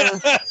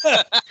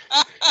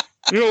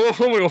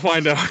away. We'll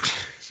find out.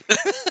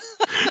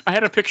 I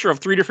had a picture of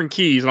 3 different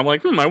keys, and I'm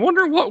like, I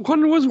wonder what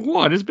one was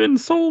what. It's been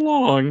so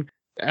long.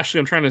 Actually,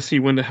 I'm trying to see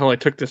when the hell I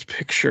took this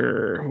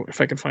picture,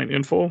 if I can find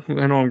info.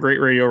 I know I'm great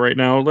radio right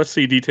now. Let's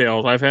see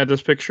details. I've had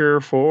this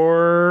picture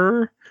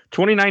for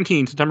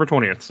 2019, September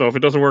 20th. So if it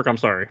doesn't work, I'm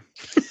sorry.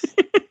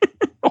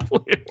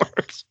 Hopefully it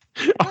works.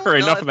 All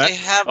right, enough of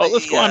that.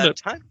 Let's go on to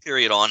time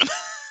period on them.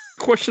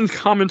 Questions,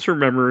 comments, or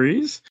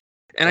memories.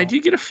 And I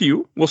did get a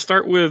few. We'll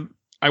start with,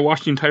 I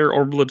watched the entire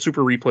Overblood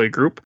Super Replay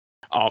group.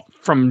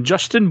 From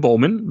Justin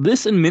Bowman,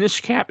 this and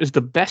Minish Cap is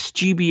the best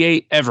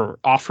GBA ever,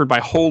 offered by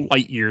whole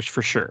light years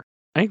for sure.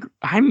 I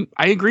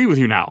agree with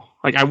you now.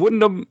 Like, I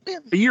wouldn't have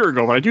a year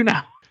ago, but I do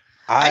now.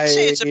 I'd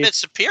say it's a bit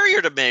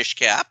superior to Minish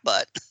Cap,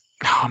 but...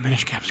 Oh,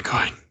 Minish Cap's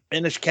good.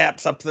 Minish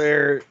Cap's up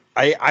there.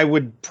 I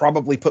would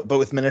probably put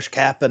both Minish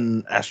Cap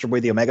and Astro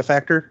Boy the Omega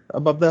Factor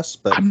above this,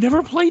 but I've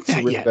never played that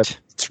really yet. Good.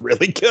 It's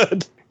really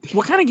good.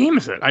 What kind of game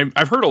is it?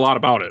 I've heard a lot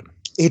about it.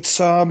 It's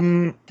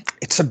a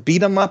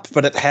beat 'em up,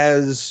 but it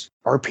has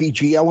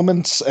RPG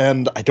elements,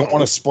 and I don't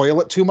want to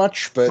spoil it too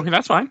much, but okay,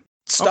 that's fine.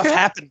 Stuff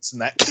happens in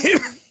that game.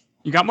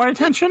 You got my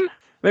attention.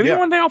 Maybe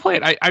one day I'll play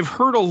it. I've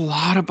heard a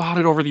lot about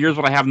it over the years,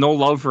 but I have no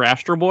love for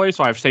Astro Boy,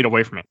 so I've stayed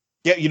away from it.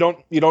 Yeah, you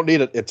don't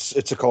need it.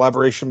 It's a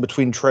collaboration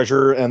between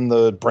Treasure and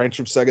the branch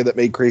of Sega that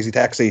made Crazy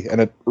Taxi,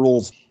 and it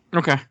rules.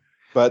 Okay.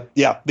 But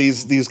yeah,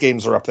 these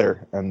games are up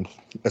there, and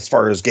as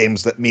far as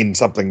games that mean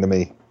something to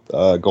me,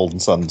 Golden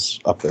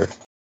Sun's up there.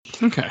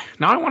 Okay.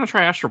 Now I want to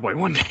try Astro Boy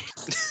one day.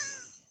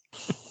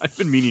 I've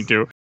been meaning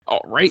to.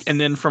 All right.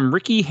 And then from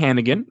Ricky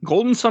Hannigan,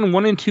 Golden Sun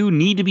 1 and 2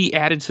 need to be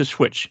added to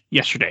Switch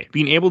yesterday.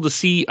 Being able to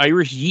see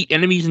Irish yeet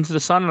enemies into the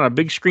sun on a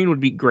big screen would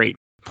be great.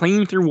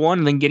 Playing through 1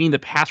 and then getting the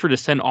password to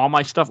send all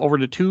my stuff over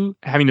to 2,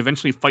 having to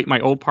eventually fight my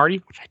old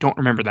party, which I don't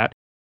remember that.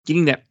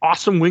 Getting that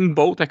awesome winged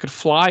boat that could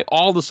fly.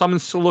 All the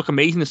summons still look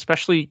amazing,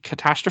 especially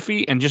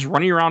Catastrophe, and just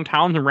running around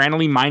towns and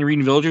randomly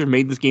mind-reading villagers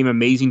made this game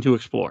amazing to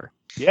explore.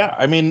 Yeah,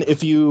 I mean,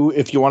 if you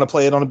want to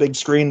play it on a big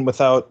screen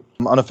without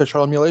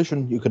unofficial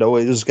emulation, you could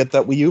always get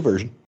that Wii U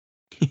version.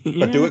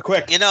 Yeah. But do it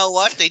quick. You know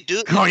what? They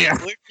do. Oh, yeah.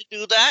 Where to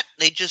do that?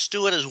 They just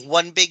do it as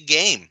one big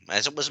game,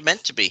 as it was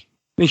meant to be.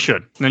 They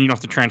should. Then you don't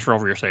have to transfer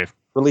over your save.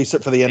 Release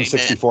it for the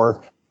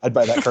N64. I'd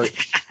buy that cart.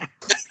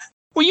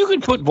 Well, you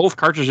could put both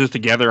cartridges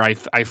together,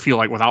 I feel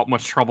like, without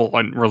much trouble,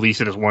 and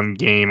release it as one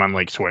game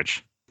on,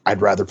 Switch.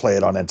 I'd rather play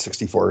it on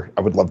N64.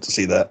 I would love to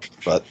see that.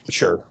 But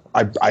sure,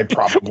 I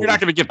probably... You're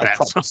not going to get that. I'd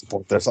probably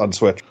support this on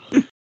Switch.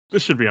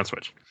 This should be on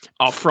Switch.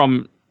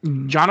 From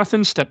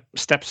Jonathan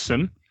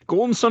Stepson,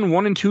 Golden Sun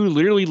 1 and 2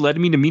 literally led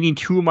me to meeting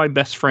 2 of my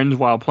best friends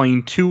while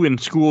playing 2 in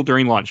school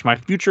during lunch. My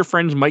future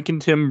friends, Mike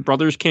and Tim,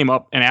 brothers, came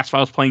up and asked if I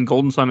was playing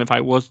Golden Sun,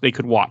 if they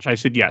could watch. I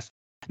said yes.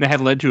 And that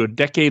had led to a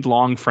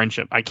decade-long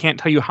friendship. I can't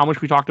tell you how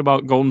much we talked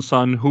about Golden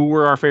Sun, who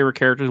were our favorite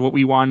characters, what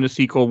we wanted in the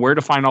sequel, where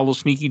to find all those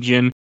sneaky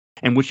Jin,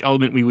 and which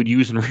element we would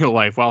use in real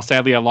life. While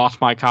sadly I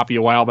lost my copy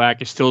a while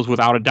back, it still is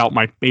without a doubt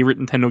my favorite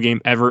Nintendo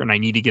game ever, and I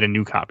need to get a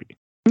new copy.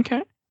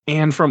 Okay.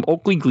 And from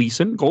Oakley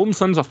Gleason, Golden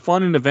Sun's a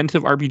fun and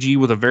inventive RPG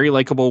with a very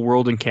likable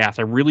world and cast.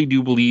 I really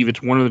do believe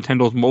it's one of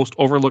Nintendo's most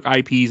overlooked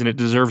IPs, and it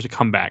deserves a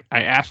comeback.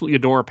 I absolutely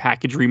adore a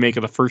package remake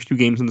of the first 2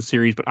 games in the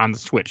series, but on the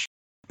Switch.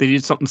 they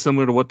did something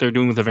similar to what they're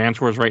doing with Advance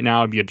Wars right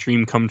now, it'd be a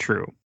dream come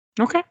true.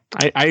 Okay,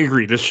 I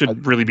agree. This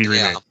should really be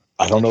remade.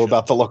 I don't know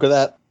about the look of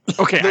that.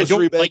 Okay, I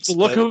don't like the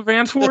look of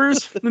Advance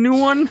Wars, the new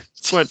one,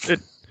 but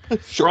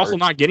we're also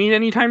not getting it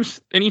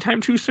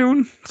anytime too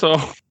soon. So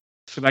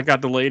that got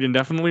delayed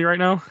indefinitely right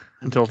now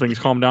until things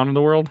calm down in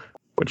the world,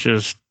 which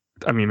is,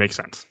 I mean, makes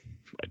sense.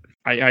 But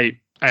I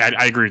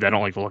agree that I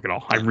don't like the look at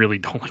all. I really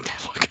don't like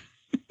that look.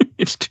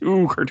 It's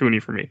too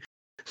cartoony for me.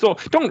 So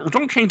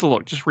don't change the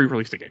look. Just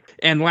re-release the game.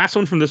 And last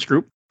one from this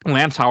group,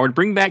 Lance Howard,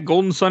 bring back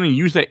Golden Sun and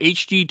use that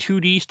HD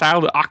 2D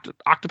style that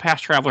Octopath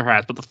Traveler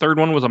has. But the third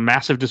one was a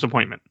massive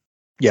disappointment.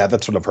 Yeah,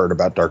 that's what I've heard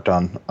about Dark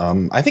Dawn.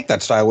 I think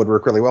that style would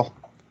work really well.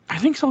 I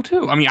think so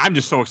too. I mean, I'm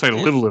just so excited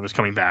Live Live is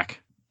coming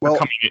back. Well,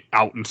 coming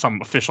out in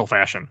some official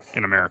fashion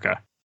in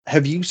America.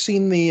 Have you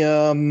seen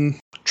the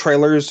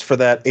trailers for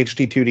that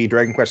HD 2D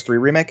Dragon Quest III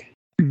remake?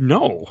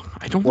 No,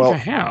 I don't think I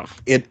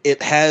have.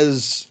 It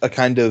has a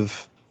kind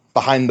of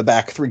behind the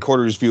back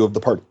 3/4 view of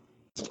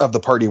the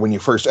party when you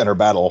first enter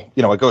battle.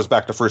 You know, it goes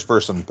back to first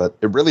person, but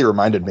it really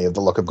reminded me of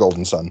the look of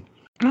Golden Sun.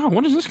 Oh,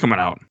 when is this coming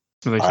out?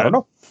 I don't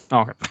know.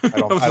 Oh, okay.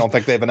 I don't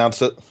think they've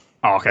announced it.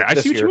 Oh, okay. I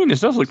see what you mean. This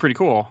does look pretty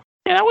cool.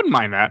 Yeah, I wouldn't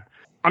mind that.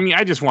 I mean,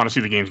 I just want to see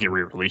the games get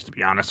re-released, to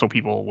be honest, so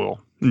people will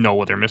know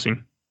what they're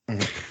missing.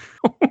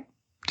 Mm-hmm.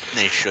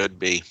 They should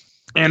be.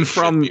 And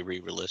from be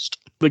re-released.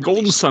 The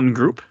Golden Sun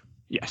group,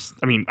 yes.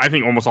 I mean, I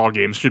think almost all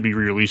games should be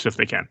re-released if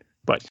they can.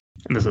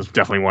 And this is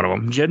definitely one of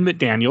them. Jed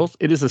McDaniels,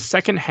 it is the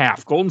second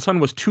half. Golden Sun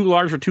was too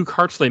large for 2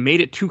 carts, so they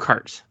made it 2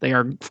 carts. They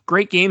are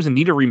great games and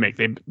need a remake.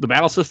 The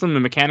battle system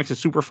and mechanics is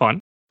super fun.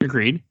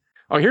 Agreed.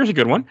 Oh, here's a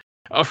good one.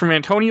 From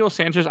Antonio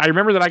Sanchez, I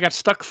remember that I got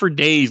stuck for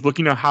days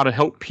looking at how to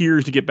help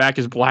Piers to get back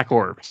his black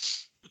orb.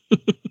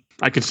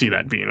 I could see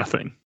that being a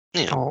thing.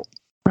 Yeah. Oh,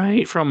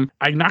 right. From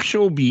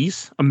Ignacio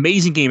Bees,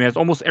 amazing game. It has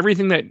almost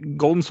everything that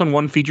Golden Sun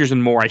 1 features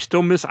and more. I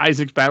still miss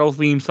Isaac's battle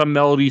theme, some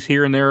melodies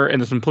here and there,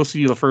 and the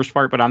simplicity of the first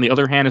part, but on the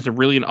other hand, it's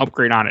really an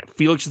upgrade on it.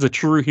 Felix is a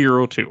true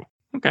hero, too.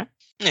 Okay.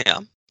 Yeah.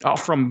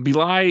 From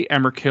Belai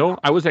Emerkill,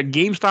 I was at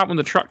GameStop when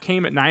the truck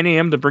came at 9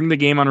 a.m. to bring the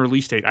game on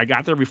release date. I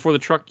got there before the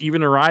truck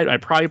even arrived. I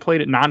probably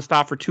played it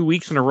nonstop for 2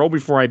 weeks in a row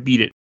before I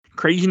beat it.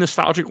 Crazy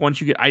nostalgic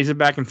once you get Isaac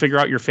back and figure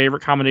out your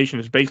favorite combination.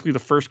 It's basically the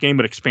first game,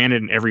 but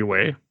expanded in every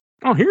way.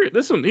 Oh,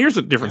 here's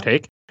a different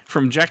take.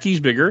 From Jackie's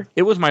Bigger,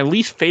 it was my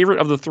least favorite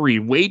of the 3.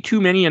 Way too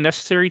many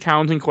unnecessary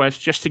towns and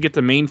quests just to get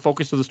the main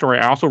focus of the story.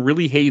 I also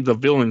really hated the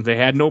villains. They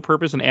had no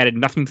purpose and added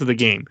nothing to the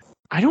game.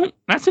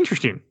 That's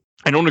interesting.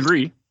 I don't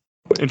agree.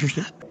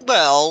 Interesting.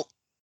 Well,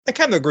 I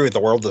kind of agree with the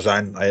world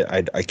design.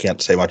 I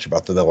can't say much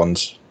about the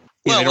villains.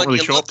 Yeah, they don't really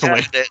show up to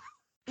like.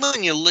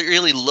 When you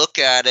really look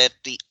at it,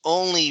 the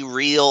only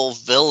real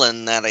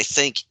villain that I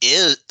think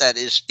is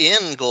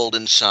in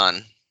Golden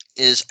Sun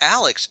is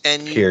Alex,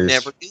 and you Piers.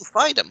 Never do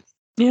fight him.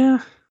 Yeah.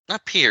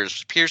 Not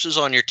Piers. Piers is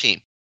on your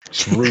team.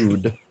 It's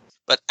rude.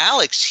 But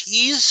Alex,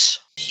 he's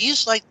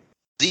like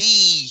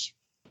the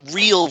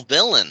real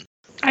villain.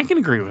 I can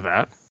agree with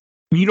that.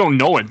 You don't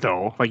know it,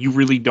 though. Like, you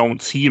really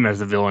don't see him as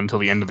the villain until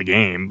the end of the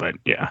game, but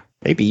yeah.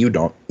 Maybe you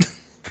don't.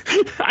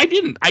 I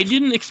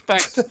didn't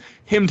expect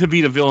him to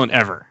be the villain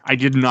ever. I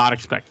did not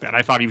expect that.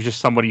 I thought he was just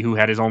somebody who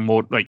had his own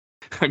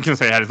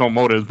had his own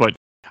motives, but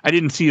I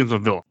didn't see him as a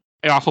villain.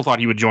 I also thought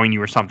he would join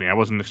you or something. I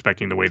wasn't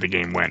expecting the way the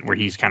game went, where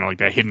he's kind of like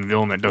that hidden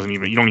villain that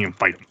you don't even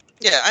fight him.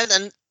 Yeah,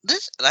 and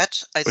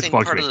that's I think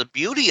part of the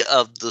beauty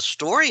of the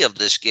story of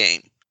this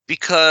game,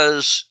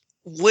 because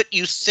what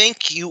you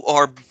think you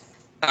are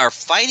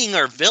fighting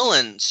are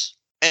villains,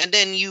 and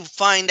then you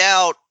find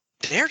out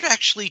they're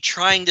actually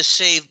trying to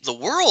save the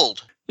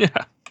world.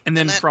 Yeah, and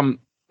then keep going.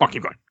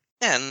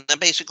 Yeah, and then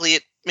basically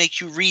it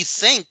makes you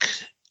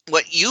rethink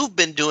what you've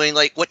been doing,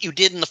 like what you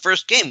did in the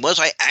first game. Was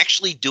I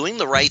actually doing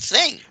the right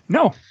thing?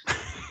 No,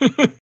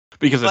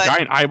 because a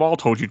giant eyeball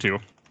told you to.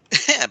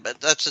 Yeah, but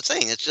that's the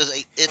thing. It's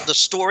just the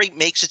story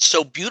makes it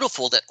so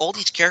beautiful that all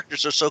these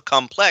characters are so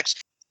complex.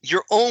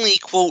 Your only,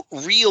 quote,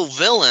 real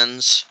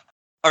villains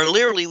are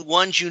literally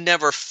ones you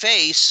never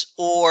face,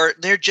 or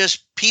they're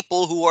just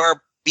people who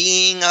are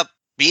being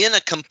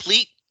a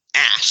complete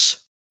ass.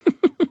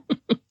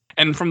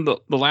 And from the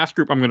last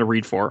group I'm going to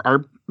read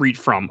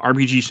from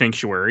RPG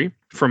Sanctuary,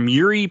 from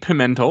Yuri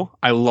Pimento,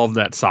 I love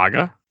that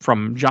saga.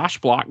 From Josh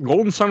Block,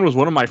 Golden Sun was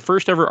one of my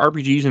first ever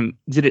RPGs, and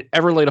did it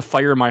ever light a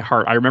fire in my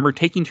heart. I remember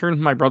taking turns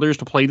with my brothers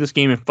to play this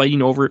game and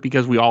fighting over it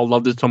because we all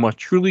loved it so much.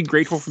 Truly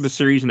grateful for the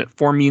series, and it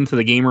formed me into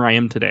the gamer I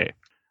am today.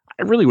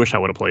 I really wish I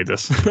would have played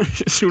this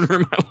sooner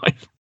in my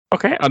life.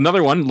 Okay,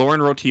 another one,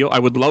 Lauren Rotil. I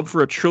would love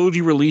for a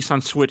trilogy release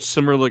on Switch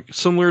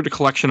similar to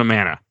Collection of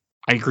Mana.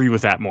 I agree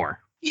with that more.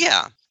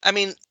 Yeah, I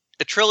mean,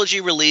 a trilogy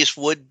release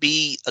would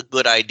be a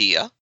good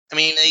idea. I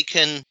mean, they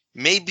can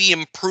maybe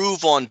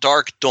improve on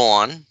Dark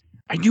Dawn.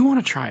 I do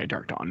want to try a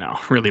Dark Dawn now,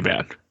 really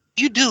bad.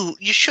 You do.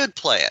 You should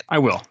play it. I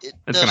will. It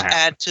does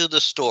add to the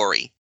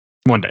story.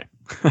 One day.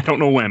 I don't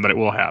know when, but it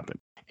will happen.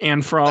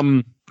 And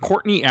from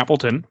Courtney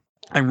Appleton,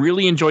 I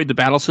really enjoyed the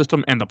battle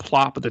system and the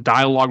plot, but the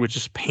dialogue was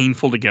just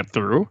painful to get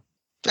through.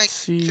 I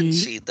can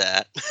see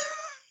that.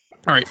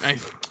 All right.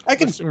 I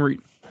can read.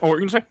 Oh, what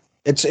were you going to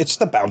say? It's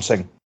the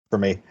bouncing. for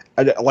me.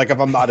 Like if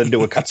I'm not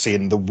into a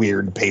cutscene, the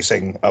weird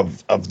pacing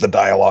of the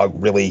dialogue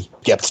really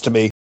gets to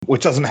me,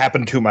 which doesn't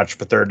happen too much,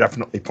 but there are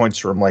definitely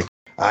points where I'm like,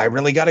 I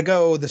really gotta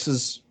go. This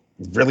is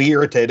really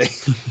irritating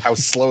how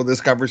slow this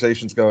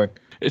conversation's going.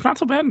 It's not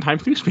so bad in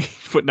Times New Speed,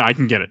 but no, I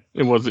can get it.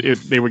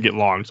 They would get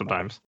long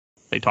sometimes.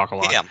 They talk a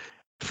lot. Yeah.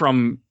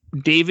 From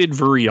David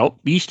Vuriel,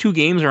 these 2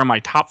 games are on my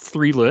top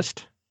 3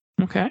 list.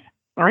 Okay.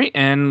 All right.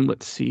 And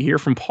let's see here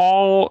from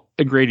Paul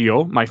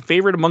Agradio, my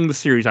favorite among the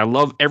series. I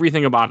love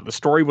everything about it. The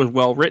story was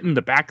well written,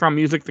 the background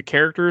music, the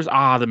characters,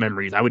 the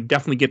memories. I would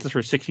definitely get this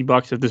for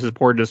 $60 if this is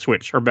ported to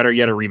Switch, or better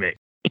yet, a remake.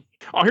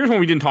 Here's one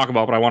we didn't talk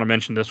about, but I want to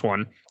mention this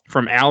one.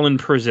 From Alan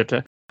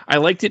Perzetta. I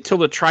liked it till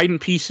the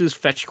Trident pieces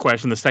fetch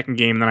quest in the second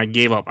game, then I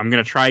gave up. I'm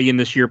going to try again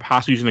this year,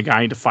 possibly using a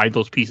guide to find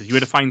those pieces. You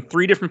had to find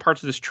 3 different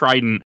parts of this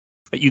Trident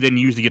that you then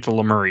use to get to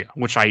Lemuria,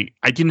 which I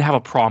didn't have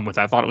a problem with.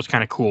 I thought it was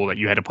kind of cool that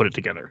you had to put it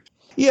together.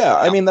 Yeah,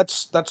 I mean,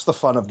 that's the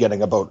fun of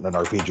getting a boat in an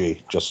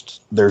RPG.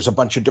 Just there's a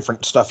bunch of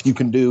different stuff you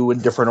can do in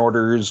different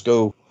orders.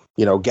 Go,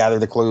 gather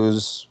the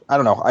clues. I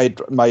don't know.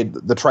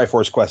 The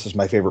Triforce quest is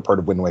my favorite part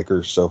of Wind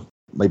Waker, so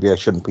maybe I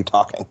shouldn't be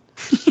talking.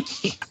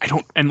 I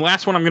don't. And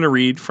last one I'm going to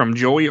read from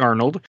Joey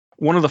Arnold.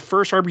 One of the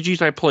first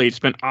RPGs I played,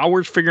 spent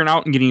hours figuring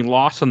out and getting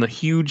lost on the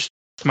huge,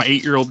 my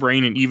 8-year-old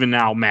brain, and even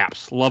now,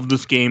 maps. Love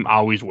this game,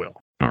 always will.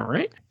 All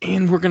right.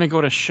 And we're going to go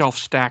to Shelf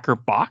Stacker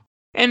Bach.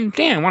 And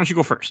Dan, why don't you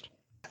go first?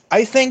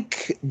 I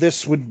think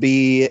this would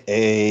be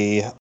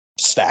a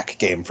stack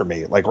game for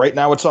me. Like right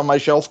now it's on my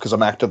shelf because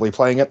I'm actively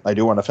playing it. I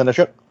do want to finish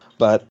it.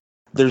 But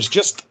there's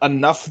just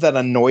enough that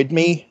annoyed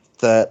me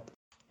that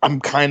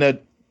I'm kind of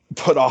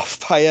put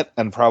off by it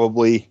and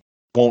probably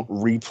won't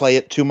replay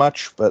it too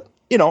much. But,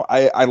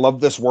 I love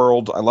this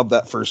world. I love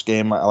that first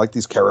game. I like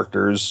these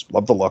characters.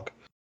 Love the look.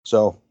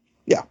 So,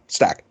 yeah,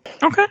 stack.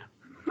 Okay,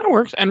 that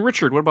works. And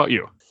Richard, what about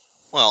you?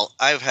 Well,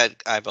 I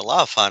have a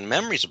lot of fond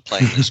memories of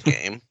playing this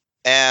game.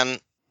 And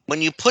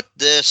when you put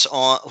this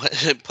on,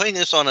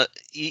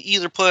 you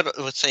either put it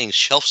with saying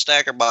Shelf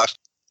Stacker Box,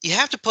 you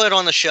have to put it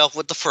on the shelf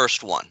with the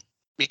first one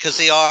because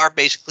they are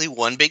basically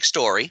one big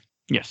story.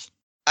 Yes.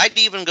 I'd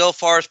even go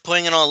far as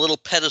putting it on a little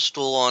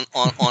pedestal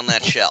on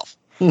that shelf.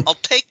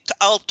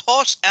 I'll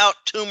toss out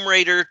Tomb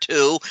Raider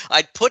 2.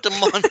 I'd put them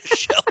on the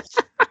shelf.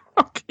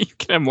 Okay, you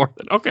can have more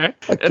than okay.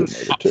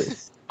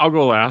 I'll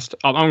go last.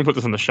 I'm going to put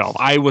this on the shelf.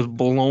 I was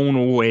blown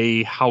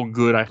away how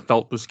good I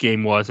felt this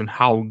game was and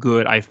how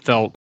good I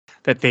felt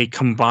that they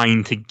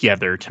combined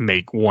together to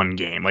make one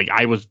game.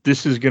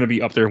 This is going to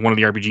be up there, one of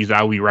the RPGs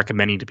I will be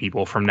recommending to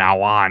people from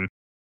now on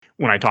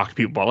when I talk to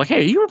people about,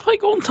 hey, you ever play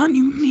Golden Sun?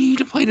 You need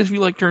to play this if you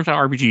like turn-style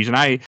RPGs. And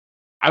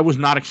I was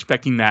not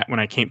expecting that when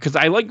I came, because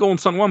I like Golden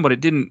Sun 1, but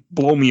it didn't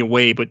blow me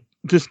away. But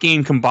this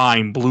game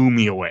combined blew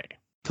me away.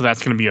 So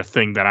that's going to be a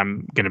thing that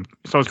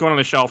so it's going on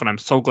the shelf, and I'm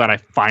so glad I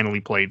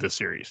finally played this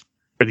series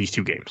for these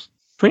 2 games.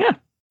 So yeah.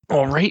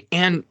 All right.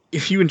 And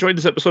if you enjoyed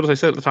this episode, as I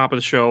said at the top of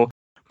the show,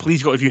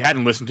 please go, if you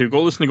hadn't listened to,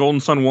 go listen to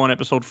Golden Sun 1,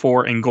 Episode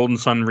 4, and Golden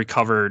Sun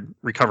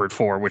Recovered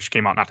 4, which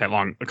came out not that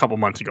long, a couple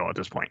months ago at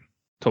this point.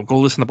 So go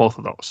listen to both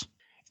of those.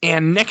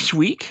 And next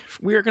week,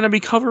 we are going to be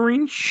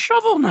covering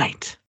Shovel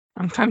Knight.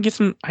 I'm trying to get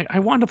some, I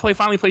wanted to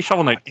finally play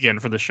Shovel Knight again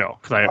for the show,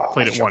 because I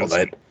played it Shovel once.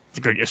 Knight. It's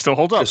good. It still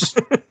holds up.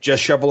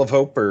 Just Shovel of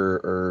Hope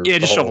or yeah,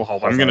 just Shovel of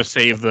Hope. I'm going to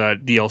save the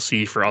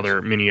DLC for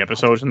other mini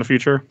episodes in the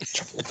future.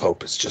 Shovel of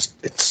Hope is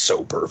it's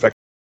so perfect.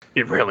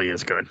 It really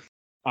is good.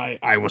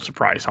 I was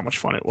surprised how much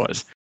fun it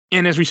was.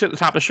 And as we said at the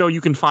top of the show,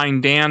 you can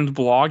find Dan's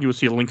blog. You will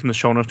see a link in the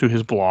show notes to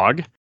his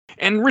blog.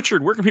 And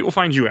Richard, where can people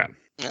find you at?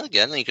 Well,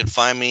 again, you can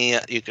find me.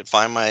 You can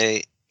find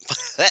my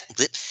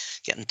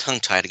getting tongue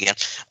tied again.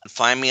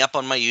 Find me up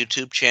on my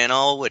YouTube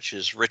channel, which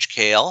is Rich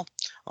Kale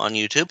on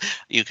YouTube.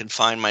 You can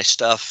find my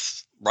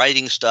stuff,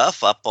 writing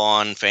stuff, up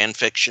on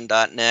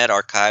fanfiction.net,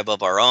 Archive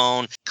of Our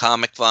Own,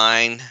 Comic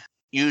Vine,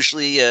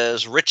 usually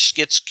as Rich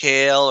Skits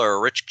Kale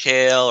or Rich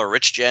Kale or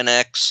Rich Gen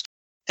X.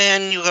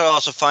 And you can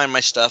also find my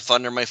stuff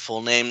under my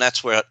full name.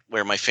 That's where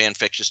my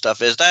fanfiction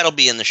stuff is. That'll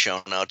be in the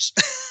show notes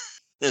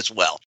as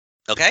well.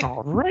 Okay?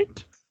 All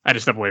right. I had to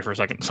step away for a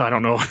second, so I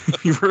don't know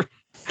if you were...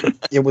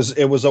 It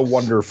was a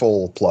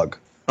wonderful plug.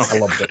 Okay. I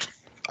loved it.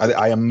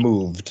 I am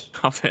moved.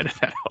 I'll edit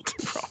that out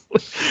too,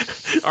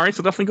 probably. All right,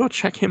 so definitely go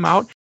check him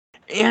out.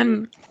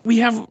 And we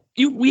have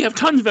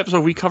tons of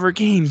episodes. We cover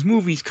games,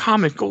 movies,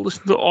 comics. Go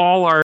listen to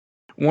all our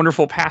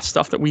wonderful past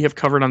stuff that we have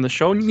covered on the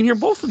show. And you can hear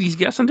both of these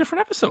guests on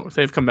different episodes.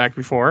 They've come back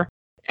before.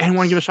 And I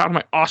want to give a shout out to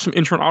my awesome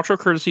intro and outro,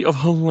 courtesy of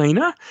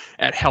Helena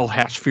at Hell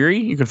Hash Fury.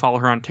 You can follow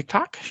her on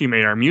TikTok. She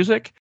made our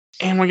music.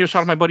 And I want to give a shout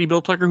out to my buddy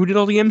Bill Tucker, who did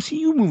all the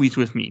MCU movies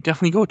with me.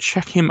 Definitely go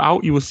check him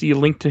out. You will see a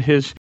link to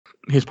his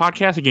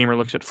podcast, A Gamer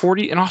Looks at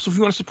 40. And also, if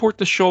you want to support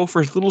the show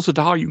for as little as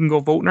 $1, you can go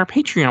vote in our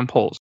Patreon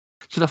polls.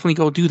 So definitely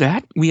go do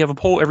that. We have a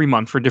poll every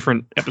month for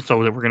different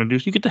episodes that we're going to do.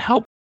 So you get to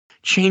help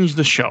change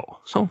the show.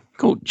 So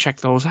go check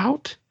those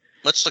out.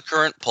 What's the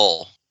current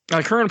poll?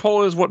 The current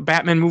poll is what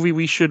Batman movie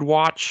we should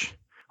watch.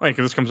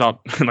 Because this comes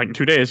out in like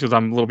 2 days because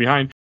I'm a little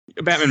behind.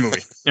 A Batman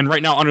movie. And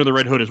right now, Under the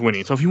Red Hood is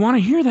winning. So if you want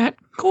to hear that,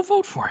 go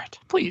vote for it,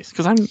 please.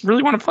 Because I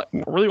really want to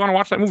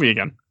watch that movie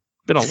again.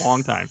 Been a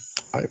long time.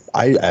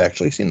 I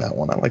actually seen that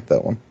one. I like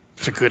that one.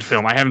 It's a good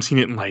film. I haven't seen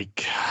it in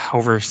like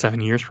over 7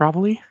 years,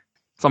 probably.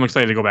 So I'm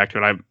excited to go back to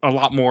it. I've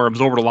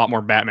absorbed a lot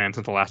more Batman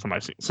since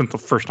the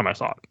first time I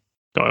saw it.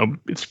 So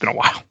it's been a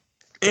while.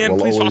 And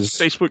please follow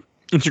us on Facebook,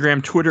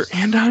 Instagram, Twitter,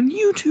 and on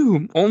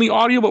YouTube. Only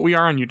audio, but we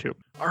are on YouTube.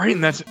 All right,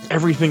 and that's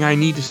everything I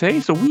need to say.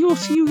 So we will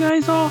see you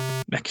guys all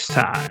next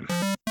time.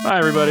 Bye,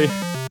 everybody.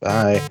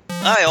 Bye.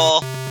 Bye,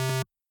 all.